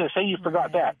forgot this, hey, you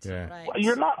forgot that. Yeah. Well,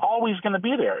 you're not always going to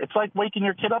be there. It's like waking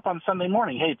your kid up on Sunday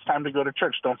morning. Hey, it's time to go to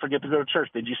church. Don't forget to go to church.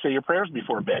 Did you say your prayers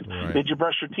before bed? Right. Did you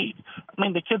brush your teeth? I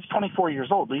mean, the kid's 24 years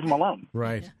old. Leave him alone.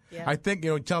 Right. Yeah. I think,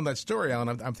 telling that story,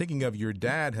 Alan, I'm thinking of your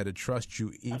dad had to trust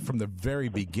you from the very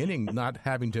beginning, not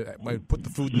having to put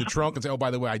the food in the trunk and say, oh, by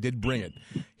the way, I did bring it.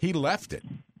 He left it.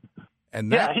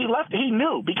 And he left. He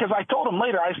knew, because I told him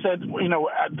later. I said,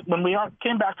 when we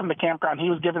came back from the campground, he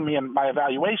was giving me my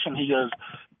evaluation. He goes,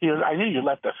 I knew you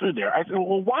left the food there. I said,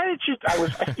 well, why did you? I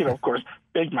was, of course,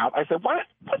 big mouth. I said, what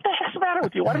the heck's the matter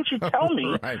with you? Why didn't you tell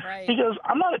me? Right. He goes,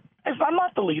 I'm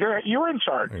not the leader. You're in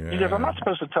charge. Yeah. He goes, I'm not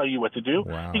supposed to tell you what to do.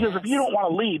 Wow. He goes, if you don't want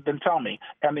to lead, then tell me,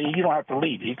 and you don't have to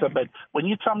lead. He said, but when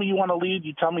you tell me you want to lead,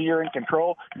 you tell me you're in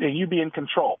control, then you be in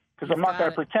control. Because I'm not going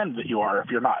to pretend that you are if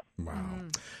you're not. Wow.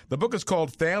 The book is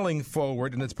called Failing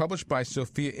Forward, and it's published by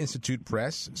Sophia Institute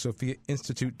Press.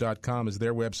 SophiaInstitute.com is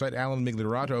their website. Alan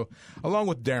Migliorato, along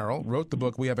with Daryl, wrote the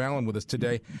book. We have Alan with us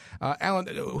today. Alan,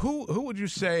 who would you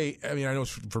say, I mean, I know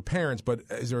it's for parents, but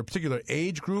is there a particular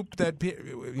age group that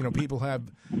people have?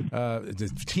 Is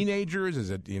it teenagers? Is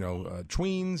it,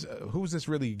 tweens? Who's this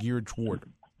really geared toward?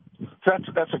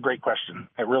 That's a great question.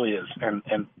 It really is.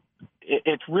 And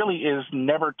it really is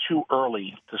never too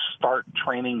early to start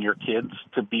training your kids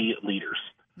to be leaders.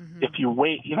 Mm-hmm. If you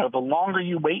wait, the longer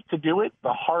you wait to do it,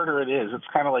 the harder it is. It's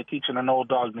kind of like teaching an old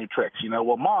dog new tricks.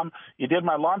 Well, Mom, you did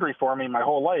my laundry for me my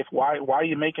whole life. Why are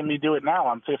you making me do it now?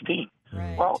 I'm 15.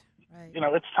 Right. Well,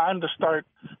 it's time to start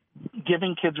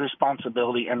giving kids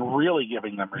responsibility and really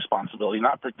giving them responsibility,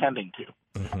 not pretending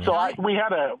to. Mm-hmm. So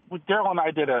Daryl and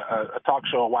I did a talk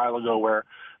show a while ago where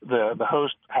the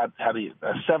host had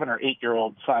a 7 or 8 year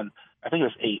old son. I think it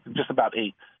was 8, just about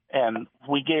 8. And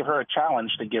we gave her a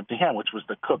challenge to give to him, which was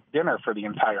to cook dinner for the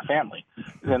entire family.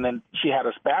 And then she had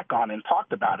us back on and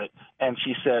talked about it. And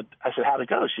I said, how'd it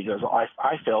go? She goes, I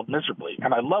failed miserably.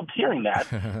 And I loved hearing that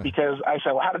because I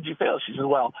said, well, how did you fail? She said,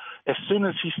 well, as soon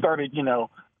as he started,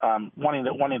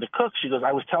 wanting to cook, she goes,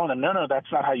 I was telling him, no,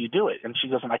 that's not how you do it. And she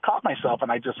goes, and I caught myself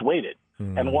and I just waited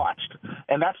and watched.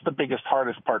 And that's the biggest,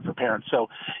 hardest part for parents. So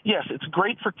yes, it's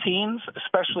great for teens,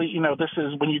 especially, this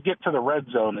is when you get to the red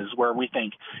zone is where we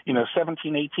think,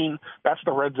 17, 18, that's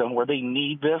the red zone where they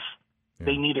need this. Yeah.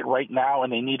 They need it right now,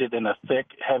 and they need it in a thick,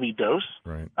 heavy dose.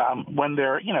 Right. When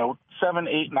they're, 7,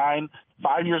 8, 9,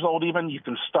 5 years old even, you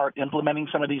can start implementing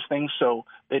some of these things so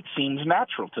it seems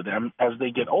natural to them. As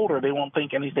they get older, they won't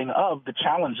think anything of the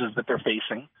challenges that they're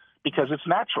facing because it's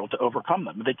natural to overcome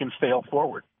them. They can fail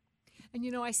forward.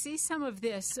 And, I see some of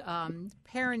this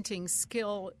parenting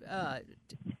skill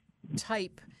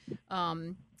type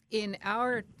in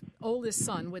our oldest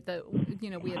son, with the,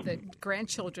 we have the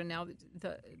grandchildren now,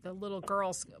 the little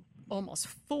girls almost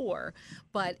 4,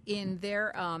 but in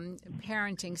their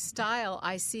parenting style,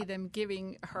 I see them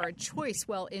giving her a choice.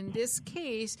 Well, in this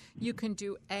case, you can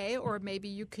do A, or maybe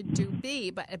you could do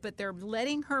B, but they're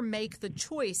letting her make the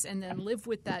choice and then live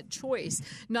with that choice,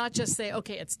 not just say,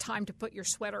 okay, it's time to put your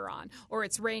sweater on, or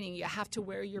it's raining, you have to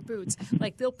wear your boots.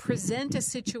 Like, they'll present a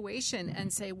situation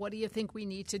and say, what do you think we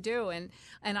need to do? And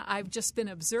I've just been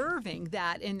observing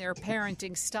that in their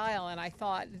parenting style, and I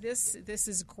thought this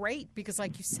is great, because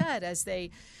like you said, as the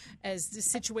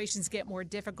situations get more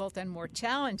difficult and more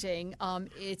challenging,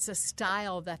 it's a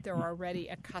style that they're already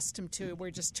accustomed to.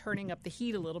 We're just turning up the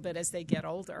heat a little bit as they get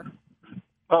older.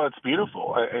 Oh, it's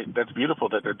beautiful. That's beautiful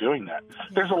that they're doing that.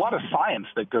 There's a lot of science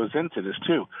that goes into this,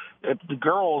 too. The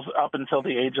girls, up until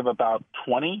the age of about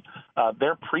 20,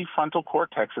 their prefrontal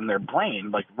cortex in their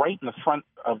brain, like right in the front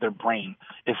of their brain,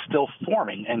 is still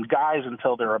forming, and guys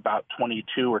until they're about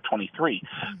 22 or 23.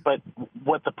 But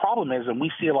what the problem is, and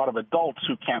we see a lot of adults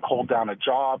who can't hold down a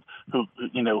job, who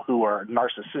are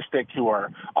narcissistic, who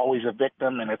are always a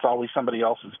victim, and it's always somebody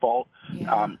else's fault.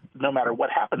 No matter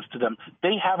what happens to them,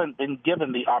 they haven't been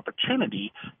given the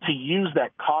opportunity to use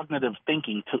that cognitive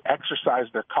thinking, to exercise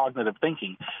their cognitive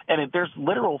thinking. And there's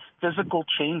literal physical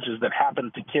changes that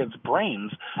happen to kids'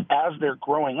 brains as they're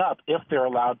growing up if they're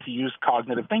allowed to use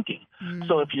cognitive thinking.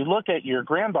 So if you look at your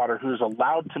granddaughter who's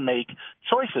allowed to make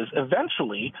choices,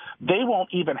 eventually they won't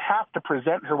even have to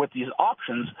present her with these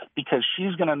options, because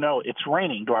she's going to know it's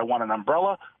raining. Do I want an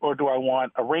umbrella, or do I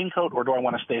want a raincoat, or do I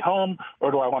want to stay home, or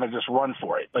do I want to just run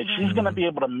for it? Like, she's going to be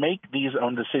able to make these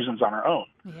own decisions on her own.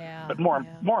 But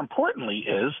more importantly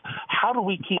is, how do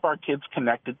we keep our kids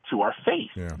connected to our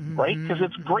faith, right? Because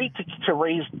it's great to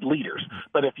raise leaders,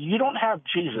 but if you don't have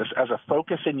Jesus as a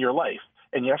focus in your life,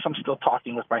 and yes, I'm still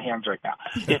talking with my hands right now.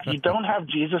 If you don't have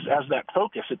Jesus as that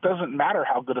focus, it doesn't matter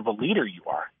how good of a leader you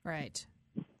are. Right.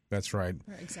 That's right.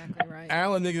 Exactly right.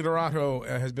 Alan Nigliorato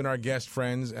has been our guest,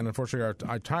 friends, and unfortunately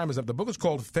our time is up. The book is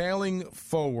called Failing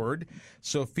Forward.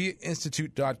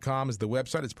 SophiaInstitute.com is the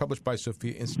website. It's published by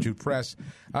Sophia Institute Press.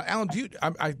 Alan, do you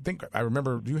have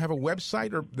a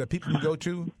website or that people can go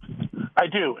to? I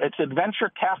do. It's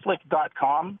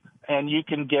adventurecatholic.com. And you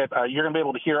can get you're going to be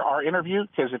able to hear our interview,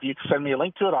 because if you send me a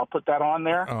link to it, I'll put that on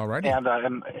there. All right. And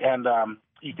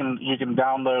you can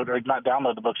download, or not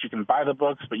download the books. You can buy the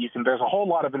books, but there's a whole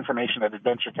lot of information at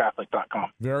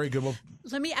adventurecatholic.com. Very good. Well,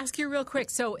 let me ask you real quick.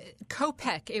 So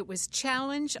COPEC, it was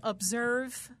challenge,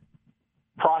 observe,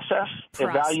 process,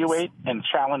 evaluate, and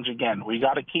challenge again. We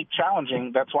got to keep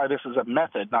challenging. That's why this is a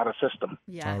method, not a system.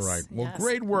 Yes. All right. Well,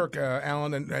 great work,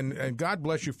 Alan, and God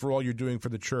bless you for all you're doing for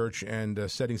the church and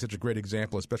setting such a great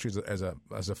example, especially as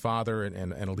a father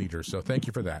and a leader. So thank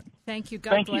you for that. Thank you.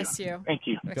 God bless you. Thank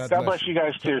you. God bless you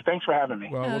guys, too. Thanks for having me.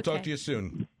 Well, we'll talk to you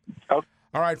soon. Okay.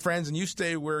 All right, friends, and you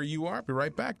stay where you are. Be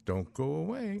right back. Don't go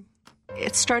away.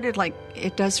 It started like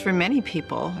it does for many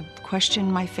people,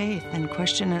 question my faith and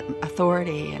question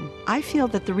authority. And I feel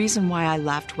that the reason why I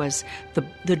left was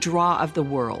the draw of the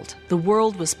world. The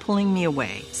world was pulling me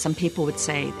away. Some people would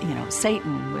say,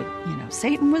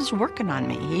 Satan was working on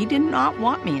me. He did not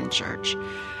want me in church.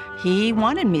 He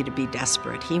wanted me to be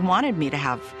desperate. He wanted me to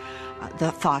have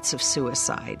the thoughts of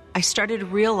suicide. I started to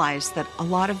realize that a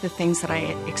lot of the things that I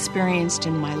had experienced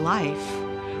in my life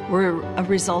were a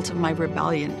result of my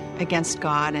rebellion against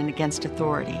God and against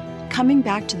authority. Coming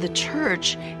back to the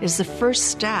church is the first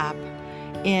step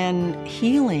in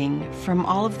healing from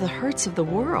all of the hurts of the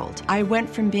world. I went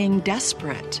from being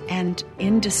desperate and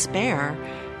in despair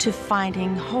to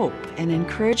finding hope and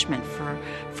encouragement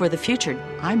for the future.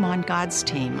 I'm on God's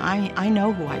team. I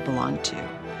know who I belong to,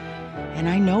 and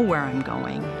I know where I'm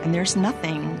going, and there's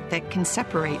nothing that can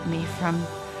separate me from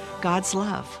God's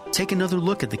love. Take another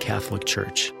look at the Catholic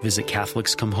Church. Visit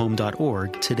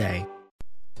CatholicsComeHome.org today.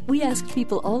 We asked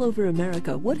people all over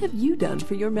America, what have you done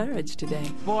for your marriage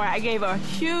today? Boy, I gave a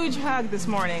huge hug this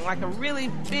morning, like a really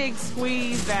big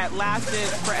squeeze that lasted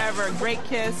forever, a great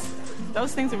kiss.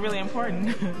 Those things are really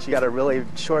important. She got a really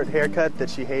short haircut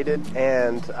that she hated,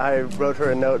 and I wrote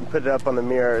her a note and put it up on the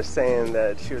mirror saying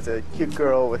that she was a cute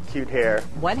girl with cute hair.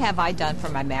 What have I done for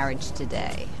my marriage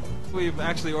today? We've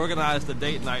actually organized a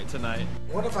date night tonight.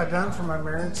 What have I done for my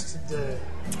marriage today?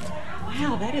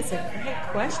 Wow, that is a great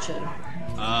question.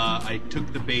 I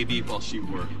took the baby while she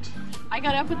worked. I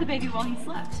got up with the baby while he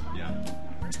slept. Yeah.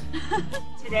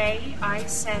 Today, I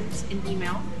sent an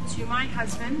email to my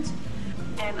husband,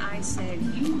 and I said,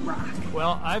 "You rock."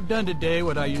 Well, I've done today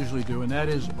what I usually do, and that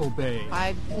is obey.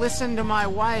 I listened to my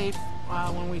wife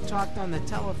when we talked on the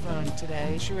telephone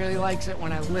today. She really likes it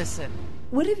when I listen.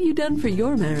 What have you done for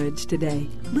your marriage today?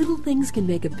 Little things can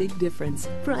make a big difference.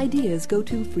 For ideas, go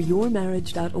to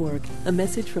foryourmarriage.org. A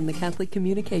message from the Catholic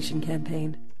Communication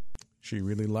Campaign. She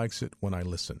really likes it when I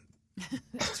listen.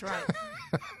 That's right.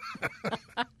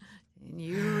 And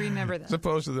you remember that. As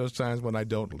opposed to those times when I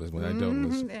don't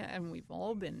listen. And we've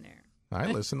all been there.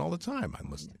 I listen all the time. I'm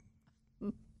listening.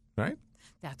 Right?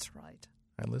 That's right.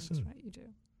 I listen. That's right, you do.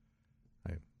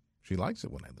 She likes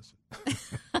it when I listen.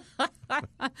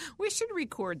 We should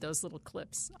record those little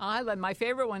clips. My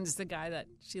favorite one is the guy that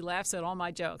she laughs at all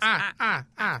my jokes. That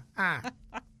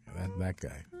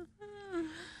guy.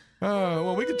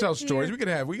 Well, we could tell stories. We could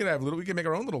make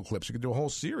our own little clips. We could do a whole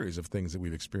series of things that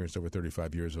we've experienced over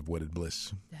 35 years of wedded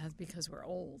bliss. That's because we're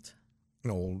old.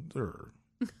 Older.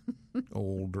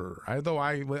 Although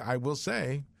I will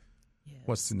say,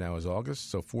 what's now is August,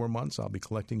 so 4 months I'll be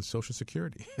collecting Social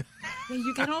Security. Yeah,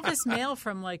 you get all this mail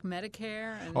from like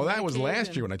Medicare. And that was Medicaid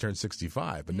last year when I turned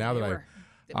 65. But now that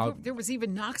there was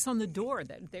even knocks on the door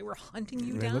that they were hunting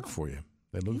you down. They look for you.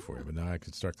 But now I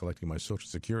could start collecting my Social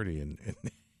Security. And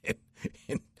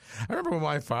I remember when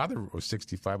my father was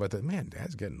 65, I thought, man,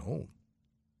 Dad's getting old.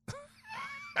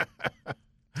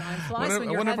 Time flies when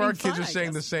you're one of having our kids fun, are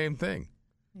saying the same thing.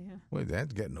 Yeah. Well,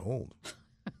 Dad's getting old.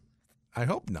 I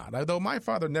hope not. Although my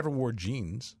father never wore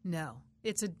jeans. No,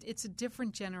 it's a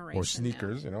different generation. Or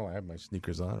sneakers. Now. I have my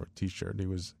sneakers on or a T-shirt. He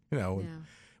was,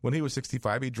 when he was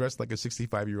 65, he dressed like a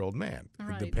 65-year-old man.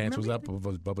 Right. The pants was up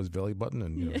above his belly button,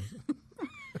 and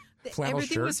flannel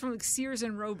everything shirt. was from Sears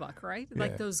and Roebuck, right? Yeah.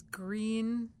 Like those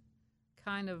green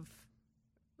kind of.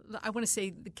 I want to say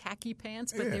the khaki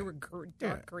pants, but they were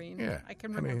dark green. Yeah. I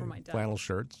can remember my dad. Flannel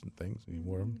shirts and things. He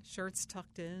wore them. Shirts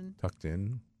tucked in.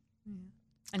 Yeah.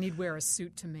 And he'd wear a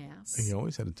suit to mass. He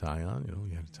always had a tie on.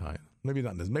 He had a tie on. Maybe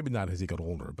not as he got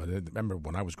older, but I remember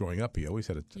when I was growing up, he always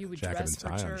had a jacket and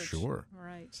tie on. Sure.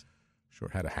 Right. Sure.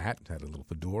 Had a hat, had a little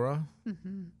fedora.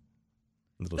 Mm-hmm.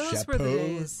 A little Those chapeau. were the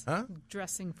days. Huh?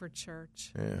 Dressing for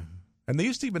church. Yeah. And they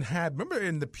used to even remember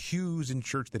in the pews in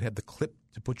church, they'd had the clip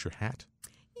to put your hat?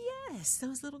 Yes,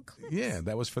 those little clips. Yeah,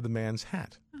 that was for the man's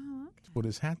hat. Oh, okay. To put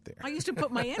his hat there. I used to put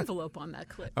my envelope on that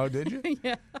clip. Oh, did you?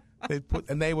 Yeah.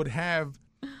 They would have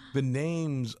the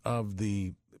names of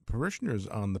the parishioners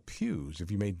on the pews.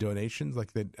 If you made donations,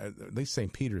 like at least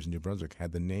St. Peter's in New Brunswick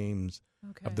had the names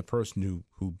of the person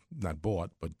who not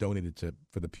bought but donated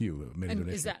for the pew. Made a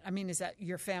donation. Is that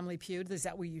your family pew? Is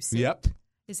that where you sit? Yep.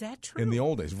 Is that true? In the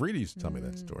old days, Rita used to tell me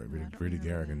that story. Rita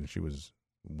Garrigan, she was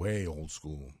way old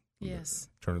school. Yes.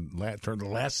 Turned the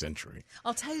last century.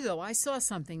 I'll tell you, though, I saw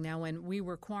something now when we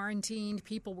were quarantined,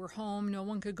 people were home, no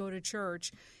one could go to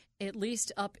church, at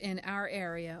least up in our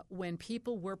area, when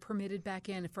people were permitted back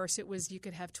in. At first it was you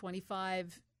could have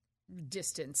 25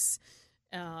 distance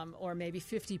or maybe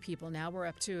 50 people. Now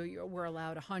we're we're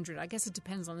allowed 100. I guess it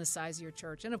depends on the size of your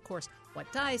church. And, of course,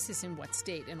 what diocese and what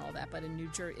state and all that. But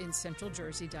in Central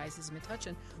Jersey, Diocese of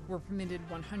Metuchen, we're permitted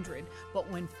 100.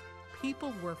 But when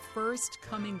people were first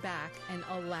coming back and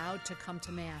allowed to come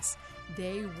to Mass,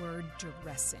 they were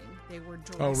dressing. They were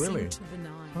dressing to the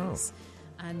nines. Oh.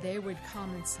 And they would come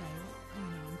and say,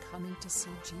 I'm coming to see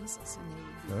Jesus. And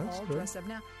they would be all dressed up.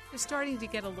 Now, they're starting to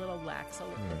get a little lax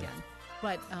again.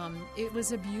 But it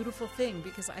was a beautiful thing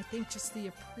because I think just the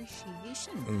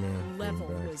appreciation level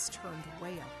was turned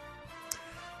way up.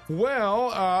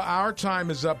 Well, our time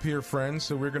is up here, friends,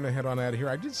 so we're going to head on out of here.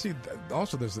 I did see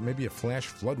also there's maybe a flash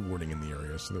flood warning in the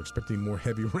area, so they're expecting more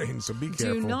heavy rain, so be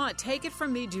careful. Do not, take it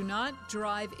from me, do not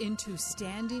drive into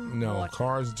standing water.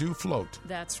 Cars do float.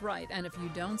 That's right, and if you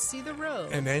don't see the road.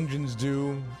 And engines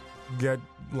do get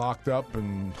locked up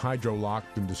and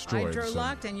hydro-locked and destroyed.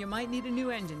 Hydro-locked, and you might need a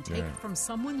new engine. Take it from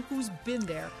someone who's been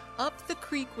there, up the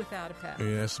creek without a paddle.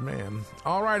 Yes, ma'am.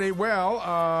 All righty.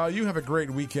 Well, you have a great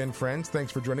weekend, friends.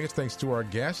 Thanks for joining us. Thanks to our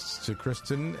guests, to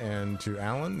Kristen and to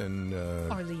Alan and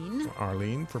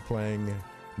Arlene for playing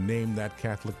Name That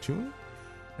Catholic Tune.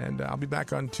 And I'll be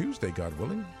back on Tuesday, God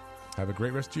willing. Have a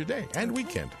great rest of your day and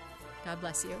weekend. God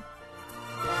bless you.